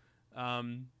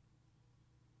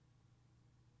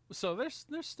 So there's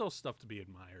still stuff to be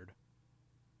admired.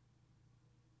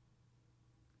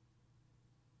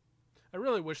 I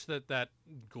really wish that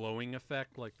glowing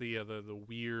effect, like the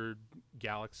weird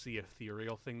galaxy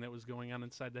ethereal thing that was going on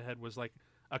inside the head, was like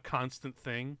a constant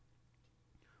thing.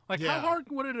 Like, Yeah. how hard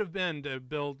would it have been to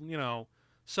build, you know,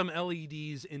 some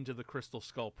LEDs into the Crystal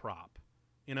Skull prop?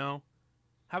 You know,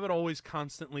 have it always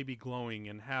constantly be glowing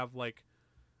and have like,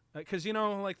 because, you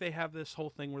know, like they have this whole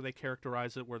thing where they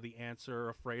characterize it where the ants are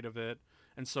afraid of it,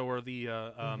 and so are the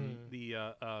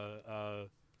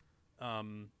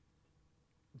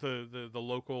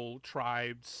local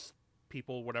tribes,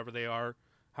 people, whatever they are,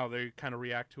 how they kind of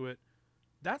react to it.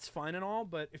 That's fine and all,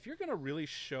 but if you're going to really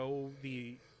show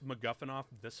the MacGuffin off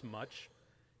this much,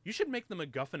 you should make the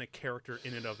MacGuffin a character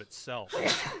in and of itself,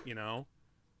 you know?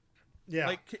 Yeah.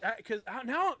 Like, because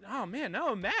now, oh man,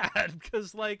 now I'm mad,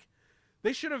 because, like,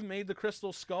 they should have made the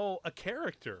Crystal Skull a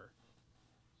character.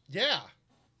 Yeah.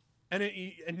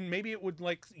 And maybe it would,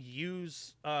 like,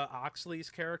 use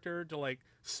Oxley's character to, like,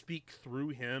 speak through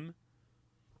him.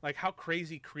 Like, how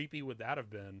crazy creepy would that have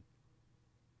been?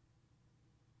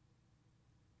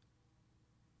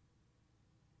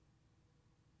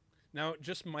 Now, it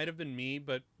just might have been me,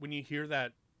 but when you hear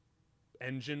that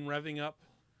engine revving up,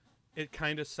 it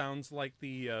kind of sounds like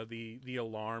the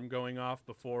alarm going off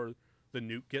before the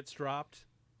nuke gets dropped.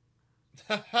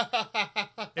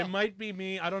 It might be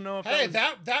me. I don't know if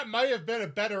that might have been a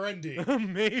better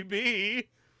ending. Maybe.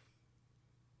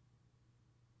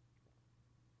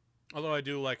 Although I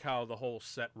do like how the whole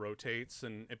set rotates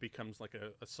and it becomes like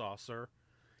a saucer.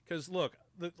 Because look,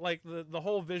 the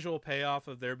whole visual payoff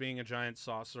of there being a giant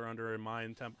saucer under a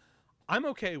Mayan temple, I'm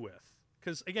okay with.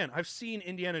 Because, again, I've seen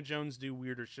Indiana Jones do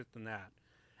weirder shit than that.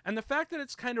 And the fact that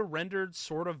it's kind of rendered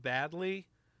sort of badly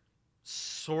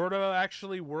sort of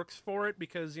actually works for it,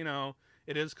 because, you know,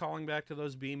 it is calling back to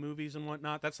those B movies and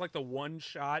whatnot. That's like the one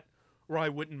shot where I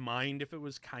wouldn't mind if it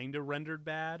was kind of rendered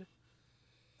bad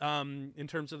in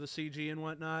terms of the CG and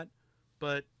whatnot.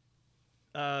 But,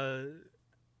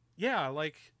 yeah,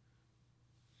 like...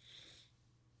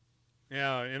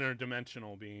 Yeah,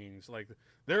 interdimensional beings. Like,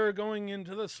 they're going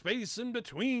into the space in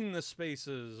between the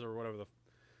spaces, or whatever the...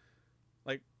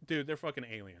 Like, dude, they're fucking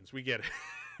aliens. We get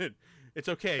it. It's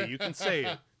okay. You can say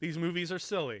it. These movies are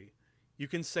silly. You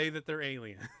can say that they're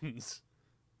aliens.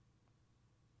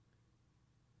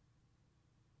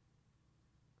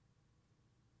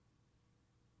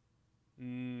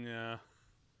 Yeah.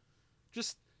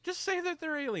 Just say that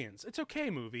they're aliens. It's okay,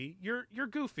 movie. You're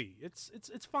goofy.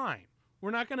 It's fine.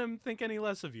 We're not gonna think any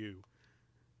less of you.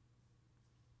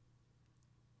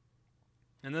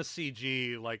 And this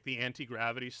CG, like the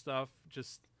anti-gravity stuff,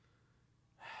 just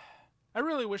I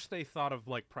really wish they thought of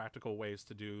like practical ways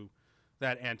to do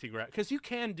that anti-gravity, because you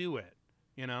can do it,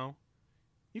 you know?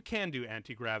 You can do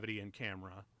anti-gravity in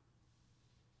camera.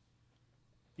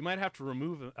 You might have to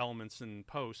remove elements in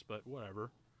post, but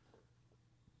whatever.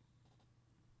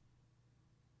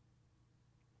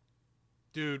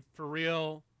 Dude, for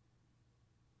real,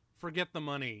 forget the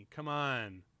money. Come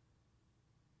on.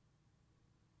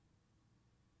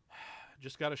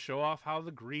 Just got to show off how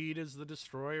the greed is the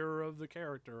destroyer of the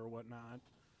character or whatnot.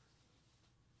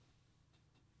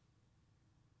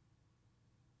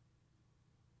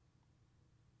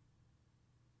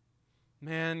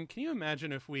 Man, can you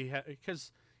imagine if we had...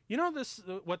 Because, you know this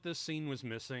what this scene was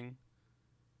missing?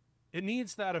 It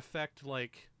needs that effect,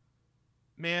 like...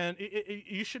 Man,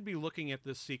 you should be looking at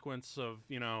this sequence of,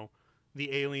 you know,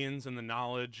 the aliens and the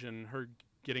knowledge and her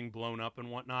getting blown up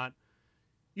and whatnot.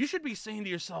 You should be saying to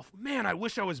yourself, man, I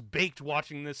wish I was baked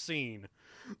watching this scene.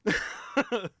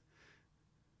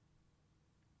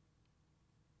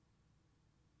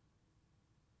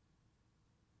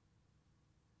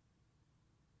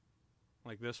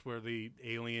 Like this, where the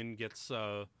alien gets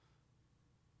all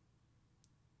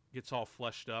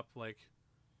fleshed up. Like,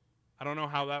 I don't know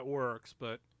how that works,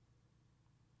 but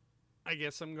I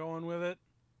guess I'm going with it.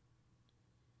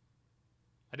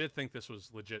 I did think this was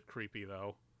legit creepy,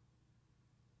 though.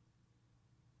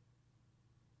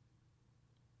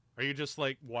 Are you just,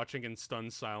 like, watching in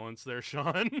stunned silence there,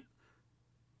 Sean?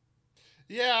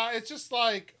 Yeah, it's just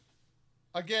like,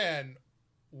 again,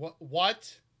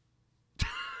 what?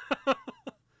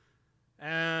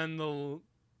 And the...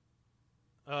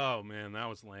 Oh, man, that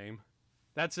was lame.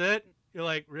 That's it? You're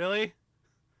like, really?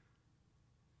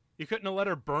 You couldn't have let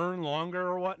her burn longer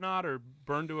or whatnot, or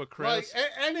burn to a crisp? Like,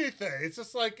 anything. It's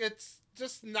just like, it's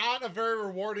just not a very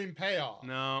rewarding payoff.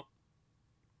 No.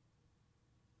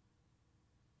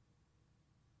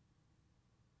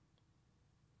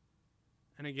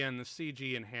 And again, the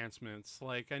CG enhancements.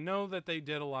 Like, I know that they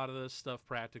did a lot of this stuff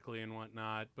practically and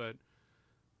whatnot, but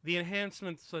the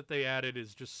enhancements that they added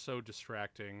is just so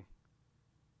distracting.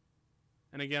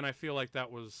 And again, I feel like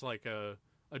that was like a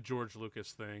George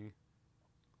Lucas thing.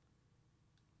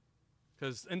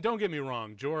 And don't get me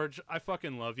wrong, George, I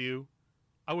fucking love you.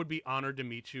 I would be honored to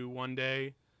meet you one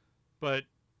day. But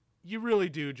you really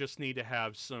do just need to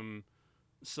have some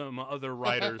other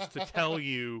writers to tell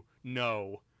you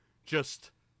no.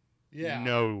 Just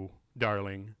no,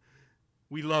 darling.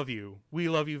 We love you. We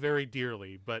love you very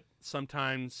dearly, but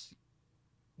sometimes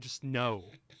just no.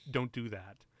 Don't do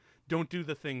that. Don't do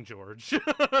the thing, George.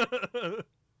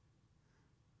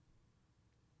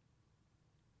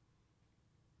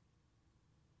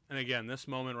 And again, this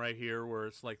moment right here where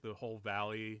it's like the whole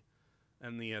valley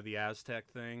and the Aztec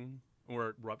thing where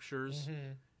it ruptures.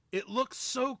 Mm-hmm. It looks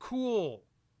so cool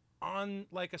on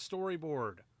like a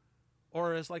storyboard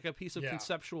or as like a piece of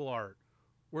conceptual art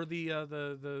where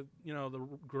the you know, the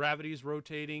gravity's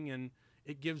rotating and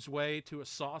it gives way to a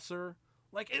saucer.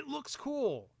 Like, it looks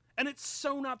cool. And it's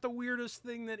so not the weirdest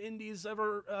thing that Indy's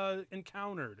ever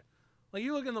encountered. Like,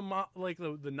 you look in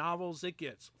the novels, it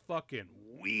gets fucking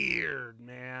weird,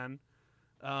 man.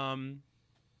 And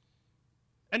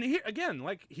here again,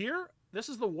 like here, this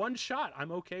is the one shot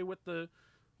I'm okay with the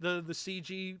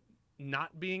CG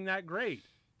not being that great.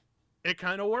 It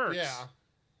kind of works. Yeah.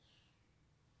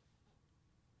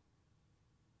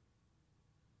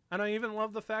 And I even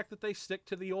love the fact that they stick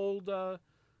to the old,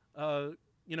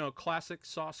 you know, classic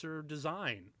saucer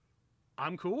design.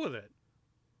 I'm cool with it.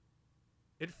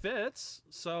 It fits,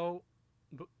 so,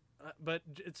 but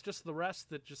it's just the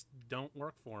rest that just don't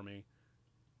work for me.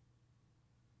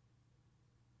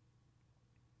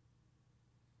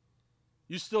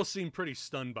 You still seem pretty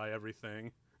stunned by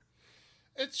everything.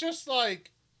 It's just like,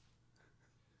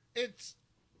 I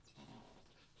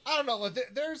don't know,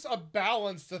 there's a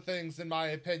balance to things in my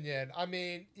opinion. I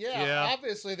mean,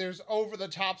 obviously there's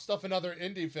over-the-top stuff in other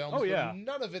indie films, but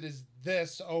none of it is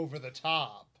this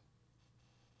over-the-top.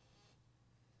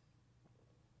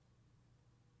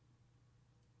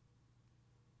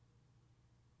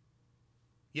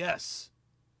 Yes.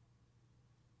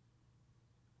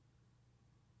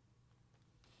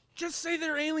 Just say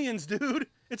they're aliens, dude.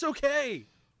 It's okay.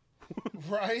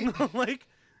 Right? Like,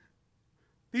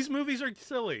 these movies are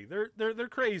silly. They're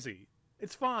crazy.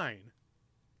 It's fine.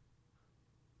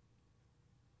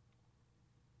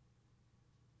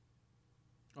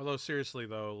 Although seriously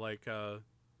though, like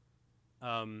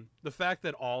The fact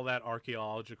that all that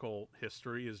archaeological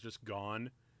history is just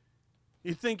gone.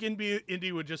 You'd think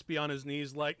Indy would just be on his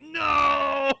knees like,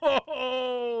 no!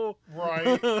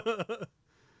 Right.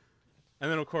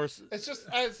 And then, of course... It's just,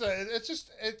 as I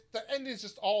said, the ending's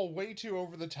just all way too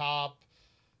over the top.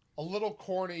 A little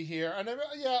corny here. And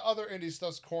yeah, other indie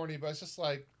stuff's corny, but it's just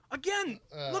like... Again,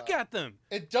 look at them.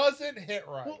 It doesn't hit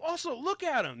right. Well, also, look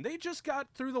at them. They just got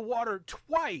through the water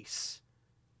twice.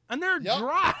 And they're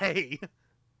dry.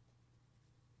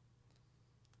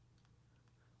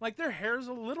 Like, their hair's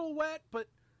a little wet, but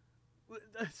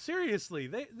seriously,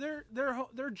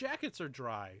 their jackets are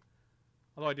dry.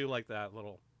 Although I do like that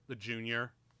the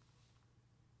junior.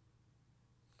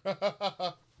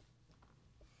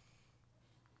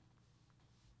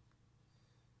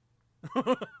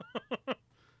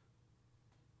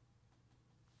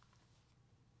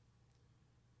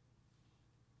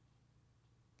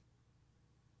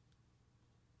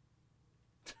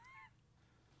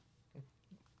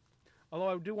 Although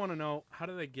I do want to know, how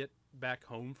do they get back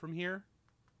home from here?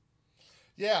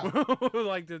 Yeah.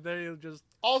 Like, did they just...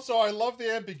 Also, I love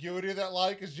the ambiguity of that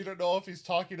line, because you don't know if he's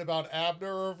talking about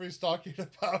Abner or if he's talking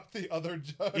about the other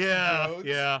judge. Yeah, Jones.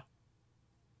 yeah.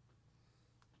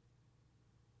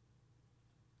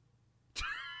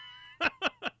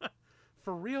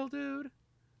 For real, dude?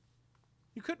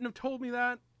 You couldn't have told me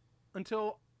that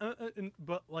until...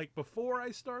 but, like, before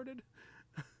I started?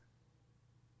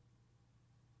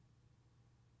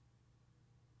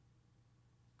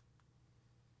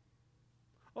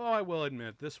 Oh, I will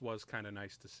admit, this was kind of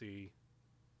nice to see.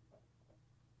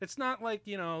 It's not like,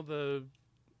 the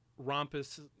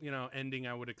rompous, ending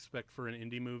I would expect for an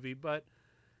indie movie, but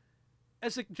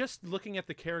just looking at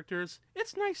the characters,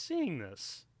 it's nice seeing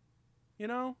this.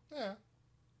 Yeah.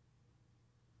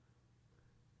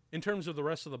 In terms of the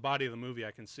rest of the body of the movie,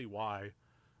 I can see why.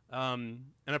 And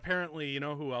apparently, you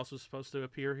know who else was supposed to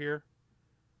appear here?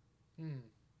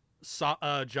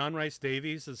 John Rhys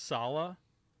Davies as Sala.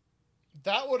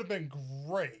 That would have been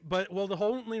great. But, the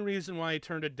only reason why he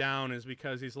turned it down is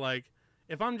because he's like,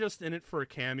 if I'm just in it for a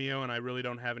cameo and I really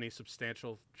don't have any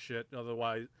substantial shit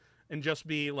otherwise, and just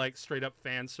be, like, straight up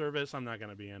fan service, I'm not going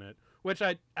to be in it. Which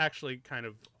I actually kind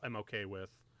of am okay with.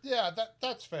 Yeah,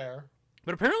 that's fair.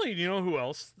 But apparently, you know who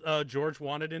else George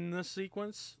wanted in this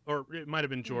sequence? Or it might have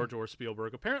been George or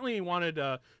Spielberg. Apparently he wanted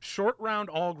Short Round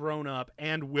all grown up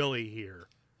and Willie here.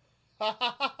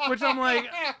 Which I'm like,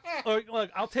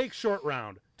 look, I'll take Short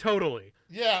Round. Totally.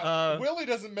 Yeah, Willie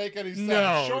doesn't make any sense.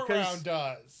 No, Short Round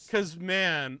does. Because,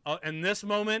 man, in this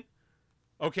moment,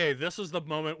 okay, this is the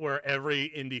moment where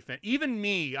every indie fan, even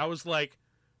me, I was like,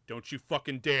 don't you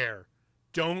fucking dare.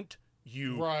 Don't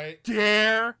you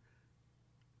dare.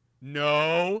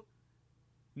 No.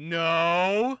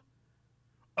 No.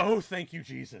 Oh, thank you,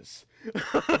 Jesus.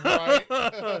 Right.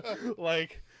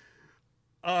 Like,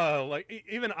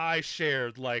 even I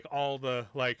shared, like, all the,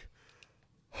 like,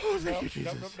 oh, thank you,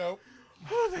 Jesus. Nope.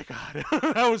 Oh, thank God.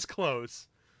 That was close.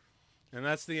 And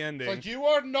that's the ending. It's like, you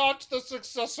are not the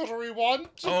successor we want.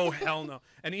 Oh, hell no.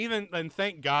 And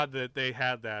thank God that they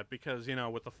had that, because,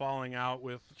 with the falling out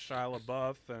with Shia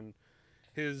LaBeouf and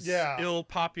his ill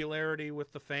popularity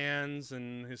with the fans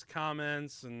and his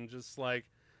comments, and just, like,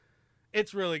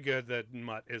 it's really good that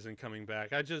Mutt isn't coming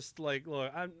back. I just, like,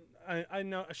 look, I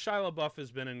know Shia LaBeouf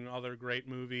has been in other great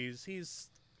movies. He's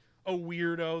a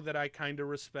weirdo that I kind of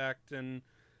respect,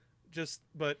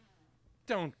 but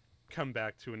don't come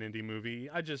back to an indie movie.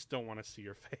 I just don't want to see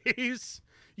your face.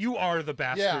 You are the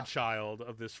bastard child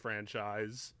of this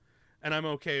franchise, and I'm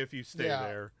okay if you stay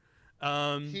there.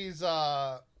 He's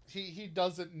he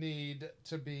doesn't need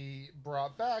to be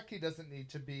brought back. He doesn't need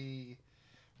to be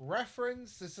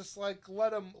referenced. It's just like,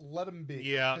 let him be.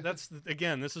 Yeah,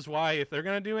 this is why if they're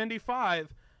gonna do Indy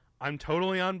 5, I'm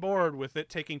totally on board with it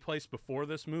taking place before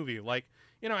this movie. Like,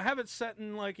 have it set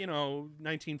in, like,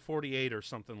 1948 or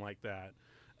something like that.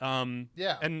 And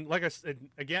like I said,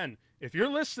 again, if you're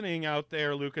listening out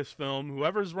there, Lucasfilm,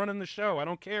 whoever's running the show, I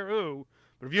don't care who,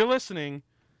 but if you're listening,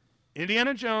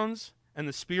 Indiana Jones and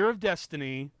the Spear of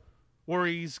Destiny, where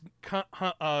he's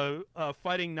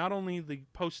fighting not only the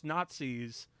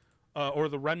post-Nazis or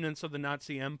the remnants of the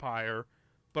Nazi Empire,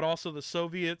 but also the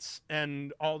Soviets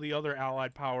and all the other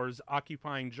Allied powers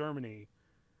occupying Germany.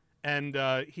 And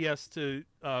he has to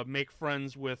make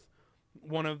friends with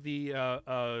one of the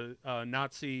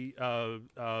Nazi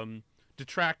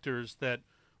detractors that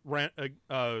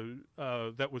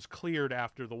was cleared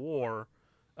after the war,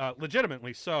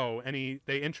 legitimately so. And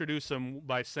they introduce him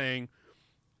by saying,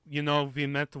 we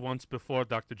met once before,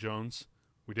 Dr. Jones.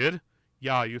 We did?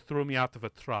 Yeah, you threw me out of a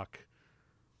truck.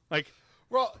 Like,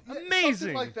 well, amazing.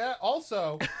 Something like that.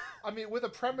 Also, I mean, with a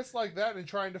premise like that and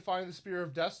trying to find the Spear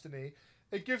of Destiny,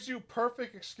 it gives you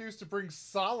perfect excuse to bring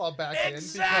Sala back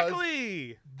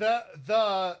Exactly. in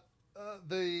because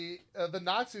the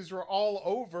Nazis were all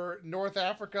over North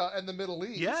Africa and the Middle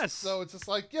East. Yes. So it's just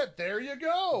like, yeah, there you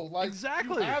go. Like,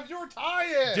 exactly. You have your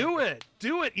tie-in.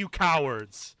 Do it, you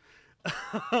cowards.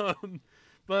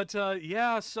 But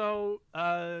yeah. So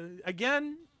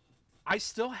again, I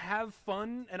still have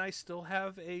fun, and I still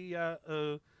have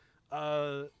a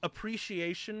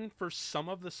appreciation for some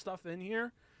of the stuff in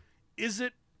here. Is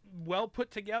it well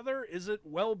put together? Is it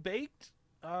well baked?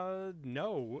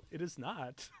 No, it is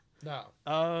not.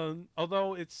 No.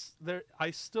 Although it's there,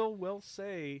 I still will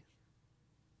say.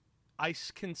 I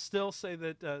can still say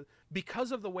that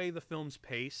because of the way the film's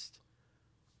paced,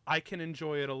 I can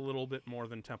enjoy it a little bit more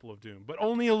than Temple of Doom, but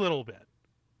only a little bit.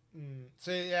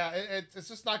 See, yeah, it's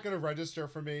just not going to register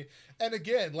for me. And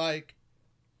again, like,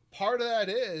 part of that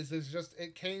is just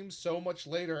it came so much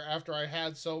later after I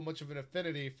had so much of an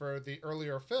affinity for the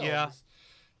earlier films. Yeah.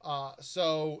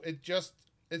 So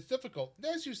it's difficult.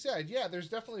 As you said, yeah, there's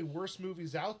definitely worse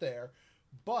movies out there,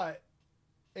 but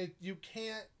you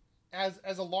can't, as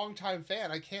a longtime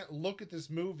fan, I can't look at this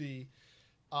movie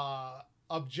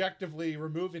objectively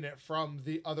removing it from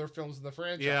the other films in the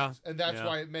franchise. Yeah. And that's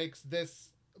why it makes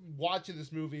watching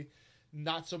this movie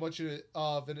not so much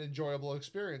of an enjoyable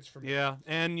experience for me. Yeah,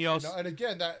 and and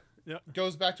again, that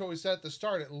goes back to what we said at the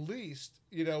start. At least,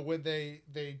 when they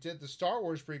did the Star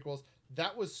Wars prequels,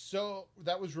 that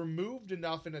was removed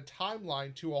enough in a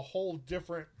timeline to a whole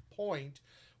different point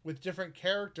with different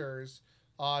characters,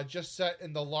 just set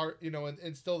in the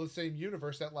and still the same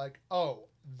universe. That like, oh,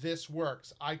 this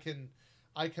works. I can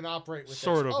operate with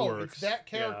sort this. of works. It's that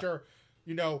character,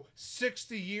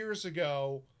 60 years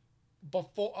ago.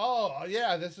 Before, oh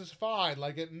yeah, this is fine.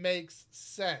 Like, it makes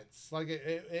sense. Like,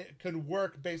 it could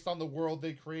work based on the world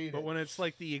they created. But when it's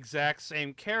like the exact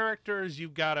same characters,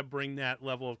 you've got to bring that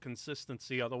level of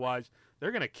consistency. Otherwise,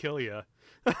 they're gonna kill you.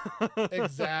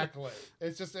 Exactly.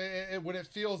 It's just when it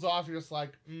feels off, you're just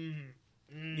like,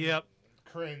 yep,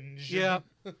 cringe. Yep.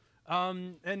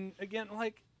 And again,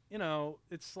 like,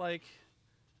 it's like.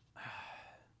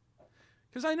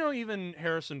 Because I know even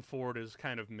Harrison Ford is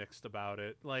kind of mixed about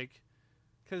it. Like,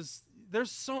 because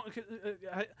there's so...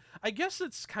 I guess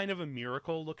it's kind of a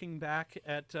miracle looking back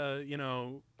at,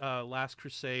 Last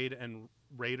Crusade and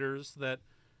Raiders that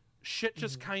shit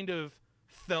just kind of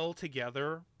fell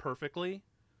together perfectly.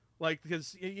 Like,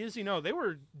 because, as you know, they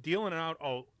were dealing out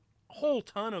a whole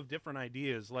ton of different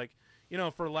ideas. Like,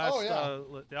 for last...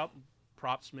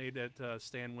 props made at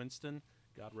Stan Winston.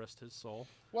 God rest his soul.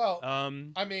 Well,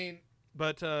 I mean...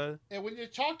 But when you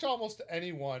talk to almost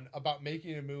anyone about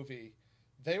making a movie,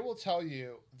 they will tell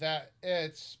you that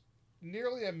it's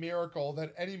nearly a miracle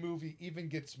that any movie even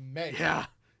gets made.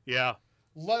 Yeah.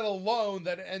 Let alone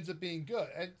that it ends up being good.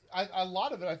 And a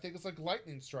lot of it, I think, is like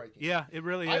lightning striking. Yeah, it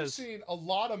really is. I've seen a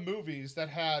lot of movies that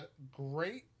had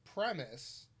great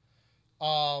premise,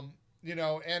 and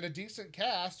a decent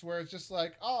cast where it's just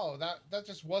like, oh, that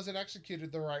just wasn't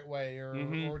executed the right way,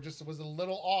 or just was a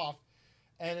little off.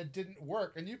 And it didn't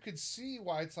work. And you could see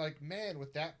why it's like, man,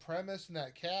 with that premise and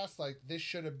that cast, like, this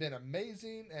should have been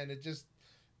amazing. And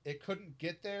it couldn't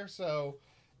get there. So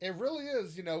it really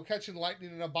is, catching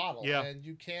lightning in a bottle. Yeah. And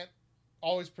you can't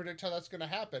always predict how that's going to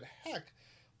happen. Heck,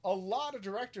 a lot of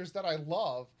directors that I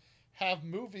love have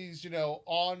movies,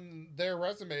 on their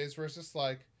resumes where it's just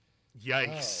like,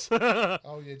 yikes.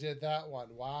 Oh, you did that one.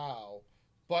 Wow.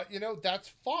 But, that's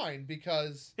fine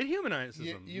because it humanizes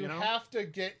them. You have to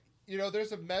get...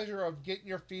 there's a measure of getting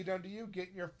your feet under you,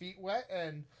 getting your feet wet,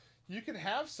 and you can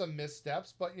have some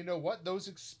missteps, but you know what? Those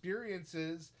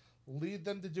experiences lead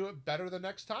them to do it better the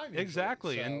next time. Usually.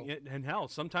 Exactly, So, and hell,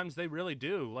 sometimes they really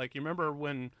do. Like, you remember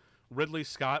when Ridley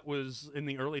Scott was in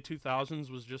the early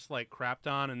 2000s was just like crapped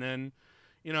on, and then,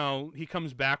 he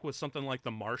comes back with something like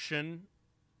The Martian.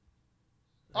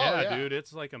 Yeah, dude,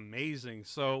 it's like amazing.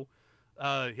 So,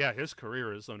 his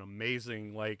career is an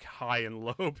amazing, like, high and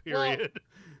low period.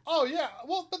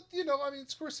 Well, but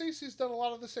Scorsese's done a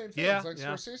lot of the same things.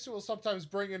 Scorsese will sometimes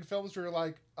bring in films where you're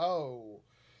like, oh,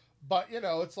 but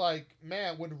it's like,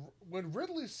 man, when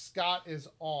Ridley Scott is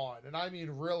on, and I mean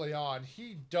really on,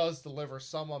 he does deliver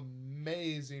some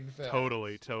amazing films.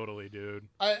 Totally, dude.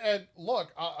 And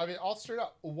look, I'll straight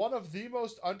up, one of the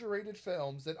most underrated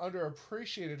films and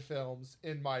underappreciated films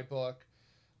in my book,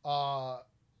 of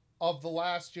the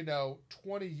last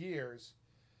 20 years.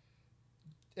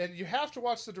 And you have to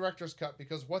watch the director's cut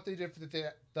because what they did for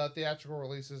the theatrical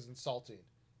release is insulting.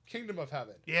 Kingdom of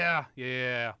Heaven. Yeah.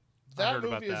 That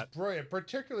movie is brilliant,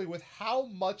 particularly with how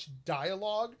much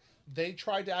dialogue they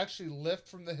tried to actually lift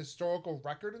from the historical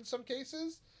record in some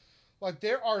cases. Like,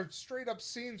 there are straight up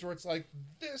scenes where it's like,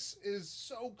 this is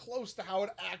so close to how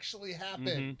it actually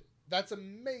happened. That's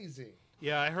amazing.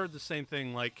 Yeah, I heard the same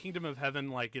thing. Like, Kingdom of Heaven,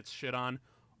 like, gets shit on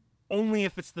only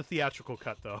if it's the theatrical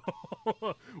cut, though.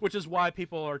 Which is why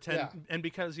people are and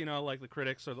because, you know, like, the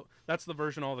critics that's the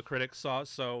version all the critics saw,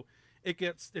 so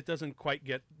it doesn't quite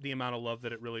get the amount of love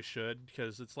that it really should,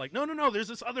 because it's like, no, there's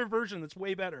this other version that's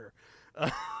way better.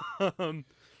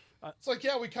 It's like,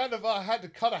 yeah, we kind of had to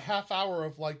cut a half hour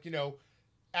of, like, you know,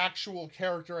 actual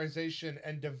characterization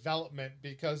and development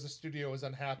because the studio was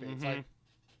unhappy. It's like,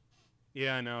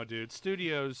 yeah, I know, dude.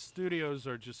 Studios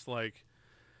are just like,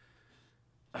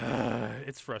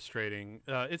 it's frustrating.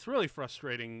 It's really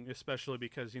frustrating, especially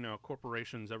because, you know,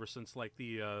 corporations ever since like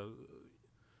the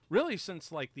really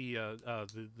since like the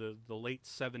late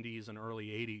 70s and early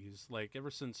 80s, like ever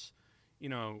since, you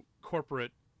know,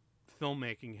 corporate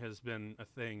filmmaking has been a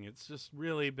thing. It's just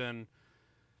really been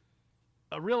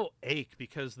a real ache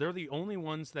because they're the only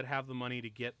ones that have the money to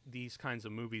get these kinds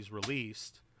of movies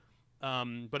released.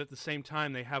 But at the same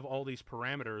time, they have all these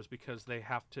parameters because they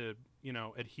have to, you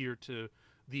know, adhere to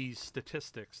these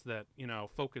statistics that, you know,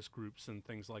 focus groups and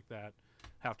things like that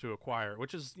have to acquire,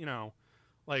 which is, you know,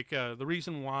 like the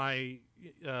reason why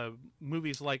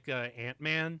movies like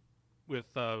Ant-Man with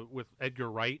Edgar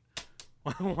Wright,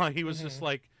 why he was just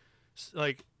like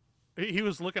he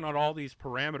was looking at all these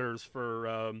parameters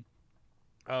for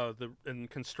and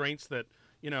constraints that,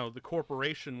 you know, the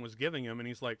corporation was giving him, and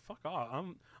he's like, fuck off,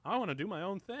 I want to do my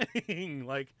own thing.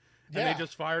 Like, and they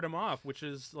just fired him off, which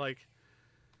is like,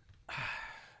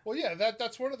 well, yeah,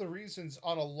 that's one of the reasons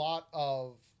on a lot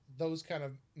of those kind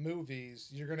of movies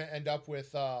you're going to end up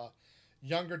with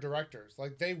younger directors.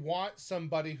 Like, they want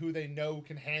somebody who they know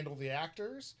can handle the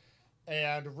actors,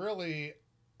 and really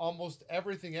almost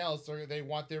everything else they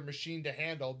want their machine to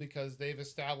handle because they've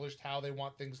established how they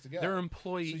want things to go. They're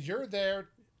employees. So you're there.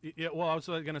 Yeah, well, I was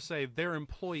going to say they're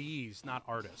employees, not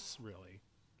artists, really.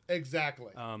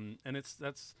 Exactly.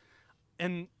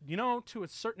 And you know, to a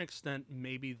certain extent,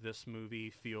 maybe this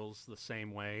movie feels the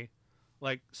same way.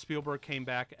 Like, Spielberg came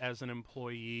back as an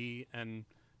employee and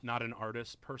not an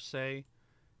artist per se.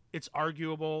 It's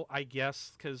arguable, I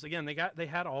guess, because again, they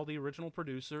had all the original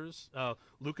producers.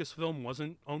 Lucasfilm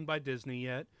wasn't owned by Disney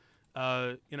yet.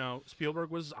 You know,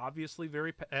 Spielberg was obviously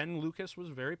and Lucas was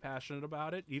very passionate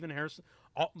about it. Even Harrison,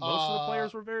 most of the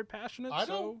players were very passionate. I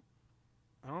don't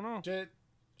know.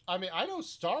 I know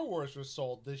Star Wars was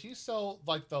sold. Did he sell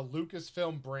like the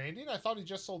Lucasfilm branding? I thought he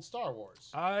just sold Star Wars.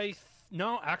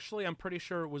 No, actually, I'm pretty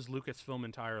sure it was Lucasfilm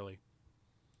entirely.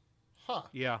 Huh.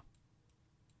 Yeah.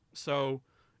 So,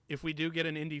 if we do get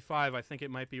an Indy 5, I think it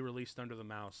might be released under the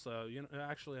mouse. You know,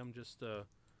 actually, I'm just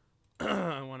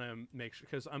I want to make sure,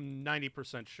 because I'm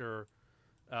 90% sure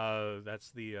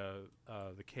that's the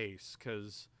case.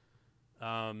 Because,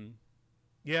 Lucasfilm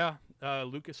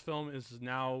is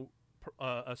now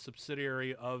a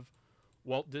subsidiary of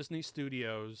Walt Disney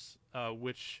Studios,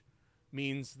 which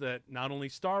means that not only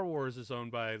Star Wars is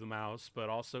owned by the mouse, but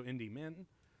also Indy. Man,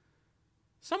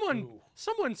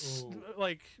 someone's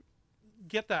like,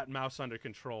 get that mouse under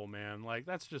control, man. Like,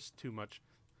 that's just too much.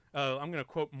 I'm going to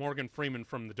quote Morgan Freeman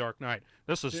from The Dark Knight.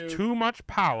 This is too much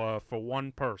power for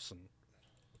one person.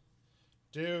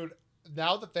 Dude,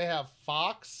 now that they have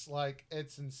Fox, like,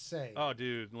 it's insane. Oh,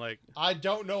 dude, like, I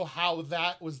don't know how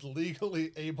that was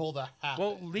legally able to happen.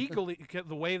 Well, legally,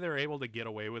 the way they're able to get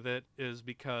away with it is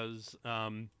because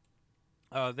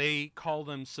they call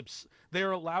them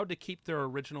they're allowed to keep their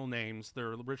original names,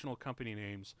 their original company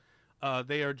names.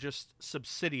 They are just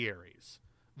subsidiaries,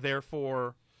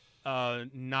 therefore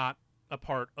not a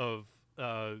part of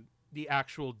the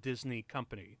actual Disney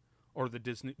company or the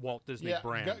Walt Disney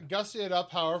brand. Gussy it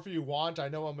up however you want. I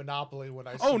know a monopoly when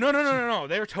I see Oh, no.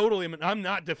 They're totally... I'm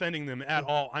not defending them at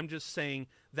all. I'm just saying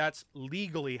that's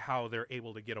legally how they're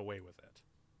able to get away with it.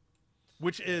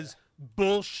 Which is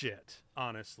bullshit,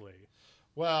 honestly.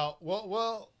 Well,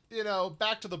 you know,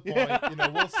 back to the point. You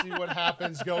know, we'll see what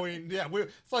happens going... Yeah,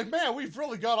 it's like, man, we've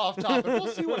really got off topic. We'll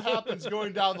see what happens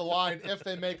going down the line if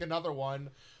they make another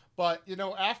one. But, you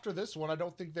know, after this one, I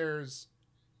don't think there's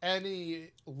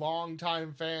any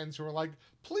longtime fans who are like,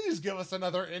 please give us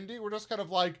another Indy. We're just kind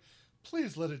of like,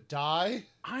 please let it die.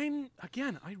 I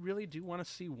really do want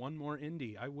to see one more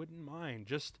Indy. I wouldn't mind.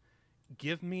 Just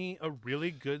give me a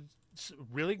really good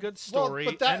story.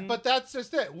 Well, but that's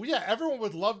just it. Well, yeah, everyone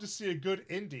would love to see a good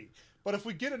Indy. But if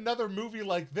we get another movie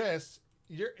like this,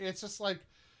 it's just like,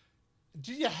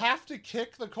 do you have to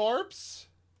kick the corpse?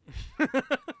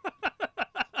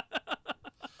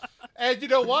 And you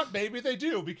know what? Maybe they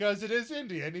do, because it is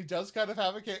indie, and he does kind of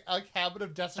have a habit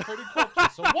of desecrating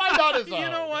corpses. So why not his own? You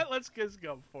know what? Let's just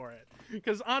go for it.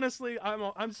 Because honestly,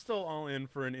 I'm still all in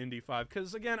for an Indy 5.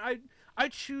 Because again, I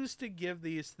choose to give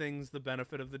these things the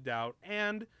benefit of the doubt,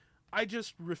 and I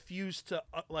just refuse to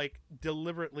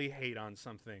deliberately hate on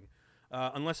something.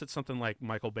 Unless it's something like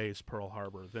Michael Bay's Pearl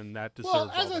Harbor, then that deserves all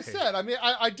the hate. Well, as I said, I mean,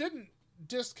 I didn't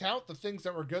discount the things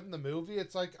that were good in the movie.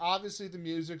 It's like, obviously the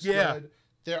music's good.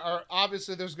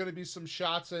 There's going to be some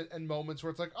shots and moments where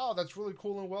it's like, oh, that's really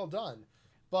cool and well done.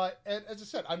 But and as I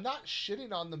said, I'm not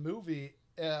shitting on the movie.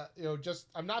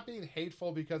 I'm not being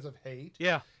hateful because of hate.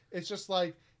 Yeah. It's just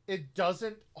like, it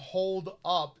doesn't hold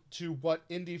up to what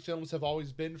indie films have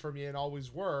always been for me and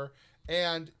always were.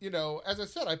 And, as I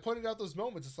said, I pointed out those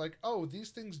moments. It's like, oh, these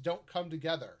things don't come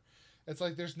together. It's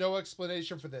like, there's no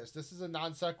explanation for this. This is a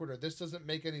non sequitur. This doesn't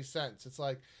make any sense. It's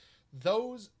like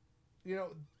those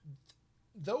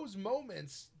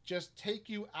moments just take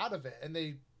you out of it. And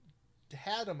they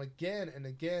had them again and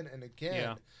again and again.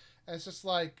 Yeah. And it's just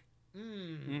like,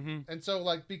 Mm-hmm. And so,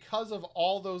 like, because of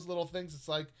all those little things, it's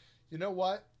like, you know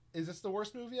what? Is this the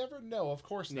worst movie ever? No, of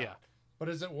course not. Yeah. But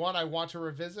is it one I want to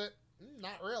revisit?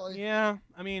 Not really. Yeah,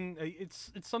 I mean,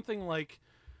 it's something like,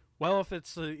 well, if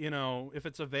it's if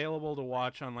it's available to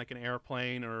watch on like an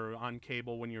airplane or on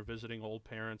cable when you're visiting old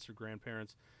parents or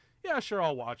grandparents, yeah, sure,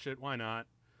 I'll watch it. Why not?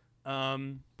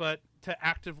 But to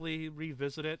actively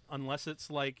revisit it, unless it's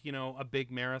like a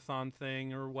big marathon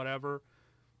thing or whatever,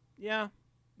 yeah,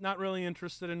 not really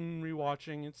interested in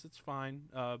rewatching. It's fine.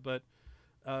 But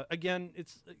again,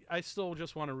 I still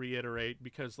just want to reiterate,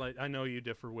 because I know you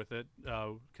differ with it,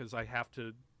 because I have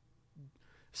to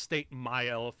state my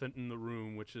elephant in the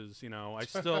room, which is I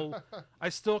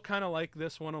still kind of like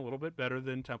this one a little bit better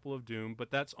than Temple of Doom,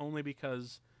 but that's only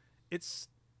because it's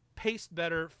paced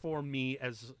better for me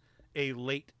as a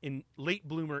late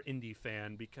bloomer indie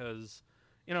fan, because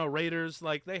Raiders,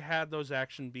 like, they had those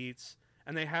action beats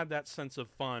and they had that sense of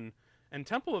fun, and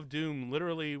Temple of Doom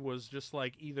literally was just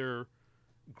like either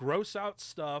gross out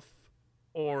stuff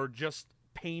or just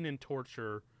pain and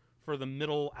torture for the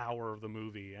middle hour of the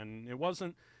movie. And it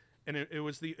wasn't, and it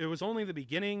was only the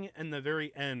beginning and the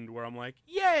very end where I'm like,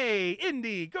 yay,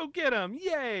 Indy, go get him,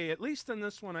 yay. At least in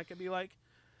this one I could be like,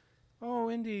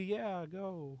 oh, Indy, yeah,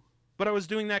 go. But I was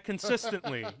doing that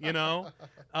consistently, and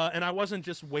I wasn't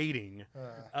just waiting.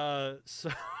 So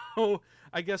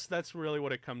I guess that's really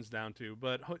what it comes down to.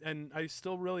 And I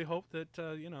still really hope that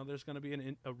there's going to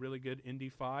be a really good Indy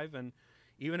 5, and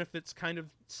even if it's kind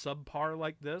of subpar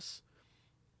like this,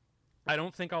 I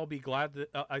don't think I'll be glad that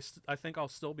I think I'll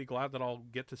still be glad that I'll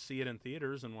get to see it in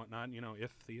theaters and whatnot.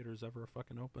 If theaters ever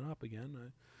fucking open up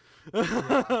again.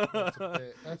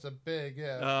 That's a big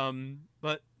yeah.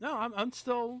 But no, I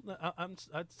still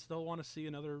want to see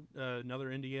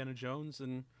another Indiana Jones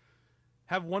and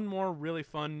have one more really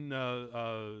fun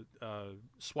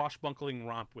swashbuckling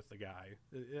romp with the guy.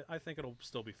 I think it'll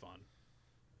still be fun.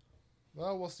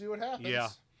 Well, we'll see what happens. Yeah.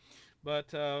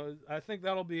 But I think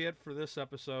that'll be it for this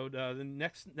episode. The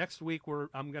next week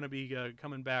I'm going to be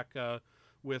coming back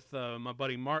with my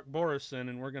buddy Mark Borison,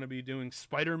 and we're going to be doing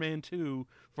Spider-Man 2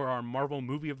 for our Marvel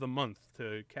Movie of the Month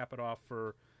to cap it off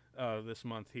for this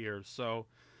month here. So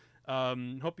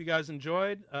hope you guys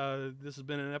enjoyed. This has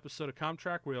been an episode of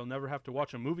Comtrack where you'll never have to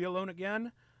watch a movie alone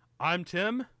again. I'm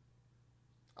Tim.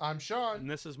 I'm Sean.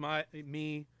 And this is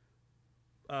me.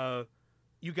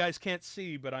 You guys can't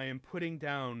see, but I am putting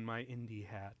down my indie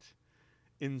hat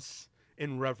in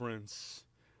reverence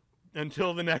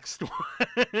until the next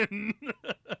one.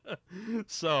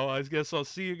 So I guess I'll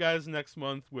see you guys next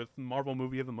month with Marvel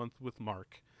Movie of the Month with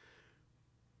Mark.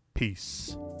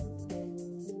 Peace.